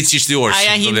 The stage is yours. Nej,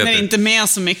 jag hinner inte med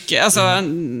så mycket. Alltså,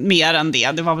 mer än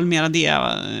det. Det var väl mer det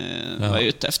jag var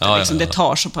ute efter. Liksom. Det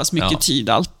tar så pass mycket tid,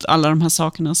 alla de här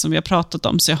sakerna som vi har pratat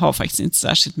om, så jag har faktiskt inte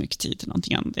särskilt mycket tid till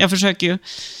någonting annat. Jag försöker ju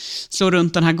slå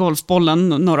runt den här golfbollen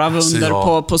några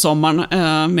vunder på sommaren.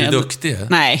 Är du duktig?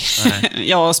 Nej.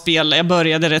 Jag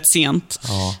började rätt sent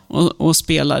och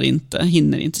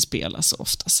hinner inte spela så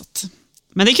ofta. Så att,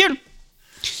 men det är kul.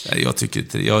 Jag tycker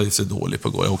inte, jag är så dålig på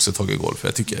golf. Jag har också tagit golf.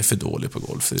 Jag tycker jag är för dålig på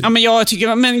golf. Ja,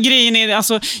 men grejen är,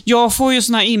 alltså, jag får ju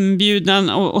såna här inbjudan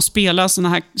och spela såna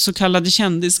här så kallade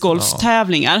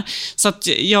kändisgolftävlingar. Så att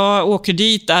jag åker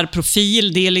dit, är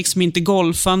profil. Det är liksom inte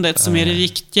golfandet som är det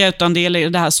viktiga, utan det är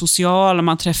det här sociala.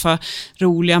 Man träffar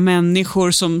roliga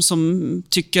människor som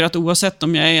tycker att oavsett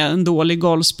om jag är en dålig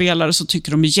golfspelare, så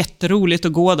tycker de är jätteroligt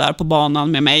att gå där på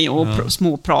banan med mig och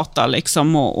småprata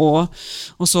liksom.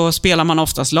 Och så spelar man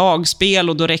oftast lagspel,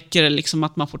 och då räcker det liksom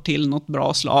att man får till något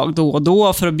bra slag då och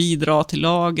då för att bidra till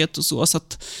laget och så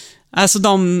att, alltså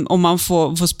om man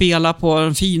får spela på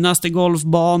de finaste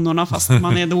golfbanorna fast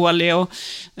man är dålig och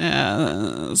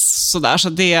sådär,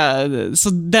 så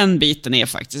den biten är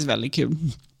faktiskt väldigt kul.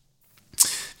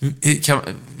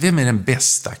 Vem är den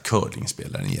bästa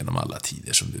curlingspelaren genom alla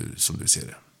tider som du ser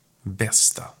det?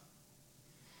 Bästa?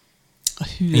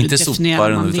 Hur inte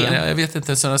definierar man det? Jag vet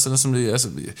inte, sådana som du, alltså,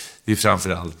 det är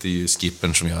framförallt det är ju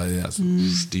skippern som jag är, alltså,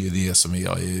 det är ju det som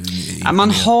jag är. Ja,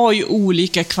 man har ju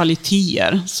olika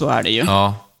kvaliteter, så är det ju.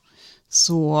 Ja.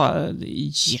 Så det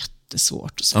är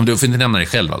jättesvårt att säga. Ja, du får inte nämna dig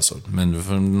själv alltså, men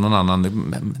för någon annan.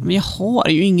 Men jag har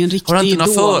ju ingen riktig idol. Har du inte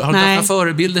några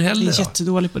förebilder heller? Jag är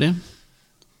jättedålig på det.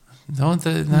 Ja,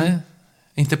 nej.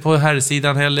 Inte på här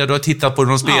sidan heller. Du har tittat på hur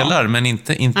de spelar, men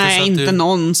inte nej, så att inte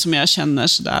någon som jag känner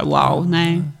sådär, wow,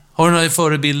 nej. Har du några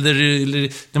förebilder?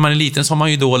 När man är liten så har man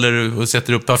ju idoler och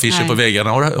sätter upp affischer på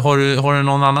väggarna. Har du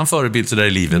någon annan förebild så där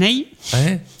i livet? Nej,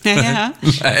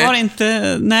 har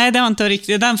inte. Nej, det har inte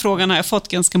riktigt. Den frågan har jag fått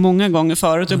ganska många gånger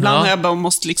förut. Ibland har jag bara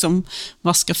måste liksom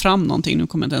vaska fram någonting. Nu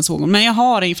kommer jag inte ens ihåg. Men jag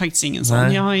har faktiskt ingen sån.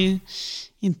 Nej. Jag har ju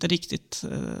inte riktigt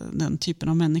den typen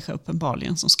av människa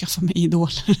uppenbarligen som skaffar mig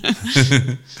idoler.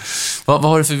 Vad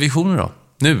har du för visioner då?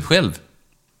 Nu, själv?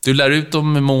 Du lär ut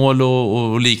om mål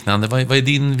och liknande. Vad är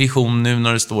din vision nu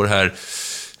när du står här?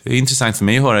 Det är intressant för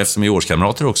mig att höra eftersom vi är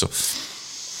årskamrater också.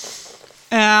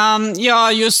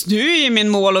 Ja, just nu är min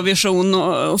mål och vision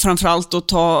och framförallt att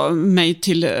ta mig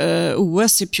till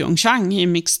OS i Pyeongchang i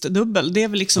mixed dubbel. Det är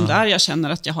väl liksom där jag känner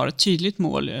att jag har ett tydligt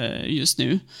mål just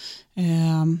nu.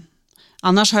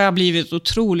 Annars har jag blivit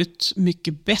otroligt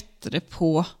mycket bättre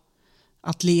på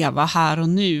att leva här och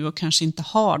nu och kanske inte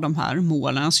har de här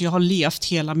målen. Alltså jag har levt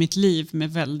hela mitt liv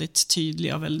med väldigt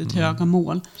tydliga och väldigt höga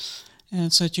mål.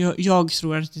 Så att jag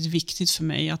tror att det är viktigt för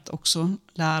mig att också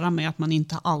lära mig att man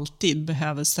inte alltid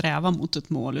behöver sträva mot ett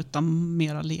mål utan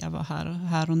mera leva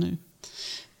här och nu.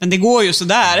 Men det går ju så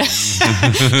där.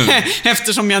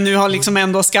 Eftersom jag nu har liksom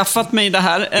ändå skaffat mig det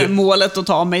här målet att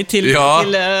ta mig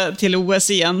till OS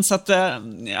igen. Så att,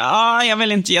 jag är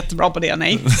väl inte jättebra på det,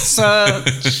 nej. Så,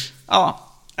 ja,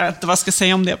 jag vet inte vad jag ska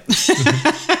säga om det.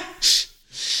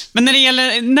 Men när det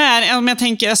gäller, om jag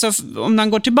tänker, alltså, om man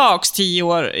går tillbaks 10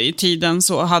 år i tiden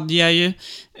så hade jag ju,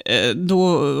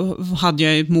 då hade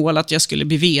jag ett mål att jag skulle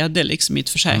bli vd liksom, i ett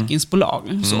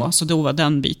försäkringsbolag. Så då var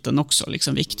den biten också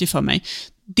liksom, viktig för mig.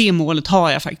 Det målet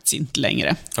har jag faktiskt inte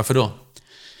längre. Varför då?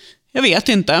 Jag vet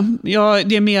inte.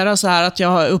 Det är mera så här att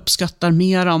jag uppskattar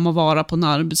mer om att vara på en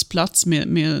arbetsplats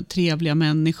med trevliga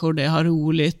människor. Det har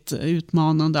roligt,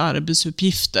 utmanande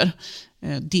arbetsuppgifter.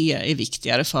 Det är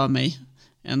viktigare för mig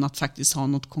än att faktiskt ha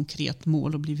något konkret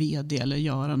mål att bli vd eller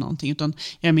göra någonting. Utan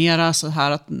jag är mera så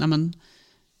här att när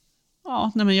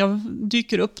jag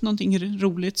dyker upp någonting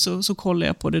roligt så kollar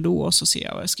jag på det då och så ser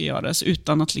jag vad jag ska göra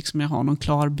utan att liksom jag har någon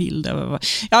klar bild över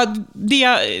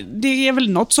det är väl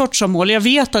något sorts mål. Jag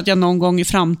vet att jag någon gång i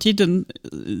framtiden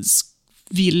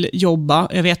vill jobba,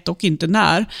 jag vet dock inte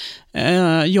när,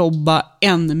 jobba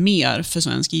än mer för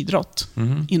svensk idrott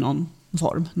i någon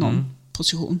form, någon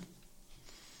position.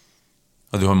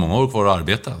 Ja, du har många år kvar att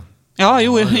arbeta. Ja,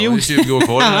 jo. 20 år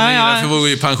kvar, jag får gå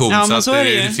i pension, ja, så att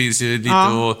det finns ju lite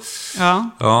att...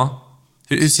 Ja.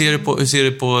 Hur ser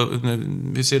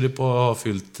du på att ha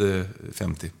fyllt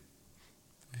 50?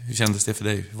 Hur kändes det för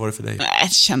dig? Hur var det för dig? Nej,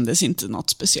 det kändes inte något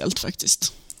speciellt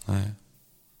faktiskt. Nej.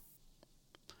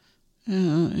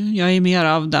 Jag är mer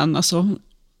av den, alltså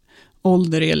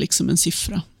ålder är liksom en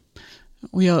siffra.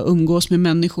 Och jag umgås med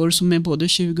människor som är både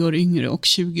 20 år yngre och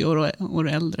 20 år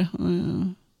äldre. Och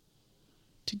jag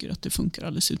tycker att det funkar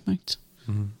alldeles utmärkt.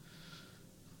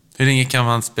 Hur länge kan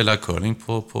man spela curling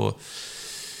på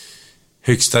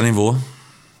högsta nivå?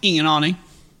 Ingen aning.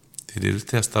 Det är det du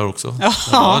testar också.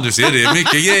 Ja, du ser, det är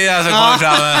mycket grejer som kommer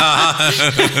fram.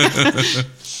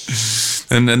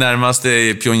 Den närmaste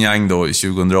är Pyongyang då,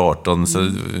 2018.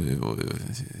 Så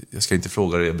jag ska inte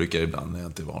fråga det, jag brukar ibland när jag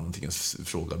inte har någonting att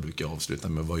fråga brukar jag avsluta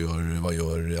med vad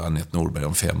gör Anette Norberg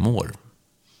om 5 år?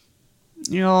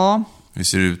 Ja. Hur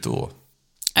ser det ut då?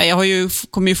 Jag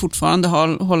kommer ju fortfarande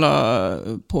hålla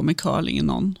på med curling i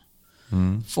någon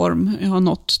form. Jag har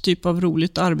något typ av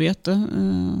roligt arbete.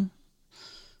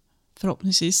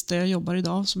 Förhoppningsvis där jag jobbar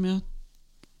idag som jag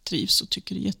trivs och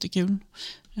tycker är jättekul.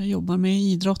 Jag jobbar med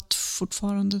idrott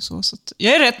fortfarande så att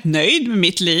jag är rätt nöjd med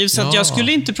mitt liv så att jag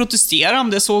skulle inte protestera om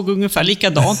det såg ungefär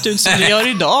likadant ut som det gör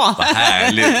idag. Vad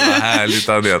härligt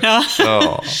Anette.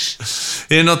 Ja.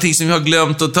 Är det någonting som vi har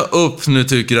glömt att ta upp nu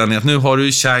tycker Anette? Nu har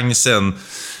du chansen.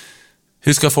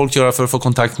 Hur ska folk göra för att få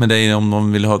kontakt med dig om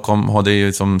de vill ha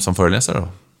dig som föreläsare då?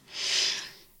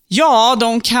 Ja,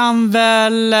 de kan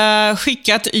väl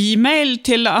skicka ett e-mail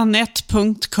till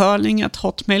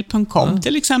anette.curling@hotmail.com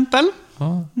till exempel.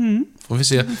 Ja. Får vi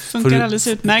se. Funkar alldeles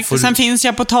utmärkt. Sen finns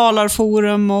jag på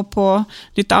talarforum och på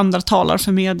lite andra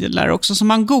talarförmedlare också. Så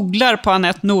man googlar på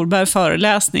Anette Norberg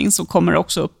föreläsning så kommer det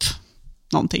också upp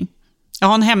någonting. Jag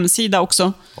har en hemsida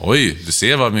också. Oj, du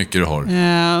ser vad mycket du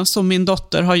har. Som min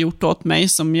dotter har gjort åt mig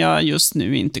som jag just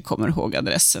nu inte kommer ihåg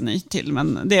adressen till.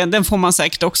 Men den får man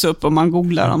säkert också upp om man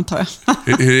googlar antar jag.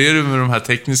 Hur är du med de här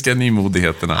tekniska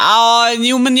nymodigheterna?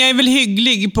 Jo men jag är väl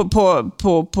hygglig på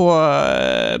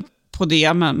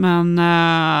det. Men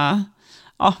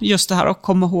ja, just det här att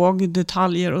komma ihåg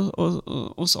detaljer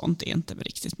och sånt är inte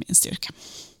riktigt min styrka.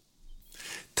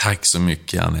 Tack så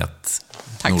mycket, Anette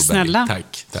Tack Norberg. snälla.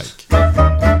 Tack.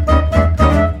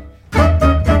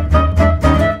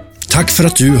 Tack för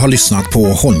att du har lyssnat på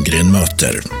Holmgren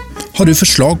möter. Har du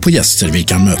förslag på gäster vi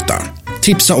kan möta?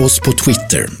 Tipsa oss på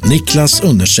Twitter,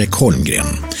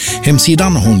 Niklas_Holmgren.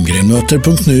 Hemsidan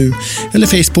holmgrenmöter.nu eller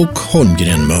Facebook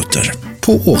Holmgren möter.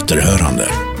 På återhörande.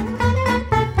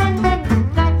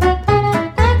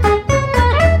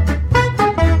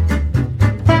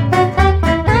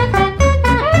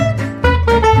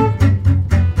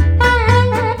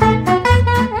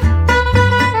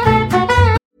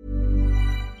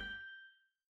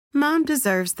 Mom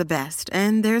deserves the best,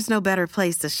 and there's no better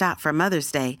place to shop for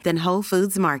Mother's Day than Whole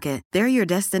Foods Market. They're your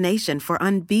destination for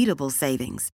unbeatable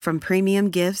savings, from premium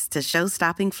gifts to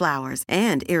show-stopping flowers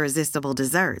and irresistible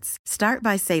desserts. Start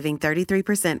by saving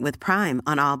 33% with Prime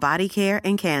on all body care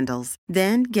and candles.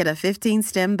 Then get a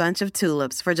 15-stem bunch of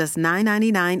tulips for just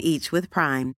 $9.99 each with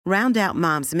Prime. Round out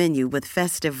Mom's menu with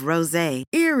festive rosé,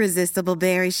 irresistible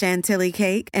berry chantilly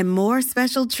cake, and more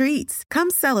special treats. Come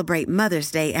celebrate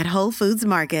Mother's Day at Whole Foods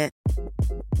Market.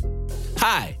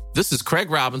 Hi, this is Craig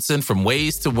Robinson from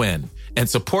Ways to Win, and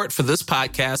support for this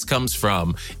podcast comes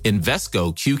from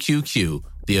Invesco QQQ,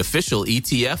 the official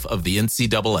ETF of the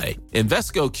NCAA.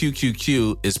 Invesco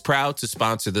QQQ is proud to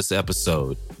sponsor this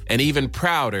episode, and even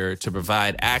prouder to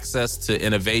provide access to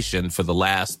innovation for the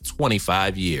last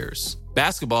 25 years.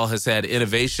 Basketball has had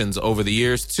innovations over the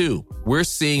years, too. We're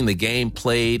seeing the game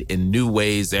played in new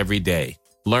ways every day.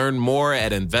 Learn more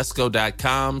at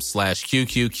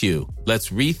Invesco.com/QQQ. Let's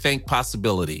rethink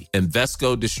possibility.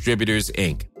 Invesco Distributors,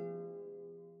 Inc.